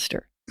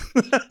disaster.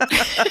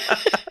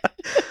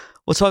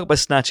 We'll talk about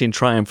snatching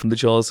triumph from the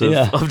jaws of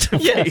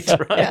debate,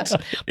 right? Yeah.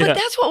 But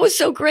that's what was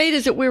so great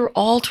is that we were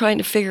all trying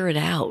to figure it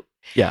out.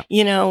 Yeah.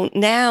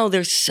 Now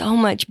there's so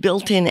much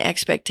built-in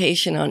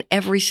expectation on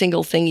every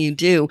single thing you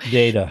do.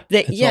 Data.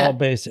 It's all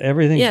based,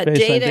 everything's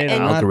based on data,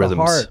 not algorithms. The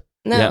heart.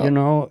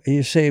 No.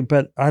 You say,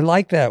 but I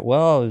like that.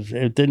 Well,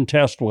 it didn't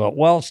test well.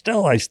 Well,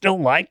 I still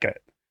like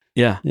it.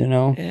 Yeah.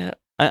 Yeah.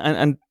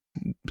 And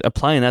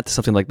applying that to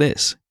something like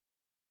this,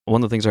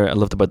 one of the things I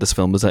loved about this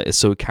film was that it's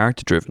so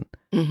character driven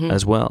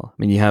as well. I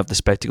mean, you have the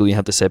spectacle, you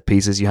have the set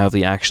pieces, you have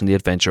the action, the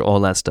adventure,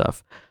 all that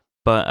stuff.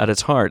 But at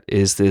its heart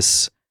is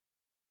this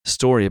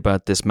story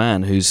about this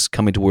man who's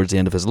coming towards the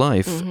end of his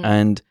life. Mm-hmm.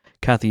 And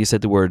Kathy, you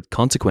said the word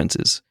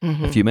consequences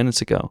a few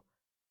minutes ago.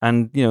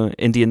 And,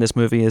 Indy in this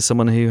movie is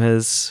someone who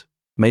has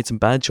made some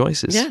bad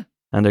choices. Yeah.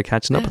 And they're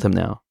catching up with him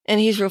now.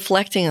 And he's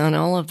reflecting on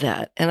all of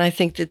that. And I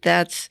think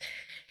that's,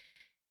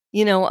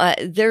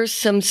 there's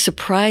some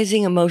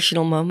surprising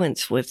emotional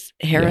moments with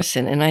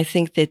Harrison. And I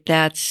think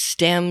that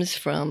stems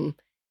from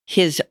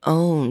his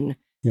own,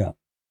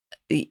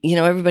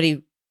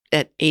 everybody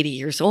at 80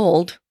 years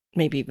old,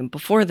 maybe even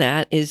before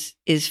that, is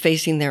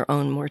facing their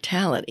own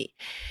mortality.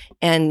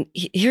 And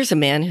here's a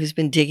man who's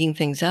been digging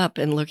things up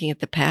and looking at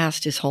the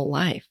past his whole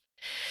life.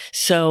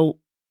 So,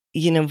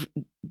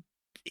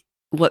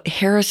 what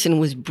Harrison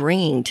was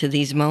bringing to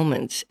these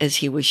moments as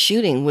he was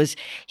shooting was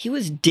he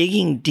was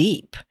digging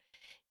deep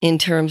in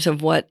terms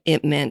of what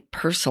it meant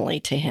personally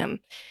to him.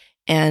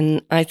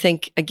 And I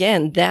think,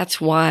 again, that's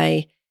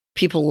why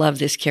people love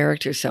this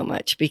character so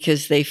much,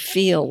 because they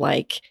feel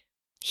like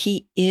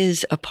he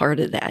is a part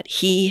of that.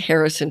 He,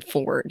 Harrison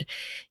Ford,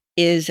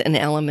 is an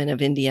element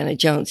of Indiana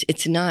Jones.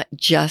 It's not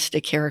just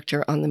a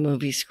character on the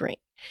movie screen.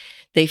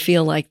 They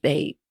feel like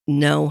they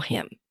know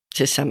him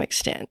to some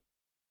extent.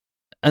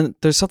 And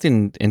there's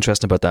something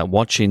interesting about that,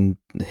 watching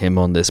him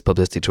on this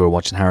publicity tour,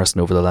 watching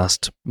Harrison over the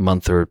last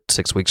month or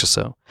 6 weeks or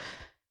so.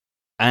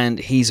 And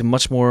he's a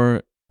much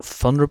more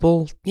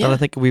vulnerable than I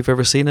think we've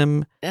ever seen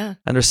him. Yeah.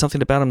 And there's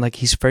something about him, like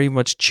he's very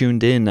much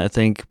tuned in. I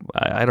think,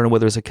 I don't know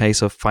whether it's a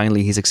case of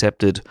finally he's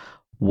accepted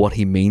what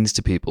he means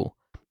to people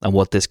and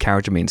what this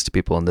character means to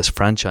people and this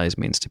franchise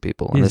means to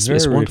people. And He's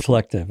very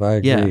reflective. I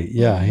agree.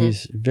 Yeah,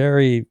 he's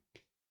very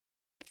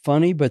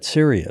funny but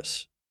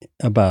serious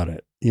about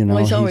it. You know,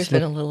 he's always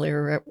been a little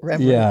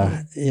irreverent.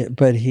 Yeah,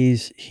 but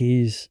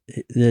it's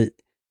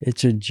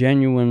a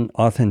genuine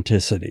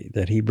authenticity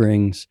that he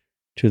brings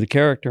to the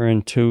character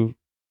and to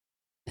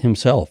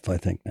himself, I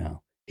think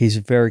now. He's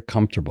very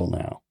comfortable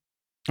now.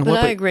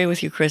 But I agree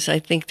with you, Chris. I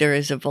think there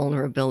is a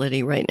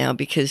vulnerability right now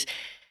because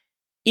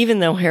even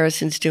though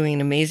Harrison's doing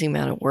an amazing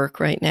amount of work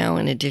right now,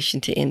 in addition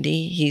to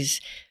Indy,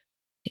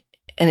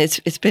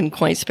 it's been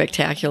quite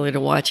spectacular to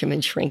watch him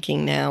in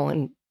Shrinking now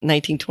and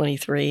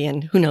 1923,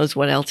 and who knows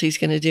what else he's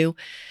going to do.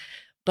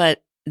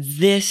 But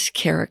this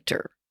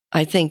character,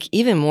 I think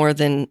even more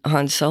than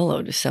Han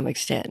Solo to some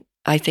extent,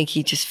 I think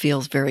he just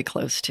feels very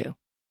close to.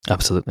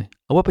 Absolutely.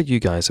 And what about you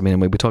guys? I mean,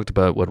 we talked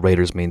about what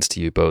Raiders means to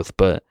you both,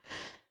 but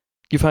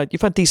you've had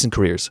decent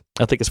careers.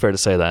 I think it's fair to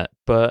say that.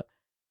 But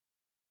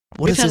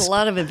we've had a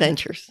lot of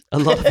adventures. A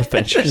lot of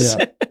adventures.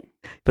 Yeah.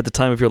 But the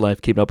time of your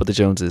life keeping up with the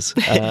Joneses.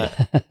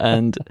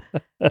 And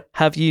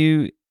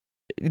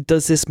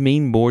does this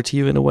mean more to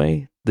you in a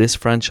way? This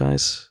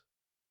franchise?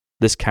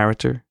 This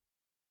character?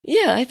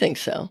 Yeah, I think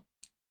so.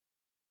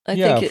 I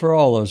think for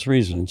all those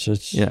reasons.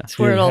 It's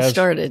where it all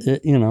started.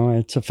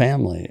 It's a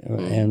family.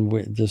 And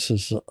this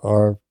is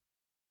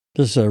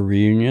a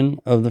reunion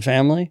of the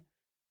family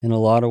in a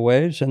lot of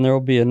ways. And there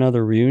will be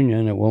another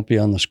reunion. It won't be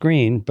on the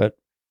screen, but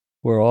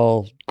we're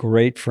all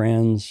great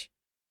friends.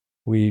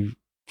 We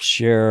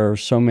share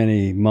so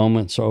many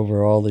moments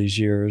over all these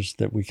years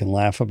that we can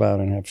laugh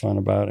about and have fun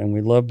about. And we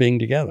love being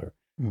together.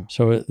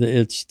 So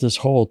it's this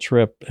whole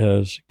trip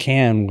as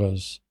Cannes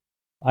was,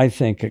 I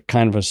think, a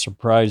kind of a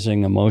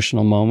surprising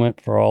emotional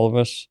moment for all of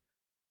us,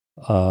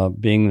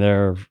 being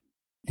there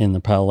in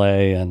the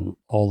Palais and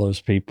all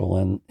those people.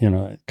 And,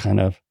 it kind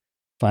of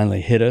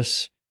finally hit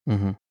us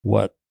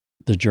what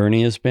the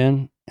journey has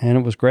been. And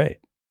it was great.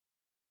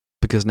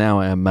 Because now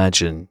I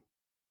imagine,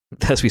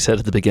 as we said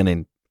at the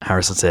beginning,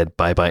 Harrison said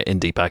bye-bye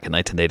Indy back in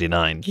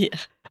 1989.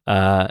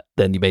 Yeah.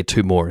 Then you made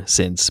 2 more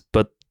since,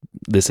 but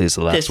this is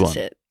the last one. This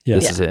is it.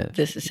 This is it.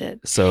 This is it.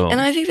 So, and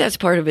I think that's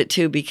part of it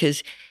too,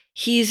 because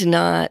he's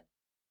not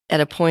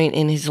at a point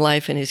in his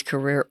life and his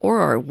career, or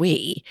are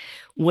we,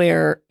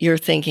 where you're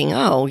thinking,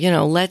 oh,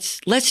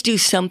 let's do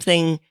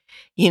something,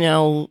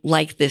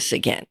 like this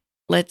again.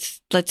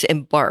 Let's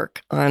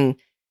embark on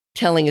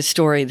telling a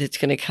story that's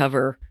going to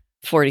cover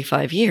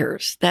 45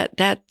 years.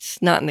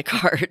 That's not in the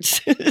cards.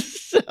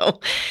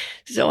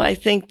 So I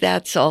think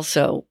that's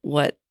also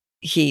what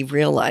he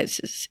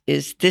realizes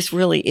is this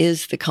really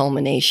is the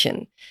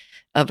culmination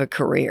of a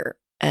career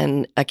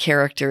and a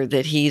character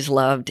that he's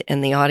loved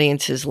and the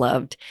audience has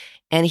loved.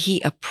 And he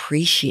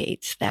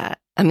appreciates that.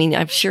 I mean,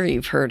 I'm sure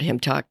you've heard him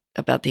talk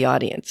about the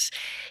audience.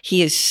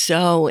 He is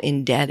so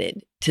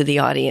indebted to the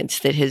audience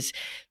that has,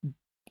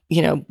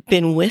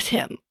 been with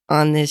him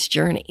on this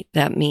journey.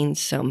 That means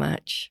so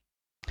much.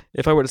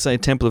 If I were to say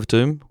Temple of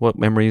Doom, what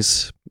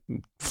memories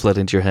fled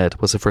into your head?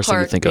 What's the first thing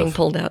you think being of?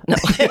 Pulled out. No.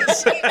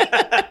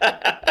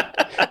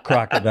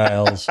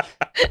 Crocodiles.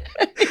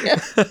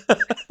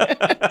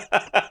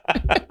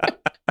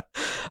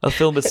 A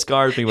film that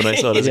scarred me when I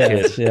saw it as a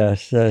kid.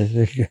 Yes.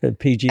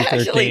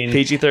 PG-13.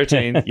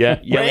 PG-13. Yeah,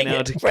 yelling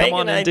out, "Come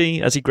on,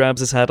 Indy!" as he grabs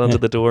his hat onto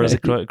the door as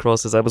it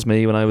crosses. That was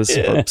me when I was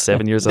about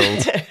 7 years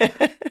old.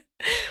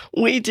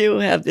 We do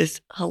have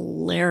this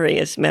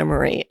hilarious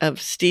memory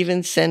of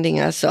Steven sending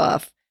us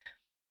off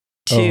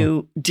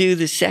to do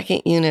the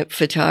second unit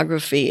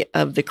photography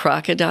of the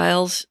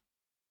crocodiles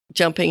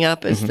jumping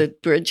up as the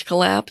bridge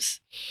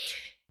collapsed.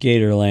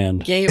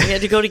 Gatorland. We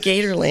had to go to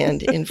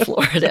Gatorland in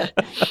Florida.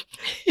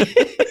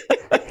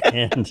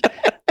 And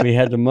we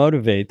had to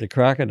motivate the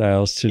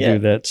crocodiles to do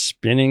that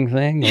spinning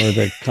thing or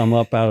to come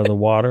up out of the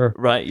water.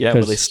 Right, yeah,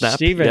 where they snap.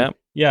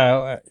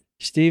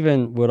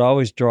 Steven would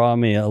always draw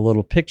me a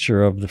little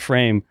picture of the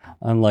frame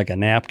on like a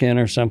napkin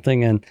or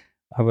something. And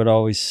I would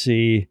always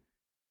see,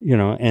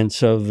 and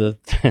so the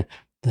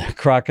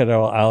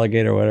crocodile,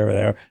 alligator, whatever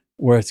they are,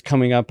 where it's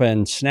coming up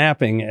and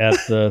snapping at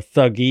the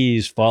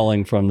thuggees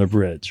falling from the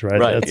bridge, right?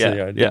 Right, That's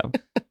the idea.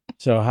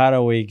 So how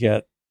do we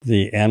get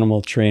the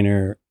animal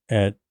trainer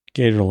at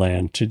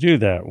Gatorland to do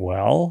that?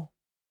 Well,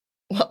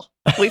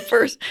 we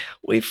first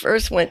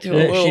went to a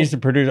little... She's the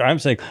producer. I'm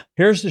saying,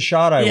 here's the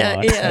shot I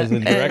want as the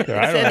director.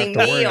 I don't have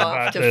to worry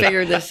about this.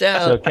 Figure this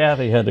out. So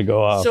Kathy had to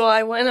go off. So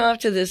I went off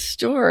to this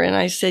store and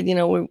I said,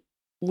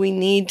 we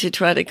need to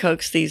try to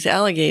coax these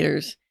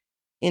alligators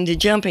into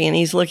jumping. And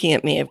he's looking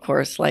at me, of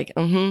course, like,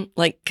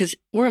 because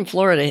we're in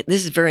Florida.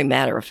 This is very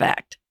matter of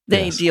fact.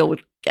 They deal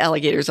with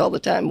alligators all the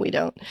time. We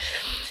don't.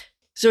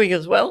 So he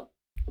goes, well,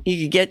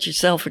 you could get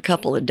yourself a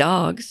couple of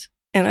dogs.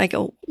 And I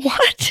go,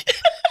 what?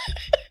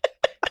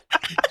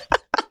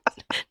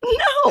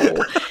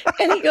 No.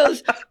 And he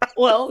goes,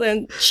 well,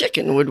 then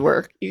chicken would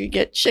work. You could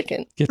get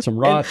chicken. Get some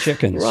raw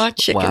chickens. Raw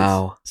chickens.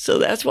 Wow. So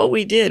that's what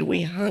we did.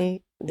 We hung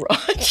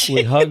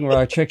Raw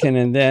raw chicken,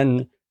 and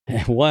then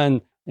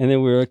we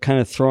were kind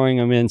of throwing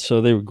them in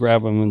so they would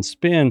grab them and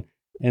spin.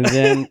 And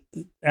then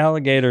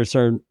alligators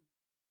or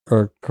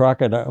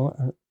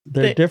crocodile,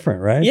 they're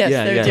different, right? Yes,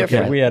 they're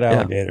different. Yeah, we had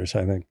alligators,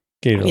 I think.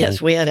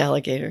 Yes, we had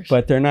alligators.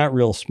 But they're not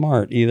real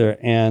smart either.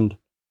 And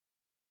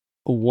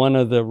one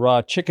of the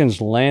raw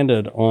chickens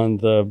landed on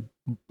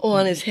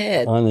his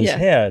head.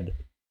 Head.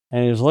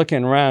 And he was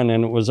looking around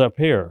and it was up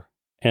here.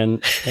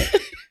 And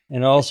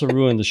it also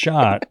ruined the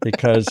shot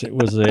because it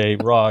was a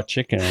raw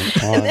chicken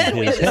on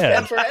his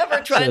head. Spent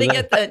forever trying to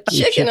get the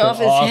chicken off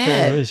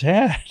his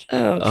head.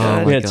 Oh,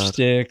 God. We had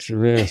sticks. It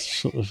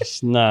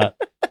was not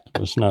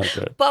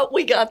good. But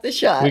we got the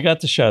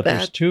shot.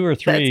 There's 2 or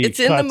 3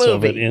 cuts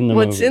of it in the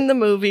movie. What's in the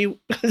movie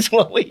is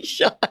what we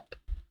shot.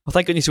 Well,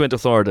 thank goodness you went to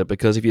Florida,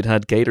 because if you'd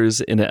had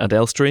gators in it at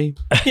Elstree,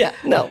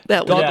 God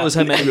knows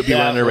how many would be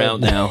running around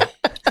now.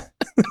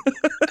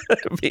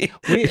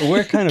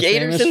 We're kind of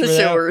gators famous in the for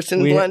that. sewers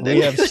in London.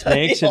 We have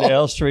snakes at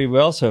Elstree. We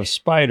also have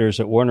spiders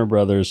at Warner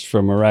Brothers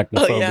from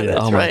arachnophobia. Oh, yeah,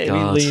 that's right.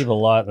 God. We leave a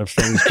lot of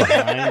things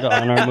behind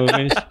on our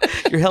movies.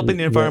 You're helping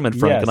the environment,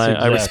 Frank, Yes, and I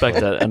exactly.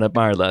 respect that and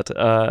admire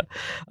that.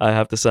 I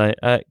have to say,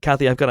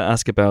 Kathy, I've got to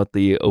ask about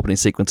the opening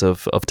sequence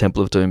of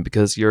Temple of Doom,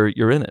 because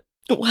you're in it.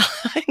 Well,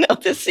 I know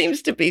this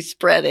seems to be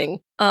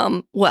spreading.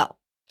 Well,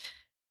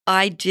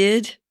 I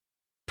did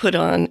put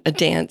on a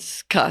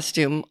dance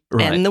costume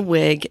and the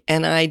wig,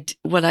 and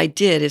what I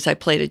did is I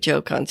played a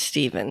joke on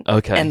Steven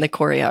and the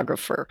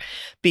choreographer,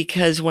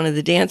 because one of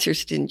the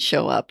dancers didn't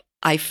show up.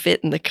 I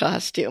fit in the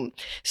costume,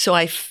 so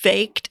I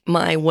faked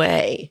my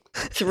way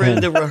through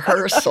the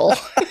rehearsal.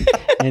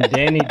 And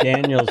Danny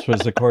Daniels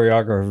was the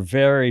choreographer,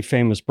 very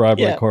famous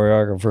Broadway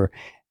choreographer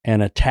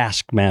and a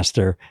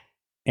taskmaster.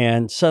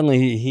 And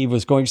suddenly he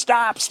was going,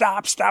 stop.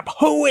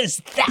 Who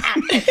is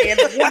that? And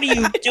what are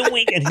you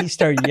doing? And he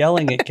started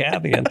yelling at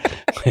Kathy.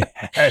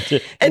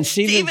 And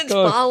Steven's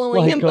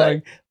following him.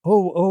 Going,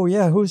 oh,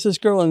 yeah, who's this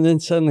girl? And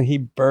then suddenly he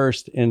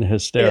burst in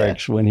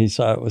hysterics when he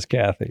saw it was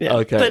Kathy. Yeah.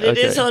 Okay, but it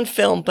is on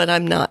film, but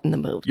I'm not in the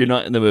movie. You're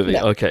not in the movie?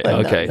 No, okay.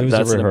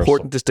 That's an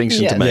important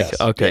distinction to make. Yes.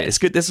 Okay, it's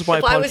good. This is why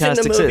if podcast I was in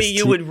the movie, exists.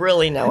 you would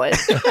really know it.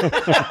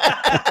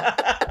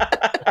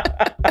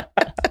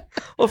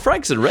 Well,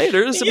 Frank's in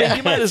Raiders. I mean,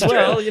 you might as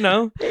well, you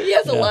know. He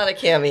has a lot of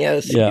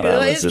cameos.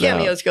 Yeah. His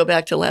cameos go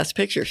back to Last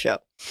Picture Show.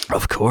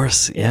 Of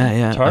course.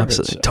 Yeah. Targets.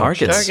 Absolutely.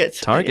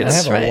 Targets. I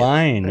have a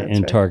line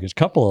in Targets,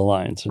 couple of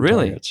lines in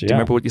really? Targets. Do you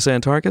remember what you say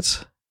in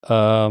Targets?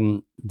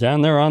 Down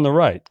there on the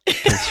right.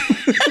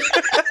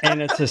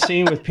 And it's a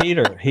scene with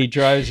Peter. He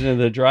drives into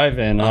the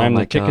drive-in. And I'm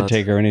the ticket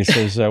taker. And he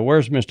says,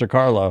 where's Mr.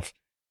 Karloff?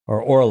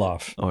 Or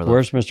Orloff.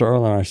 Where's Mr.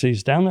 Orloff? I say,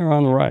 he's down there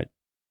on the right.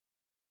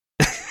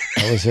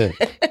 That was it.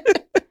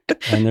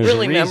 And there's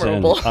really a reason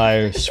memorable.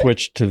 I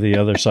switched to the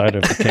other side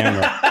of the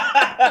camera.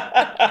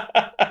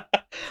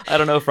 I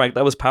don't know, Frank.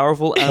 That was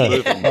powerful and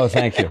moving. Oh,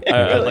 thank you.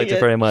 I liked it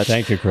very much.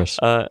 Thank you, Chris.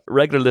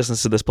 Regular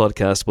listeners to this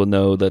podcast will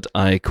know that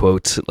I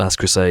quote Last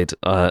Crusade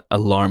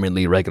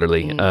alarmingly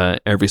regularly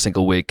every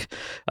single week.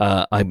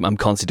 I'm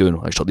constantly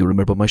doing, I shall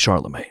remember my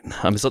Charlemagne.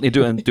 I'm suddenly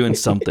doing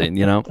something,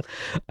 you know.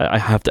 I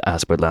have to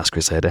ask about Last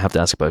Crusade. I have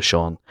to ask about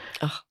Sean.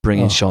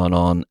 Bringing Sean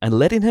on and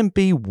letting him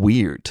be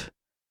weird,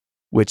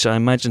 which I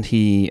imagine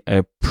he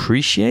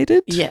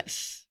appreciated.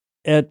 Yes.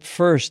 At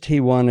first, he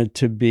wanted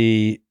to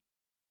be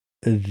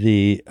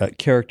the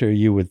character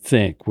you would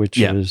think, which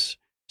is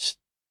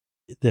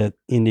that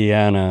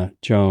Indiana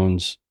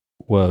Jones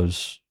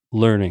was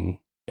learning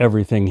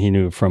everything he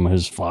knew from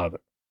his father.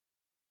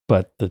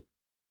 But the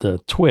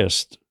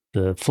twist,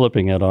 the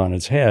flipping it on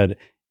its head,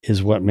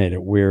 is what made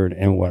it weird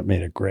and what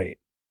made it great,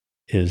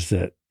 is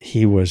that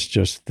he was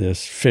just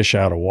this fish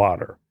out of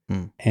water.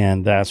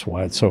 And that's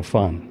why it's so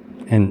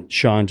fun. And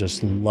Sean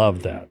just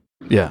loved that.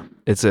 Yeah,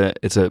 it's a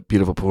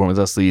beautiful performance.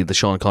 That's the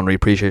Sean Connery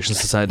Appreciation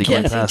Society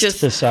going past.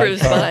 Just the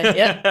cruised by.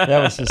 Yeah,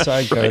 that was the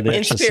sidecar.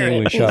 That's the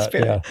scene we shot.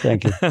 Yeah,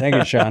 thank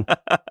you, Sean.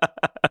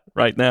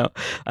 Right now,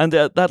 and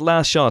that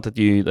last shot that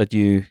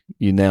you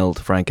nailed,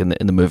 Frank, in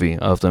the movie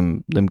of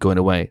them going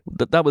away.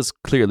 That was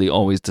clearly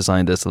always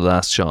designed as the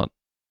last shot.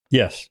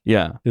 Yes.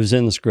 Yeah. It was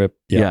in the script.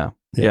 Yeah.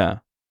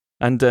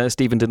 And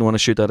Stephen didn't want to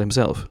shoot that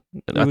himself.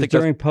 It was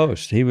during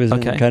post. He was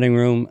in the cutting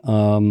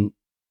room.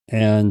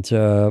 In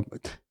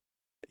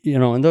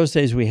those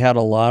days, we had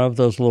a lot of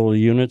those little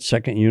units,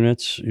 second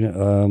units.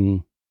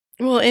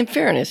 Well, in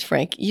fairness,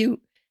 Frank,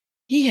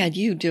 he had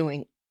you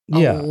doing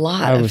a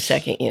lot of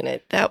second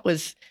unit. That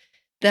was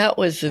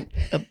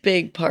a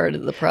big part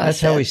of the process.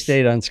 That's how we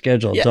stayed on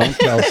schedule. Yeah. Don't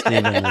tell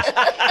Stephen this.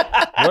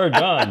 We're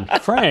done.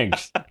 Frank,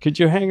 could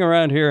you hang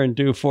around here and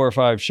do 4 or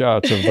 5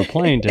 shots of the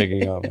plane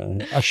taking off?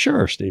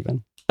 Sure,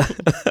 Stephen.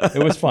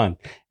 It was fun.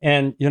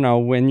 And,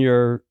 when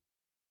you're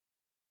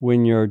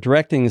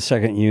directing the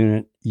second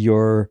unit,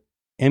 you're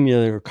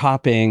emulating or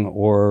copying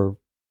or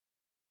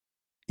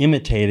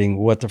imitating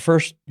what the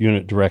first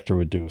unit director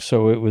would do.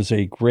 So it was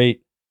a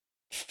great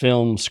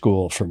film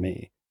school for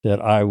me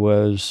that I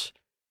was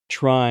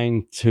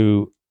trying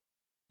to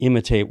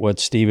imitate what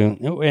Stephen,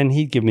 and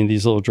he'd give me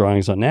these little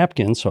drawings on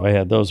napkins, so I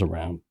had those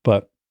around.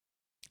 But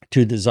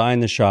to design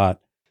the shot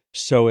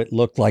so it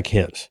looked like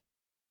his.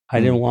 I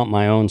didn't want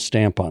my own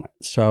stamp on it.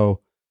 So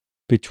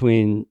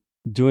between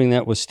doing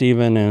that with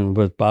Steven and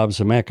with Bob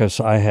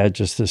Zemeckis, I had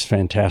just this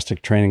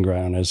fantastic training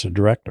ground as a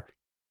director.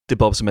 Did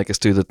Bob Zemeckis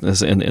do that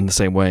in the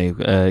same way?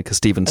 Because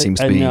Steven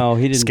seems to be no,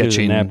 he didn't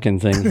sketching. do the napkin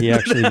thing. He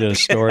actually did a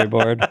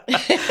storyboard.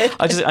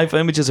 I have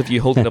images of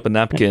you holding up a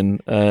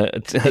napkin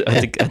at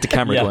the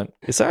camera going,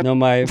 is that no,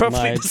 my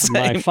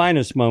my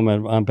finest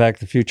moment on Back to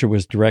the Future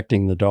was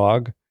directing the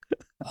dog,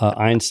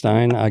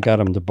 Einstein. I got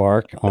him to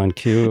bark on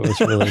cue. It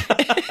was really...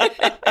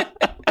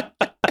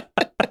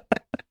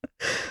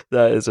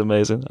 That is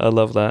amazing. I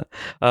love that.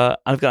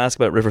 I've got to ask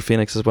about River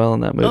Phoenix as well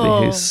in that movie.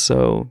 Oh. He's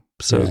so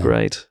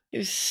great. He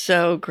was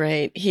so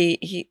great.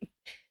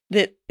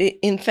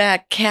 In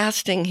fact,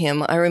 casting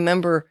him, I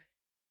remember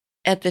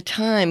at the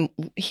time,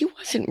 he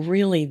wasn't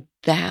really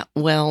that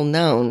well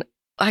known.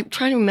 I'm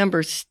trying to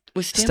remember,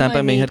 was Stand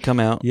By Me had come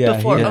out.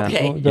 Before, yeah.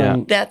 okay. Yeah.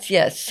 That's,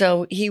 yes.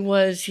 So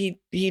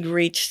he'd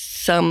reached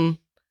some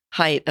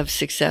height of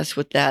success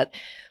with that.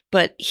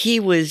 But he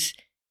was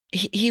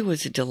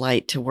a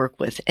delight to work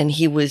with. And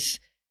he was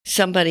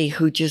somebody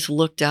who just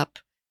looked up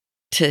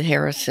to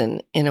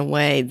Harrison in a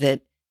way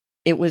that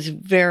it was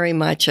very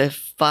much a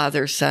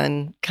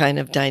father-son kind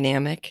of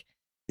dynamic.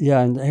 Yeah,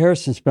 and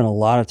Harrison spent a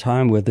lot of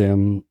time with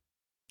him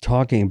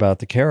talking about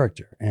the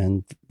character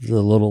and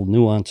the little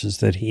nuances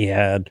that he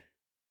had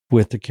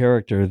with the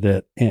character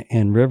that,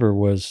 and River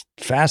was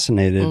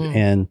fascinated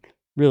and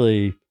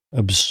really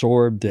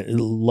absorbed it,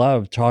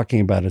 loved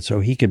talking about it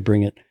so he could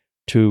bring it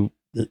to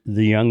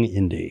the young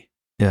Indy.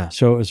 Yeah.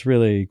 So it was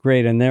really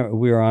great. And there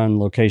we were on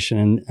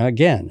location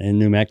again in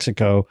New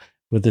Mexico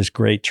with this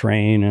great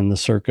train and the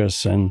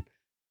circus and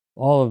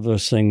all of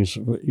those things.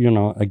 You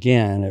know,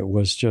 again, it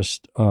was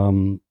just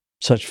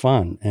such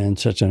fun and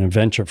such an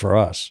adventure for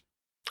us.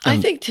 I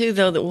think too,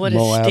 though, that what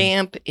Moab. a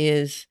stamp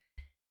is,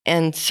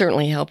 and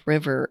certainly help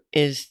River,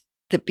 is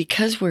that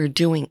because we're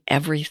doing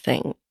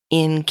everything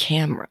in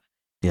camera.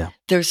 Yeah.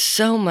 There's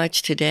so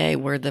much today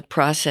where the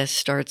process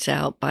starts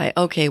out by,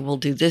 okay, we'll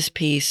do this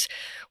piece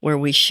where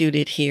we shoot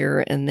it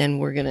here, and then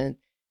we're going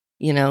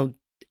to,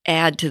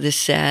 add to the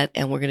set,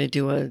 and we're going to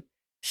do a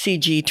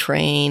CG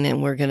train,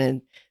 and we're going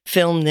to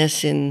film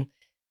this in,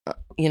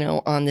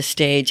 on the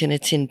stage, and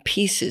it's in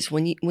pieces.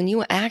 When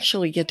you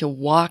actually get to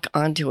walk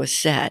onto a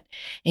set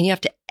and you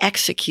have to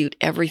execute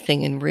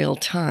everything in real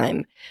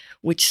time,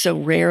 which so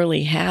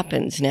rarely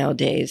happens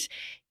nowadays,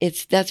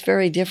 that's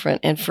very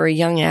different. And for a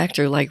young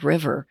actor like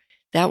River,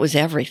 that was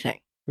everything.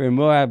 We're in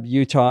Moab,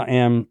 Utah,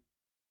 and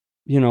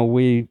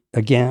we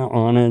again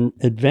on an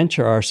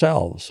adventure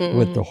ourselves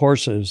with the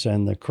horses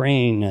and the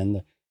crane and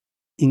the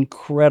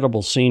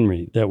incredible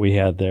scenery that we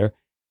had there.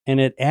 And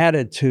it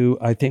added to,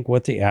 I think,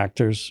 what the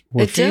actors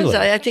were feeling. It does.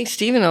 I think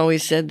Steven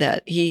always said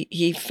that.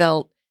 He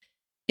felt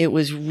it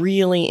was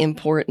really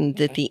important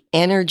that the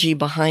energy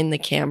behind the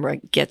camera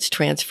gets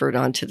transferred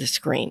onto the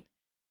screen.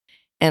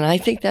 And I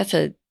think that's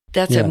a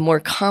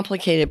more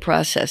complicated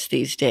process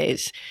these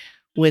days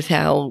with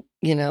how,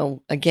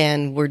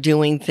 again, we're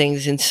doing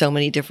things in so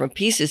many different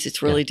pieces.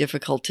 It's really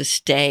difficult to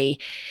stay,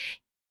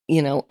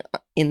 in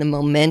the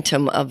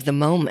momentum of the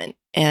moment.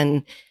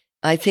 And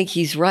I think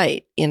he's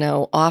right.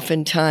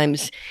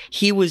 Oftentimes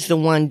he was the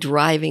one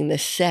driving the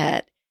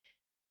set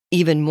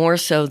even more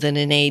so than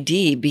an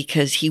AD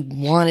because he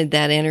wanted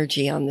that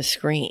energy on the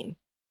screen.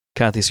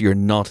 Kathy, so you're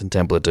not in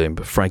Temple of Doom,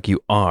 but Frank, you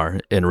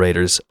are in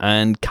Raiders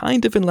and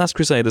kind of in Last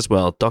Crusade as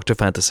well, Dr.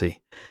 Fantasy.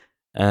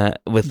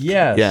 Which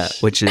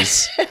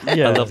is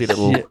a lovely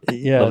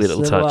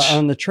little touch.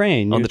 On the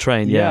train. On the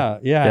train, yeah.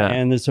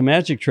 And it's a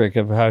magic trick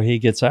of how he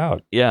gets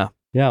out. Yeah.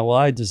 Yeah, well,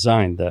 I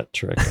designed that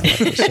trick. I have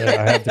to say.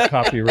 I have the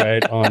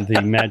copyright on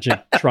the magic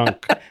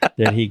trunk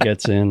that he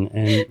gets in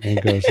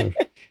and goes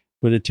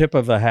with a tip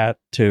of the hat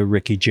to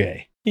Ricky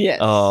Jay. Yes.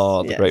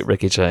 Oh, the great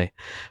Ricky Jay.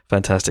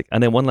 Fantastic.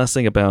 And then one last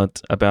thing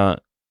about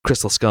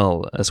Crystal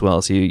Skull as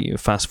well. So you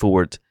fast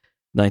forward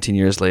 19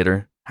 years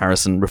later,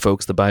 Harrison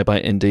revokes the bye-bye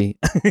Indy.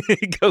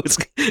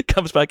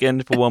 comes back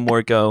in for one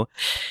more go.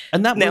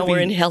 And that now movie, we're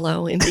in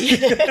Hello, Indy.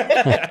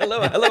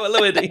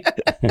 hello, Indy.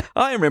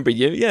 I remember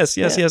you. Yes.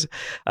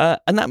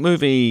 And that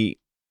movie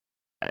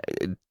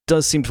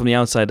does seem from the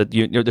outside that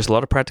there's a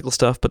lot of practical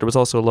stuff, but there was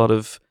also a lot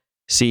of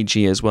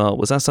CG as well.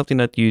 Was that something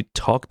that you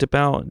talked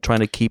about, trying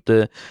to keep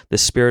the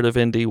spirit of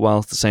Indy while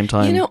at the same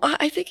time?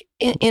 I think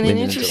in an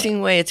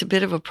interesting way, it's a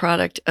bit of a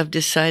product of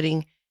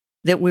deciding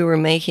that we were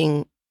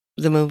making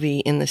the movie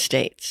in the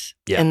States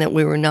and that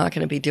we were not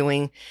going to be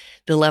doing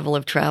the level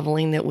of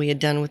traveling that we had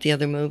done with the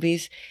other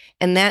movies.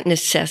 And that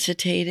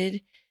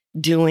necessitated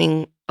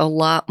doing a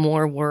lot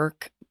more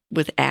work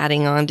with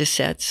adding on to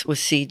sets with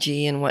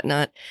CG and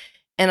whatnot.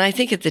 And I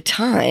think at the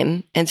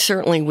time, and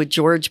certainly with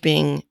George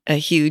being a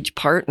huge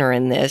partner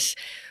in this,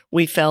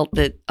 we felt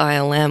that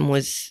ILM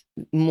was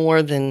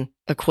more than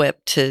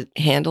equipped to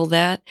handle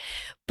that.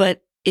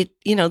 But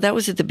that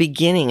was at the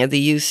beginning of the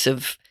use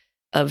of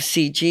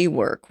CG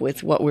work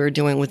with what we were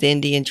doing with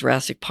Indy and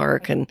Jurassic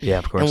Park and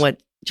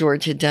what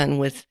George had done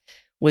with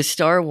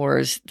Star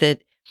Wars,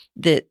 that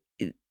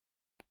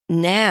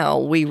now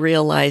we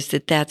realize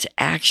that that's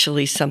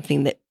actually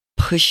something that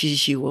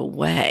pushes you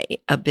away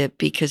a bit,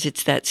 because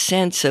it's that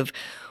sense of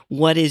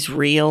what is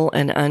real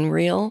and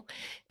unreal.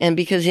 And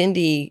because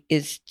Indy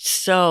is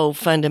so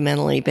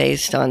fundamentally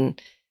based on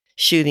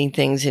shooting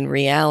things in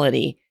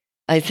reality,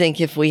 I think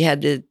if we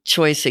had the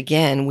choice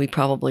again, we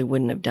probably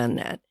wouldn't have done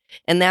that.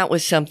 And that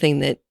was something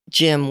that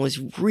Jim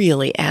was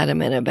really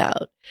adamant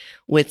about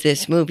with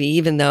this movie,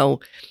 even though,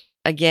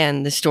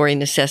 again, the story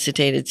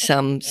necessitated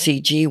some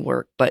CG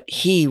work, but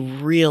he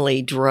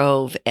really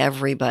drove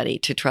everybody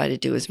to try to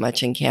do as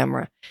much in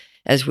camera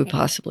as we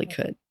possibly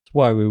could. That's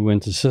why we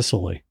went to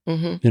Sicily.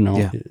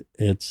 Mm-hmm.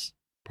 It's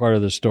part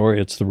of the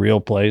story. It's the real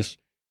place.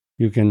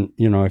 You can,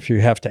 if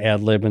you have to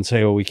ad lib and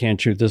say, oh, we can't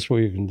shoot this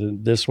way, you can do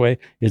it this way.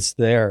 It's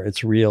there.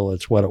 It's real.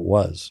 It's what it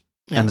was.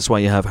 Yeah. And that's why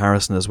you have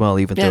Harrison as well,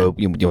 even though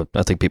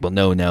I think people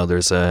know now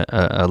there's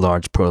a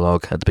large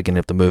prologue at the beginning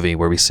of the movie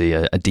where we see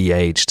a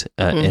de-aged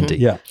Indy.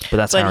 Yeah.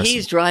 But Harrison.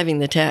 He's driving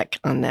the tech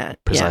on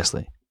that.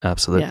 Precisely. Yeah.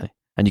 Absolutely. Yeah.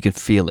 And you can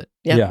feel it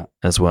Yeah.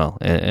 as well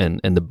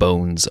in the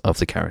bones of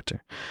the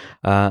character.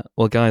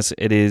 Well, guys,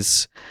 it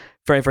is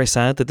very, very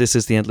sad that this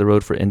is the end of the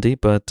road for Indy,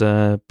 but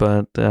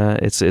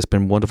it's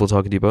been wonderful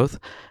talking to you both.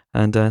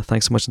 And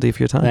thanks so much indeed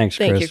for your time. Thanks,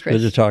 Chris. Thank you,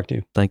 Chris. Good to talk to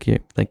you. Thank you.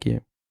 Thank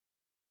you.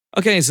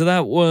 Okay, so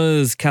that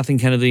was Kathleen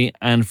Kennedy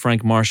and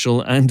Frank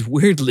Marshall. And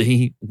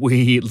weirdly,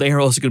 they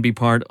are also going to be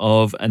part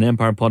of an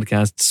Empire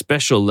podcast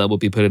special that will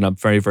be putting up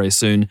very, very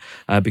soon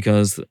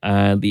because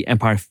the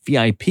Empire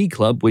VIP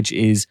Club, which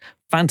is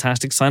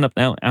fantastic. Sign up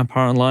now,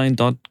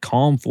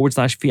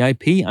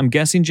 empireonline.com/VIP. I'm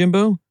guessing,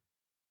 Jimbo?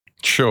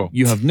 Sure.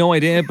 You have no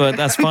idea, but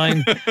that's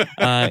fine.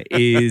 It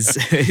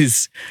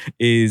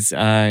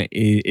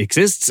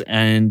exists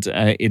and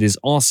it is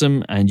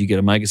awesome. And you get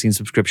a magazine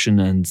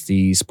subscription and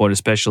the spoiler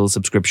special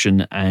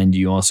subscription, and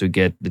you also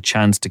get the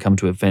chance to come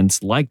to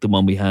events like the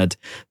one we had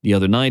the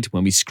other night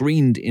when we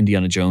screened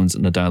Indiana Jones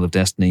and the Dial of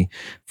Destiny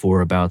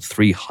for about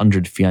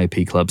 300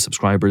 VIP Club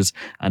subscribers.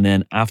 And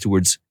then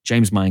afterwards,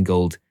 James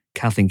Mangold,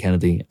 Kathleen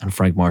Kennedy and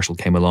Frank Marshall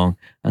came along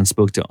and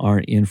spoke to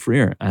our Ian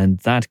Freer, and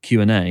that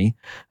Q&A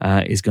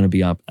is going to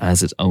be up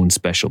as its own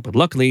special. But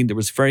luckily, there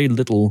was very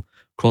little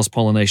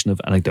cross-pollination of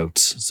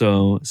anecdotes,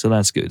 so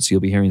that's good. So you'll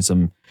be hearing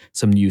some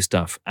new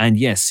stuff. And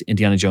yes,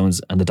 Indiana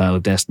Jones and the Dial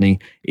of Destiny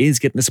is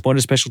getting a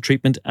spoiler special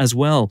treatment as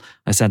well.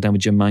 I sat down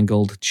with Jim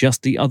Mangold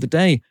just the other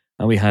day,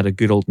 and we had a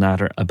good old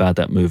natter about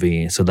that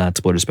movie. So that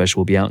spoiler special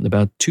will be out in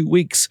about 2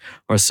 weeks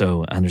or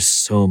so. And there's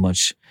so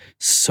much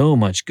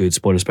good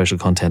spoiler special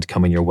content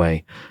coming your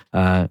way.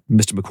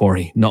 Mr.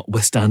 McQuarrie,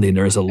 notwithstanding,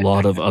 there's a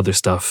lot of other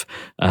stuff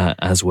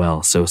as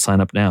well. So sign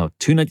up now.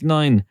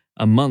 $2.99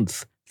 a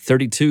month,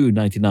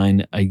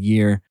 $32.99 a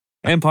year.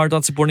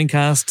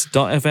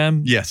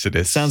 Empire.supportingcast.fm. Yes, it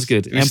is. Sounds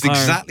good. It's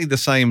exactly the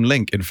same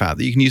link, in fact,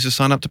 that you can use to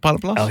sign up to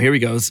Pilot Plus. Oh, here he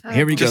goes.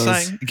 Just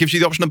saying. It gives you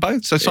the option of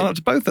both, so sign up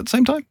to both at the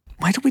same time.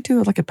 Why don't we do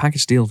it like a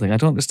package deal thing? I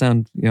don't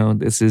understand.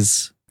 This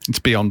is... It's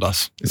beyond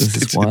us.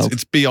 It's wild.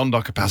 It's beyond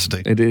our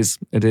capacity. It is.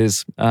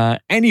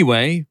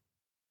 Anyway,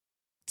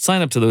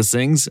 sign up to those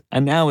things.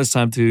 And now it's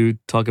time to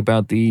talk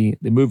about the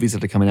movies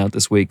that are coming out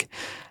this week.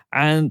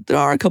 And there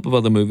are a couple of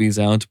other movies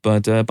out,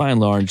 but by and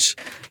large,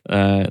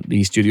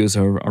 the studios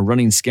are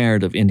running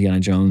scared of Indiana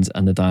Jones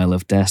and the Dial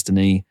of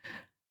Destiny.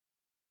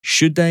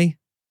 Should they?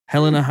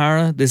 Helen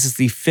O'Hara, this is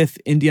the 5th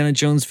Indiana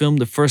Jones film,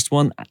 the first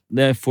one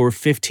for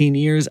 15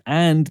 years.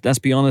 And let's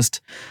be honest,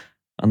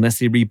 unless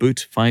they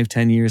reboot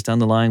 5-10 years down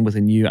the line with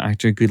a new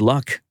actor, good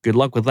luck. Good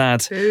luck with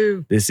that.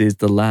 Ooh. This is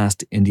the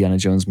last Indiana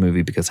Jones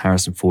movie because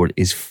Harrison Ford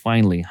is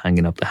finally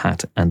hanging up the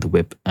hat and the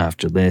whip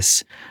after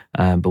this.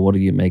 But what do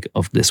you make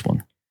of this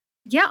one?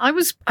 Yeah, I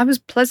was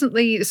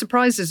pleasantly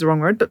surprised is the wrong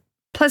word, but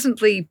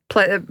pleasantly,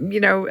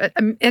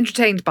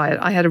 entertained by it.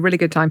 I had a really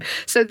good time.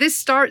 So this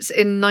starts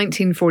in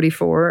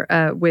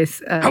 1944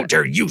 with... How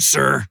dare you,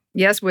 sir?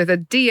 Yes, with a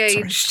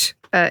de-aged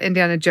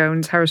Indiana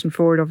Jones, Harrison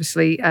Ford,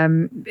 obviously,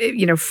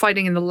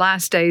 fighting in the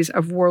last days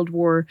of World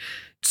War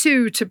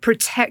II to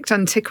protect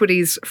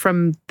antiquities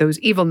from those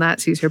evil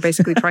Nazis who are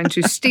basically trying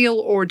to steal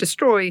or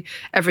destroy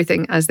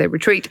everything as they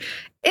retreat.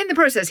 In the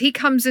process, he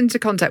comes into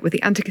contact with the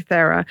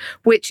Antikythera,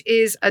 which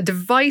is a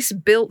device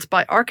built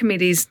by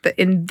Archimedes that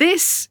in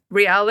this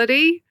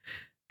reality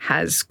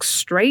has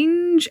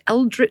strange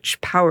eldritch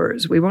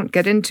powers we won't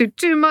get into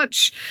too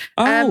much.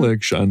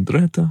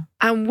 Alexandretta.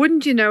 And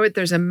wouldn't you know it,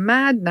 there's a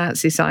mad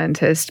Nazi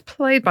scientist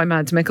played by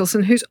Mads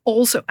Mikkelsen who's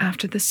also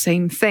after the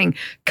same thing.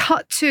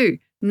 Cut to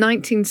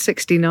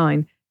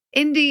 1969.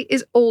 Indy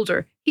is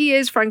older. He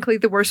is, frankly,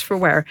 the worse for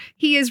wear.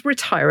 He is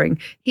retiring.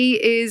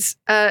 He is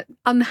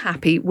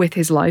unhappy with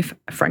his life,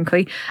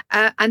 frankly.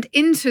 And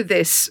into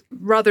this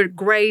rather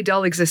grey,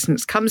 dull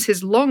existence comes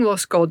his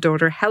long-lost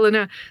goddaughter,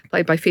 Helena,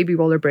 played by Phoebe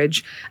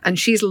Waller-Bridge. And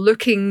she's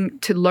looking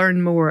to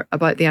learn more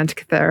about the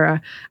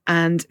Antikythera.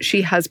 And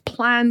she has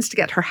plans to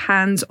get her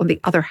hands on the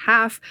other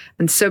half.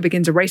 And so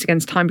begins a race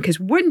against time because,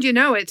 wouldn't you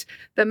know it,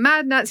 the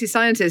mad Nazi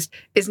scientist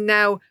is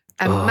now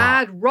a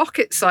mad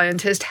rocket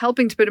scientist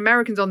helping to put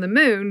Americans on the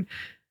moon.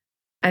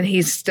 And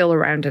he's still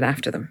around and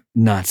after them.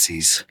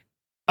 Nazis.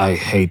 I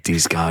hate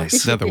these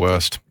guys. They're the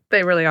worst.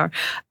 They really are.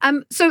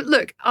 So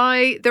look,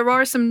 there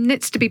are some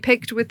nits to be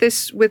picked with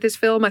this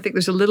film. I think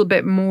there's a little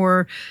bit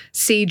more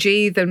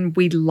CG than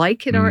we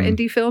like in our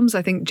indie films.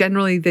 I think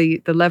generally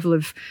the level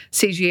of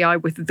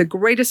CGI, with the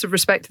greatest of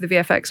respect to the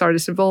VFX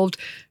artists involved,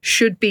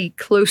 should be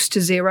close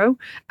to zero.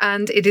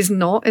 And it is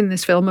not in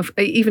this film,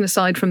 even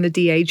aside from the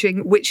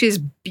de-aging, which is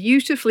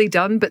beautifully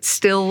done, but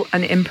still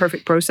an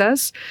imperfect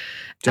process.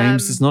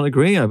 James does not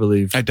agree, I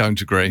believe. I don't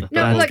agree.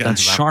 No, that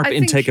sharp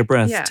intake of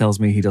breath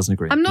tells me he doesn't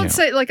agree. I'm not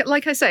saying,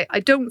 like I say,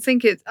 I don't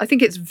think I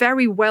think it's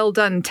very well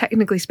done,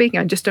 technically speaking.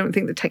 I just don't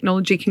think the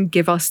technology can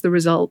give us the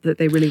result that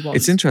they really want.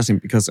 It's interesting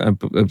because,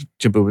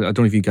 Jimbo, I don't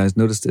know if you guys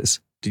noticed this.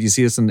 Did you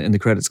see this in the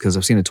credits? Because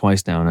I've seen it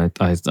twice now, and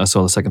I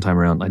saw the second time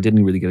around. I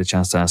didn't really get a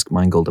chance to ask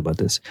Mangold about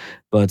this.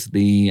 But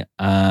there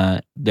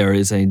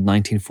is a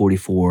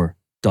 1944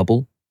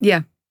 double.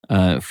 Yeah.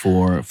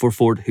 For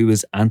Ford, who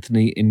is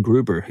Anthony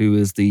Ingruber, who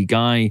is the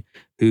guy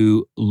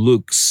who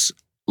looks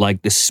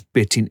like the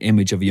spitting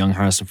image of a young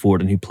Harrison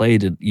Ford, and who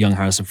played a young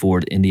Harrison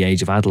Ford in The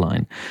Age of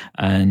Adeline,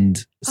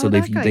 and so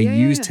they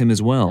used him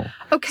as well.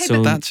 Okay, so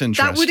but that's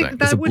interesting.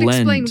 That would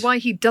explain why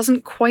he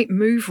doesn't quite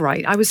move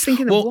right. I was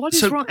thinking, what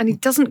is wrong? And he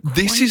doesn't quite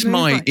This is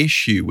my right.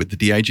 issue with the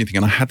de-aging thing,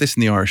 and I had this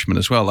in The Irishman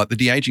as well. Like, the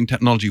de-aging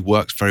technology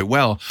works very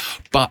well,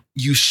 but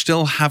you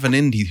still have an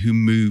Indy who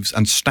moves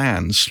and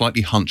stands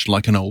slightly hunched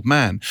like an old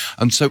man.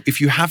 And so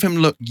if you have him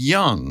look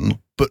young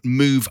but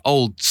move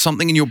old,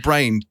 something in your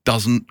brain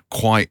doesn't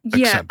quite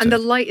accept and it. the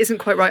light isn't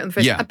quite right on the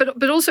face. Yeah.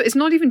 But also, it's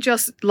not even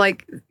just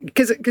like,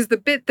 because the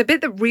bit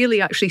that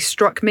really actually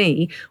struck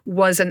me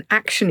was an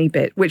actiony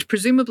bit, which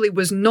presumably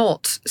was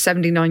not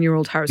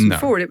 79-year-old Harrison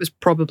Ford. It was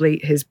probably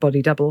his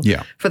body double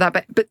for that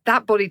bit. But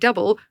that body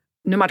double,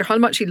 no matter how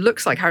much he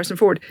looks like Harrison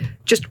Ford,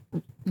 just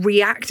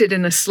reacted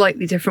in a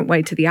slightly different way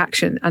to the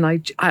action. And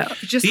I had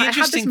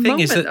this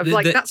moment of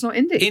that's not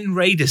Indy. In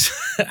Raiders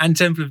and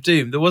Temple of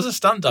Doom, there was a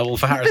stunt double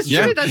for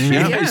Harrison. That's true.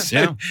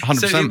 Yeah,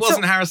 100%. So it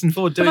wasn't Harrison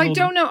Ford doing. But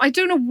I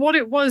don't know what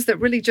it was that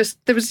really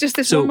there was just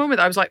this one moment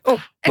that I was like,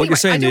 oh. Anyway, what you're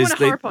saying I don't want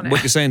to harp on it.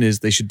 What you're saying is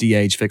they should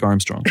de-age Vic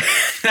Armstrong.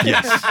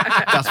 Yes,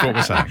 that's what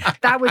we're saying.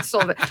 That would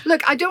solve it.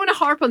 Look, I don't want to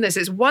harp on this.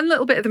 It's one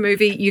little bit of the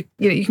movie.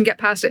 You can get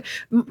past it.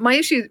 My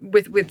issue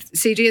with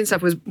CG and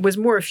stuff was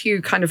more a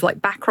few kind of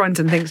like backgrounds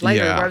and things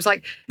later, where I was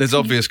like, there's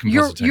obvious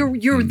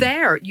compositing. You're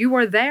there. You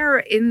are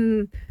there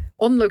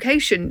on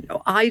location.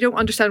 I don't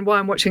understand why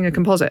I'm watching a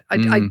composite.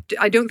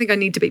 I don't think I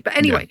need to be. But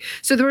anyway,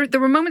 so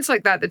there were moments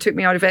like that took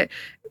me out of it.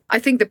 I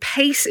think the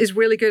pace is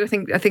really good.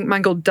 I think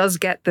Mangold does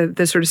get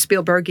the sort of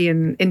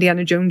Spielbergian,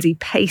 Indiana Jonesy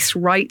pace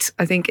right.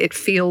 I think it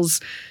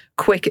feels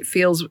quick. It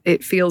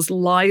feels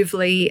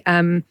lively,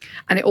 and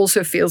it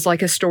also feels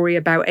like a story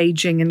about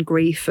aging and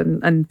grief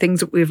and things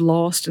that we've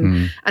lost.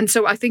 And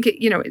so I think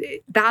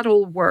that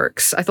all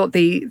works. I thought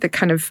the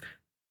kind of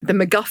the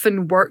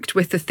MacGuffin worked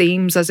with the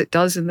themes as it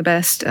does in the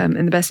best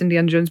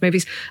Indiana Jones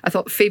movies. I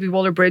thought Phoebe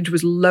Waller-Bridge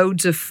was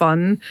loads of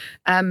fun.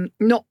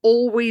 Not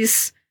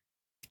always.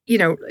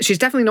 She's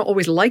definitely not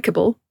always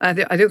likable. I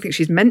don't think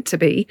she's meant to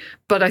be,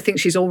 but I think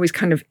she's always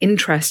kind of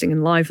interesting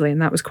and lively,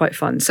 and that was quite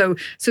fun. So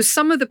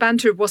some of the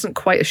banter wasn't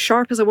quite as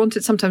sharp as I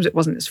wanted. Sometimes it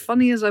wasn't as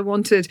funny as I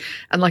wanted.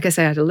 And like I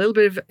say, I had a little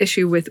bit of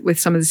issue with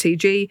some of the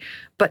CG,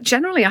 but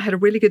generally I had a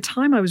really good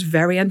time. I was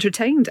very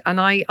entertained,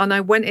 and I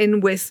went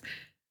in with,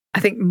 I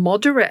think,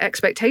 moderate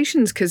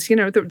expectations, because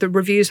the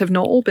reviews have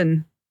not all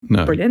been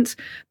brilliant,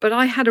 but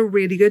I had a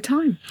really good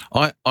time.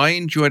 I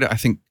enjoyed it, I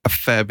think, a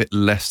fair bit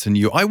less than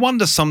you. I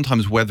wonder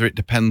sometimes whether it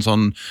depends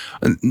on,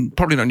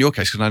 probably not in your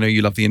case, because I know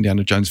you love the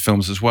Indiana Jones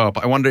films as well,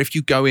 but I wonder if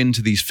you go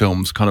into these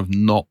films kind of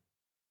not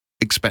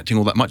expecting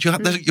all that much,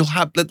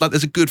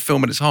 there's a good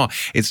film at its heart.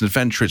 It's an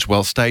adventure, it's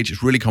well staged,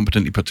 it's really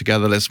competently put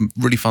together, there's some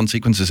really fun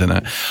sequences in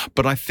it.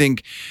 But I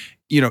think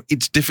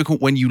it's difficult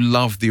when you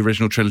love the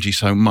original trilogy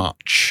so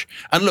much.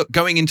 And look,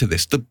 going into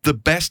this, the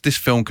best this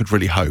film could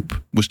really hope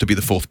was to be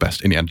the fourth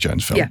best Indiana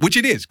Jones film, which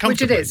it is,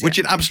 comfortably, which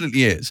it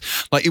absolutely is.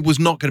 Like, it was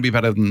not going to be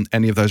better than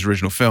any of those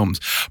original films.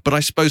 But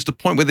I suppose the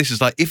point with this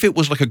is, like, if it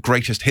was like a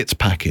greatest hits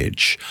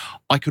package,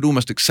 I could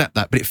almost accept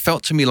that. But it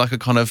felt to me like a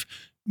kind of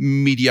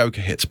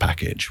mediocre hits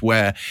package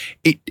where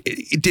it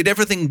did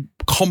everything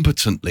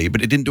competently,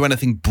 but it didn't do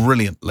anything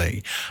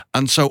brilliantly.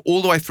 And so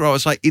all the way through I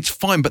was like, it's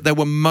fine, but there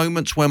were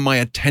moments where my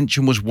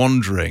attention was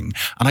wandering,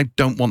 and I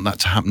don't want that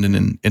to happen in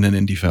an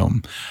indie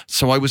film.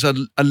 So I was a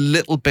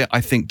little bit,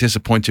 I think,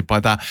 disappointed by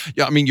that.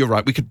 Yeah, I mean, you're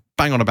right, we could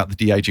bang on about the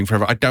de-aging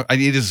forever. It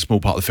is a small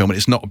part of the film, and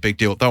it's not a big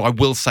deal. Though I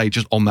will say,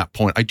 just on that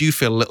point, I do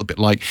feel a little bit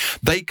like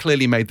they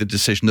clearly made the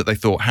decision that they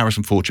thought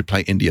Harrison Ford should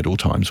play Indy at all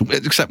times,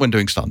 except when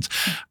doing stunts.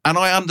 And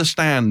I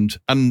understand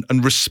and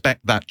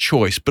respect that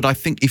choice. But I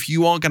think if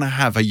you are going to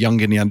have a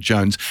young Indiana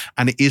Jones,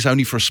 and it is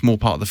only for a small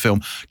part of the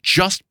film,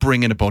 just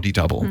bring in a body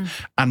double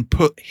and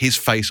put his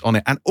face on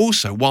it. And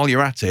also, while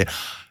you're at it,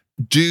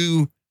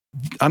 do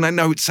and I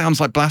know it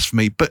sounds like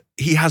blasphemy, but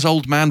he has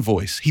old man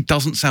voice. He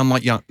doesn't sound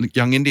like young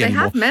Indy They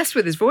anymore. have messed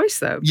with his voice,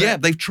 though. Yeah,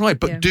 they've tried,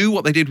 but do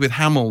what they did with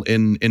Hamill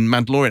in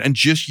Mandalorian and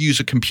just use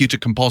a computer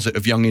composite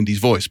of young Indy's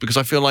voice. Because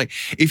I feel like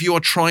if you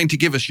are trying to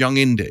give us young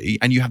Indy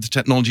and you have the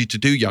technology to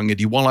do young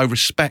Indy, while I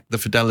respect the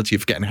fidelity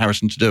of getting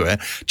Harrison to do it,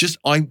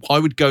 I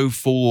would go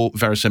for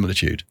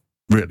verisimilitude.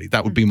 Really,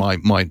 that would be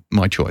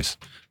my choice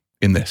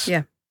in this.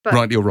 Yeah, but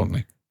rightly or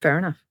wrongly. Fair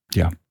enough.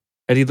 Yeah.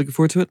 Eddie, looking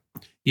forward to it?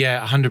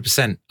 Yeah,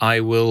 100%. I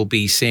will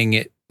be seeing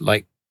it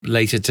like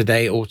later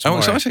today or tomorrow.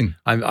 Oh, exciting!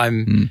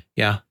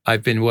 Yeah,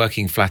 I've been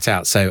working flat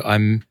out, so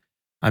I'm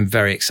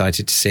very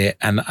excited to see it,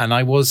 and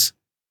I was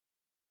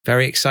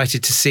very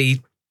excited to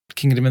see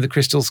Kingdom of the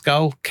Crystal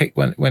Skull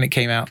when it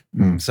came out.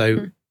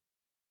 So.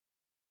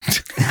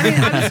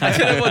 I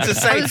don't know what to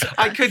say.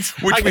 I could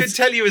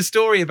tell you a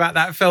story about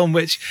that film,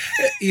 which,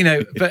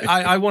 but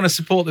I want to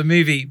support the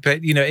movie, but,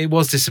 it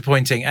was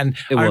disappointing. And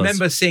I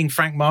remember seeing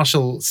Frank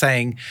Marshall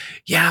saying,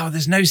 yeah,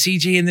 there's no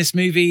CG in this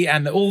movie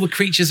and all the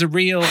creatures are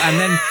real. And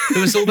then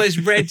there was all those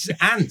red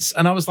ants.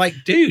 And I was like,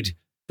 dude,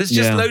 there's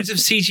just loads of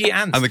CG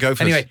ants. And the gophers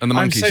anyway, and the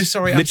monkeys. I'm so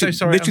sorry. Literally,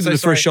 the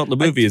first shot of the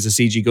movie is a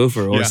CG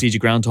gopher or a CG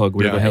groundhog,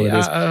 whatever the hell it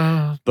is.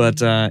 But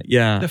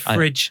the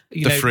fridge.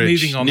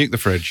 Moving on. Nuke the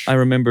fridge. I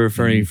remember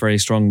very, very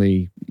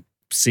strongly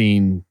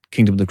seeing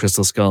Kingdom of the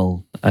Crystal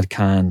Skull at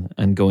Cannes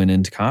and going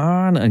into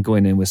Cannes and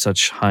going in with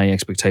such high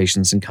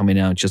expectations and coming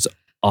out just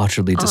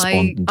utterly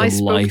despondent. I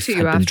The life spoke to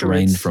you had been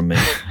drained afterwards. from me.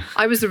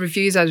 I was the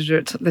reviews editor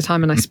at the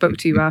time, and I spoke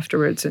to you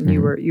afterwards, and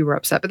you were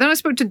upset. But then I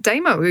spoke to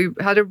Damo, who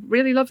had a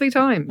really lovely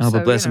time. Oh,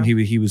 but bless him,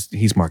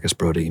 he's Marcus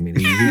Brody. I mean,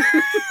 he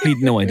had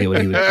no idea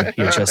what he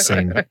had just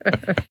seen.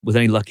 With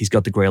any luck, he's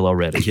got the Grail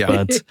already. Yeah.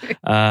 But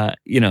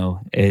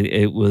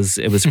it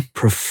was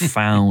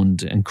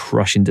profound and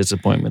crushing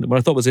disappointment. What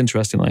I thought was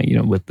interesting,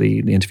 with the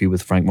interview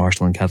with Frank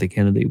Marshall and Kathleen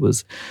Kennedy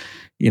was,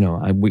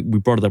 we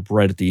brought it up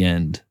right at the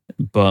end,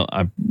 but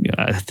I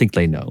think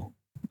they know.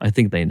 I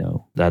think they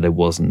know that it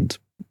wasn't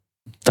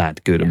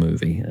that good a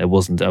movie. It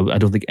wasn't. I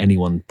don't think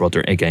anyone brought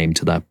their A game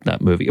to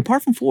that movie,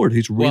 apart from Ford,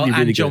 who's really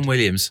and good. John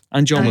Williams.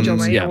 And John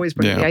Williams, always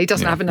brilliant. He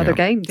doesn't have another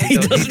game. He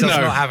does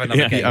not have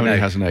another game. He only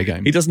has an A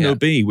game. He doesn't know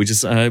B, which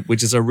is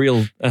a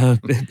real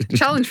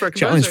challenge for a composer.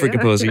 Challenge for a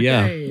composer,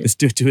 yeah. It's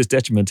to his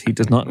detriment. He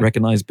does not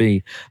recognize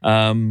B.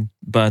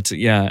 But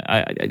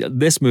yeah,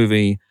 this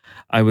movie,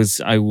 I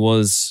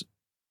was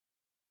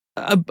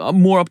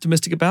more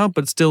optimistic about,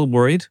 but still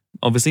worried.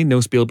 Obviously,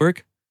 no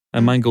Spielberg.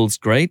 And Mangold's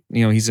great.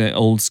 He's an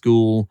old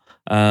school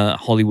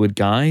Hollywood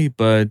guy,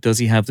 but does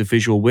he have the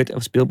visual wit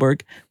of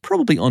Spielberg?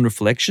 Probably on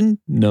reflection,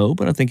 no.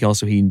 But I think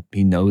also he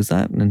knows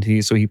that, and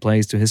he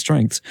plays to his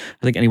strengths.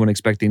 I think anyone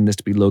expecting this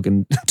to be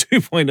Logan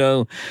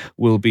 2.0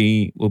 will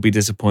be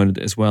disappointed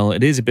as well.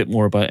 It is a bit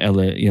more about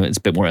Ella. It's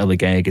a bit more Ella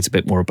Gag. It's a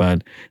bit more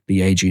about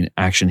the aging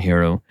action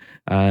hero.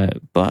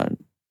 But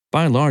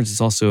by and large,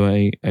 it's also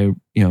a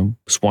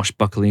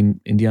swashbuckling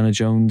Indiana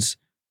Jones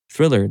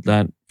thriller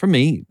that, for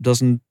me,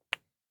 doesn't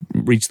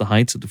reach the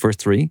heights of the first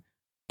three,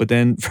 but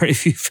then very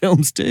few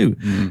films do.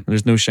 And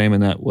there's no shame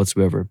in that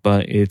whatsoever.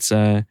 But it's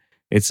a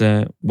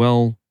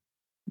well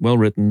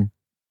written,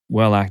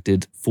 well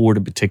acted. Ford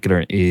in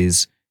particular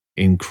is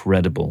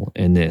incredible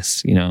in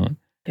this.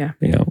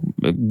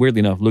 Weirdly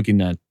enough,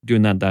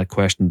 doing that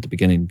question at the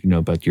beginning,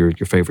 about your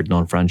favorite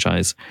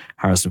non-franchise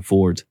Harrison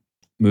Ford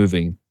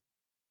movie,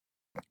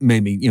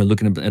 made me,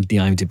 looking at the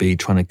IMDb,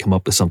 trying to come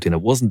up with something that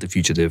wasn't The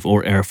Fugitive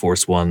or Air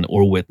Force One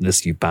or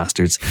Witness, you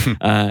bastards,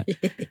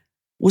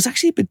 was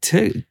actually a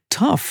bit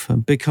tough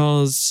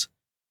because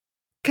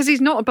he's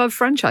not above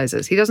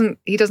franchises. He doesn't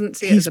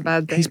see it as a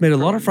bad thing. He's made a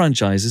lot of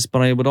franchises,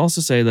 but I would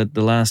also say that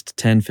the last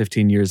 10,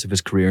 15 years of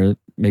his career,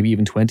 maybe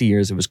even 20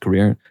 years of his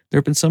career, there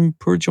have been some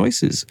poor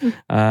choices.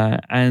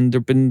 And there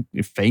have been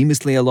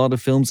famously a lot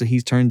of films that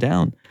he's turned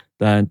down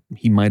that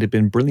he might have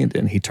been brilliant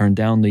in. He turned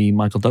down the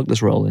Michael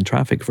Douglas role in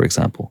Traffic, for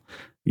example,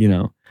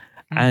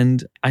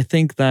 And I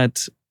think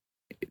that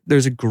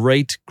there's a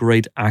great,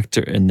 great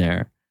actor in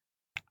there.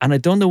 And I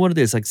don't know what it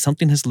is. Like,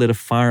 something has lit a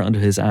fire under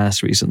his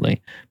ass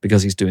recently,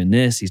 because he's doing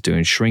this, he's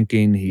doing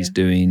Shrinking, he's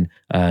doing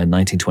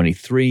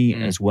 1923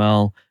 as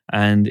well.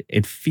 And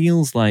it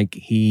feels like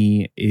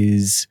he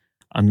is,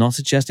 I'm not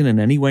suggesting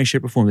in any way,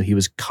 shape or form that he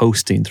was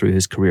coasting through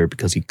his career,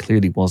 because he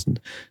clearly wasn't.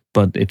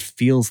 But it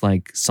feels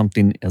like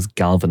something has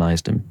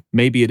galvanized him.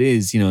 Maybe it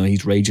is,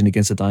 he's raging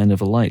against the dying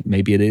of a light.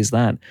 Maybe it is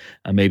that.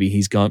 And maybe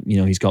he's got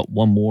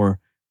one more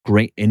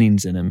great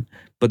innings in him.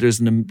 But there's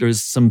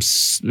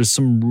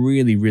some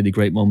really, really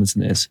great moments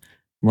in this.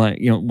 Like,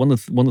 one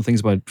of the things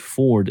about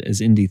Ford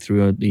is Indy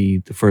throughout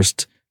the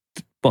first,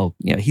 well,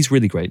 yeah, he's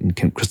really great in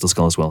Crystal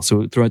Skull as well.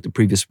 So throughout the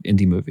previous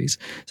Indy movies,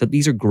 so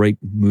these are great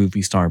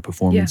movie star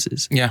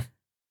performances. Yeah.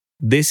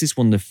 This is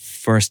one of the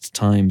first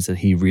times that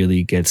he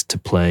really gets to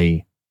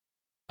play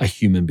a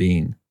human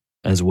being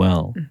as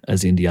well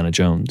as Indiana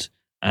Jones.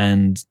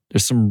 And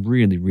there's some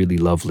really, really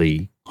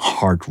lovely,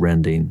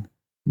 heart-rending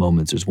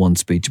moments. There's one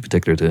speech in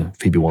particular to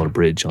Phoebe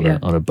Waller-Bridge on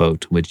a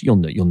boat, which you'll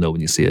know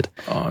when you see it.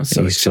 Oh, I'm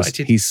so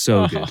excited. He's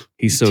so good.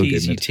 He's so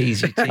good. You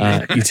tease. You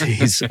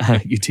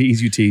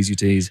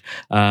tease.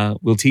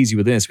 We'll tease you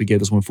with this. We gave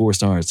this one 4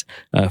 stars.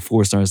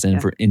 4 stars then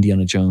for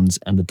Indiana Jones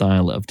and the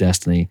Dial of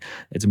Destiny.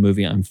 It's a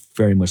movie I'm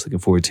very much looking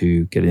forward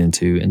to getting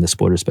into in the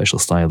spoiler special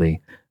style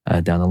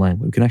down the line.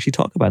 We can actually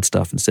talk about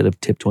stuff instead of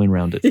tiptoeing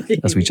around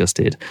it as we just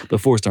did. But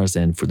 4 stars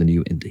then for the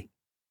new Indy.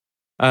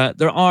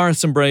 There are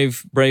some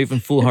brave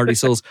and foolhardy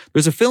souls.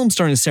 There's a film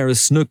starring Sarah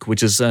Snook,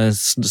 which is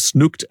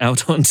snooked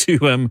out onto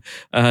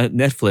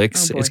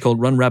Netflix. It's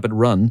called Run Rabbit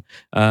Run,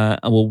 and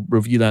we'll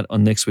review that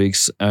on next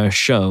week's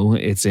show.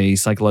 It's a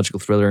psychological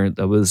thriller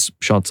that was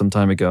shot some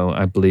time ago,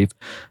 I believe.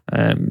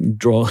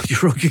 Draw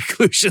your own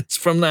conclusions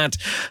from that.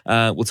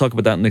 We'll talk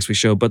about that in next week's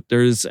show. But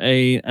there's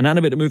an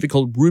animated movie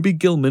called Ruby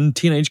Gillman,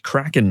 Teenage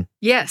Kraken.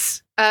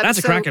 Yes. That's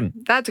a Kraken.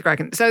 That's a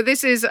Kraken. So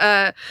this is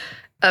a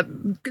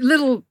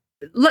little...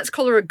 Let's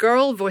call her a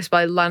girl, voiced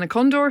by Lana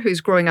Condor, who's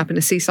growing up in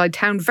a seaside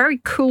town.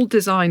 Very cool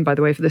design, by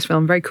the way, for this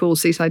film. Very cool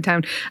seaside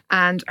town.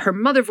 And her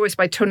mother, voiced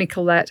by Toni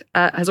Collette,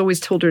 has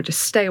always told her to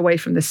stay away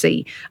from the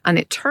sea. And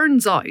it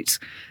turns out...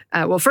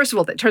 well, first of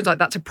all, it turns out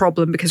that's a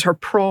problem because her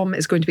prom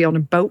is going to be on a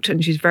boat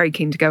and she's very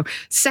keen to go.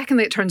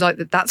 Secondly, it turns out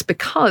that that's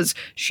because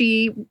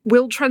she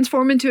will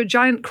transform into a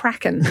giant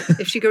kraken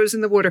if she goes in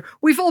the water.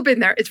 We've all been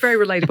there. It's very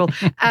relatable.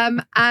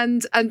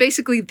 And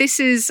basically, this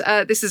is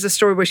a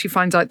story where she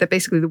finds out that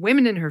basically the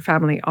women in her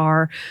family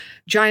are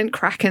giant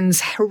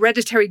krakens,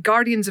 hereditary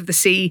guardians of the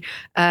sea,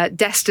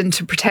 destined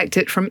to protect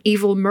it from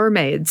evil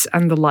mermaids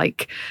and the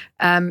like.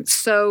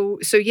 So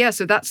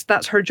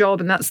that's her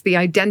job, and that's the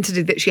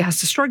identity that she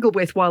has to struggle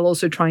with while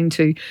also trying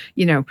to,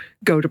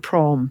 go to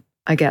prom,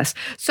 I guess.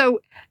 So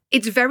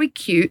it's very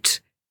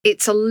cute.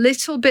 It's a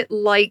little bit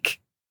like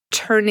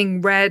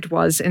Turning Red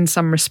was in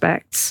some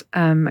respects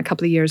a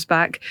couple of years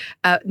back.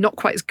 Not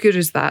quite as good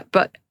as that,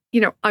 but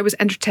I was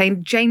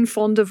entertained. Jane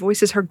Fonda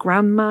voices her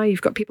grandma.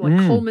 You've got people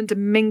like Coleman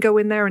Domingo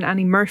in there and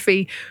Annie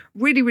Murphy.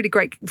 Really, really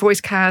great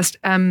voice cast.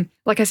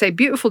 Like I say,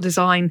 beautiful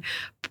design.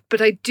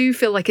 But I do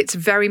feel like it's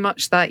very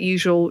much that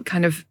usual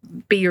kind of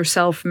be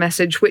yourself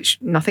message, which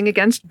nothing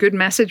against, good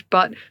message,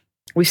 but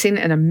we've seen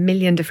it in a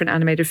million different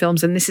animated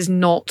films. And this is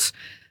not,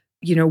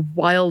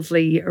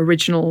 wildly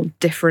original,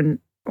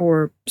 different,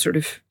 or sort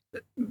of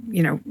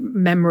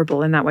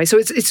memorable in that way. So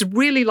it's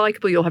really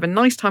likable. You'll have a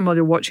nice time while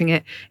you're watching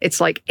it.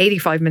 It's like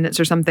 85 minutes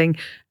or something,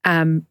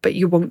 but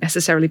you won't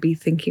necessarily be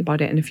thinking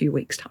about it in a few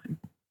weeks' time.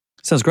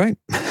 Sounds great.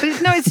 But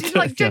it's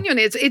like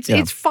genuinely,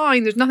 it's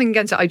fine. There's nothing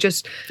against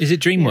it. Is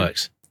it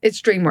DreamWorks? It's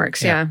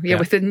DreamWorks, yeah,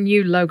 with the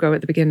new logo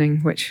at the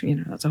beginning, which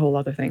that's a whole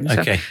other thing. So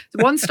okay.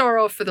 1 star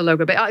off for the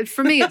logo, but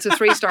for me, it's a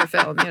 3-star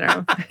film.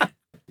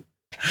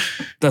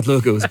 That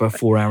logo is about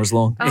 4 hours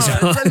long. Oh,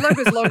 the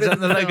logo's longer than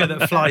the logo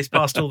that flies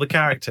past all the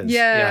characters.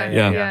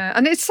 Yeah.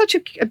 And it's such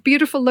a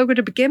beautiful logo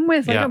to begin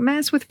with. I don't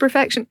mess with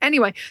perfection.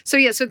 Anyway, so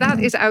that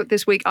is out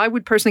this week. I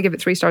would personally give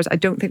it 3 stars. I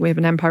don't think we have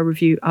an Empire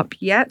review up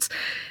yet.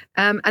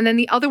 And then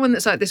the other one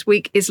that's out this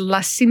week is La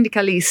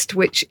Syndicaliste,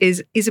 which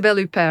is Isabelle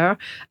Huppert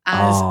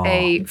as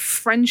a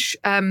French,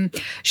 kind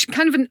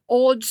of an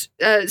odd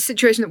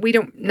situation that we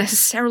don't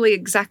necessarily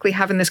exactly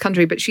have in this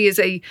country, but she is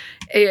a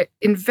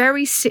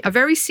very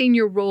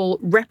senior role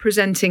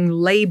representing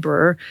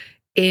labor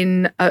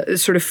in a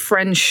sort of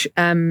French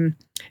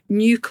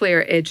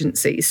nuclear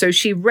agency. So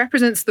she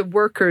represents the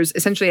workers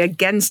essentially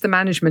against the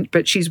management,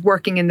 but she's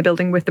working in the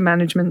building with the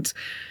management,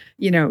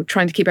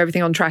 trying to keep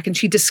everything on track. And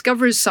she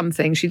discovers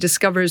something. She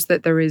discovers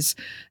that there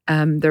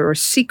are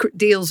secret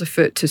deals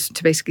afoot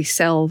to basically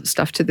sell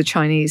stuff to the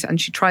Chinese. And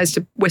she tries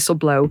to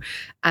whistleblow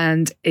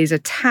and is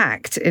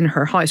attacked in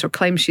her house, or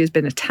claims she has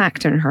been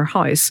attacked in her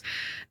house.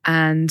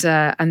 And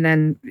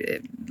then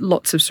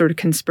lots of sort of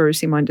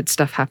conspiracy-minded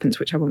stuff happens,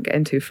 which I won't get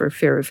into for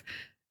fear of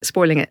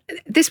spoiling it.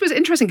 This was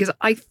interesting because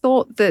I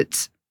thought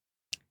it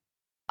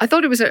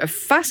was a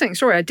fascinating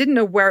story. I didn't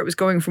know where it was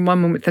going from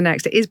one moment to the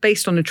next. It is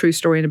based on a true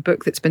story and a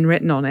book that's been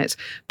written on it,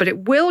 but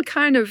it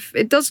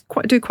does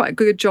do quite a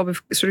good job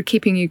of sort of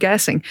keeping you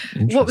guessing.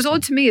 What was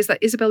odd to me is that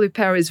Isabelle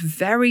Huppert is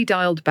very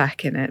dialed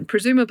back in it,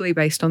 presumably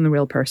based on the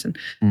real person.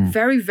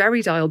 Very,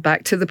 very dialed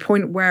back to the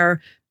point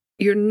where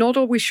you're not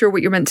always sure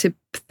what you're meant to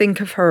think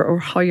of her or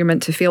how you're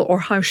meant to feel or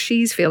how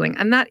she's feeling.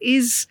 And that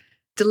is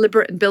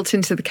deliberate and built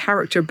into the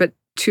character, but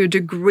to a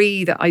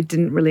degree that I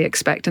didn't really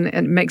expect. And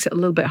it makes it a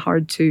little bit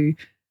hard to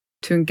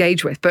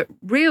engage with, but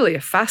really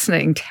a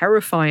fascinating,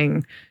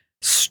 terrifying,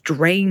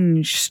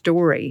 strange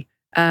story.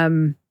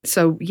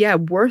 So yeah,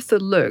 worth a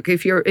look.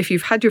 If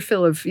you've had your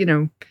fill of,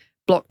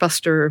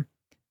 blockbuster,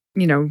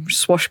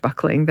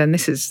 swashbuckling, then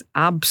this is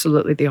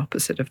absolutely the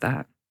opposite of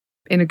that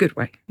in a good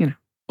way,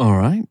 All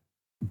right.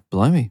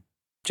 Blimey.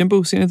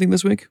 Jimbo, see anything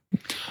this week?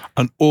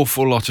 An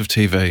awful lot of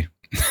TV.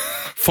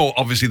 for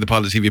obviously the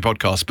Pilot TV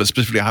podcast, but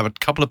specifically I have a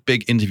couple of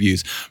big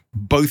interviews,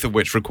 both of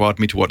which required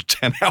me to watch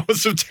 10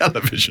 hours of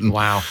television.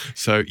 Wow.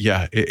 So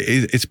yeah,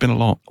 it's been a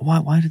lot.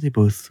 Why did they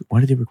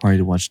require you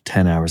to watch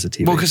 10 hours of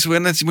TV? Well, because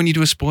when you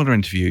do a spoiler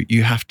interview,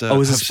 you have to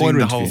is it a have spoiler seen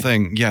the interview? whole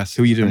thing. Yes.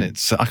 Who are you doing? And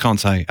I can't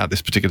say at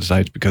this particular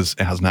stage because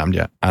it hasn't happened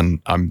yet, and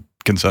I'm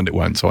concerned it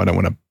won't, so I don't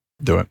want to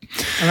do it.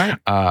 All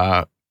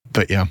right.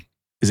 But yeah.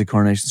 Is it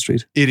Coronation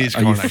Street? It is Are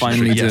you Coronation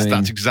finally Street. Yes, doing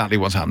that's exactly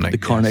what's happening. The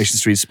Coronation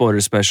Street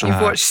spoiler special.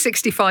 You've watched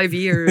 65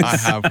 years. I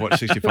have watched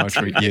 65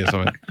 straight years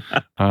of it.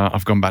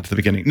 I've gone back to the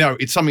beginning. No,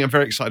 it's something I'm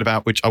very excited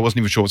about, which I wasn't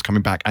even sure was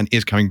coming back and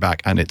is coming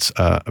back, and it's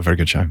a very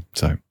good show.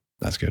 So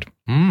that's good.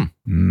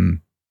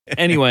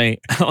 Anyway,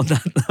 on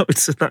that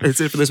note, that is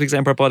it for this week's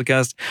Empire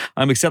podcast.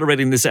 I'm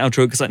accelerating this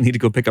outro because I need to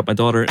go pick up my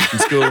daughter from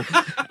school.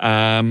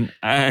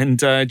 And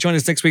join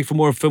us next week for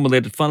more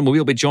film-related fun, where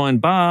we'll be joined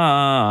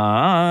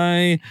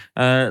by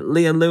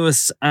Leah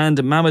Lewis and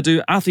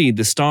Mamadou Athi,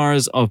 the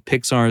stars of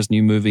Pixar's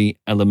new movie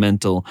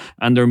Elemental.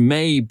 And there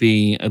may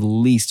be at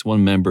least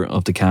one member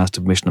of the cast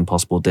of Mission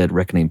Impossible Dead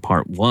Reckoning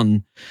Part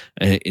 1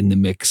 in the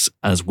mix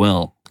as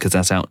well, because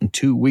that's out in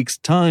 2 weeks'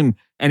 time.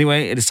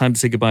 Anyway, it is time to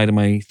say goodbye to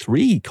my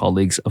 3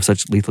 colleagues of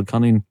such lethal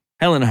cunning.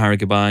 Helen and Harry,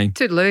 goodbye.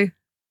 Toodaloo.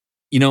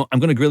 You know, I'm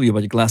going to grill you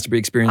about your Glastonbury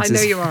experiences.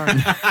 I know you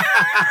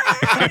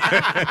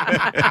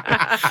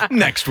are.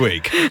 Next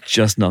week.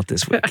 Just not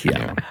this week,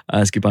 yeah.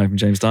 It's goodbye from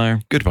James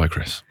Dyer. Goodbye,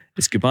 Chris.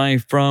 It's goodbye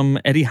from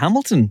Eddie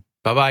Hamilton.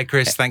 Bye-bye,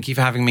 Chris. Thank you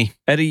for having me.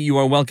 Eddie, you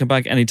are welcome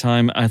back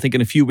anytime. I think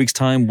in a few weeks'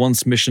 time,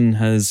 once Mission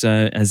is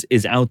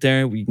out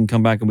there, we can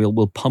come back and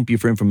we'll pump you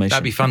for information.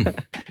 That'd be fun.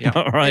 Yeah.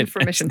 All right.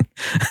 Information.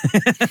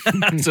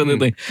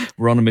 Absolutely.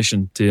 We're on a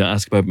mission to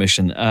ask about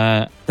Mission.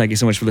 Thank you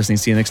so much for listening.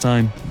 See you next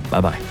time.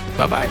 Bye-bye.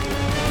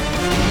 Bye-bye.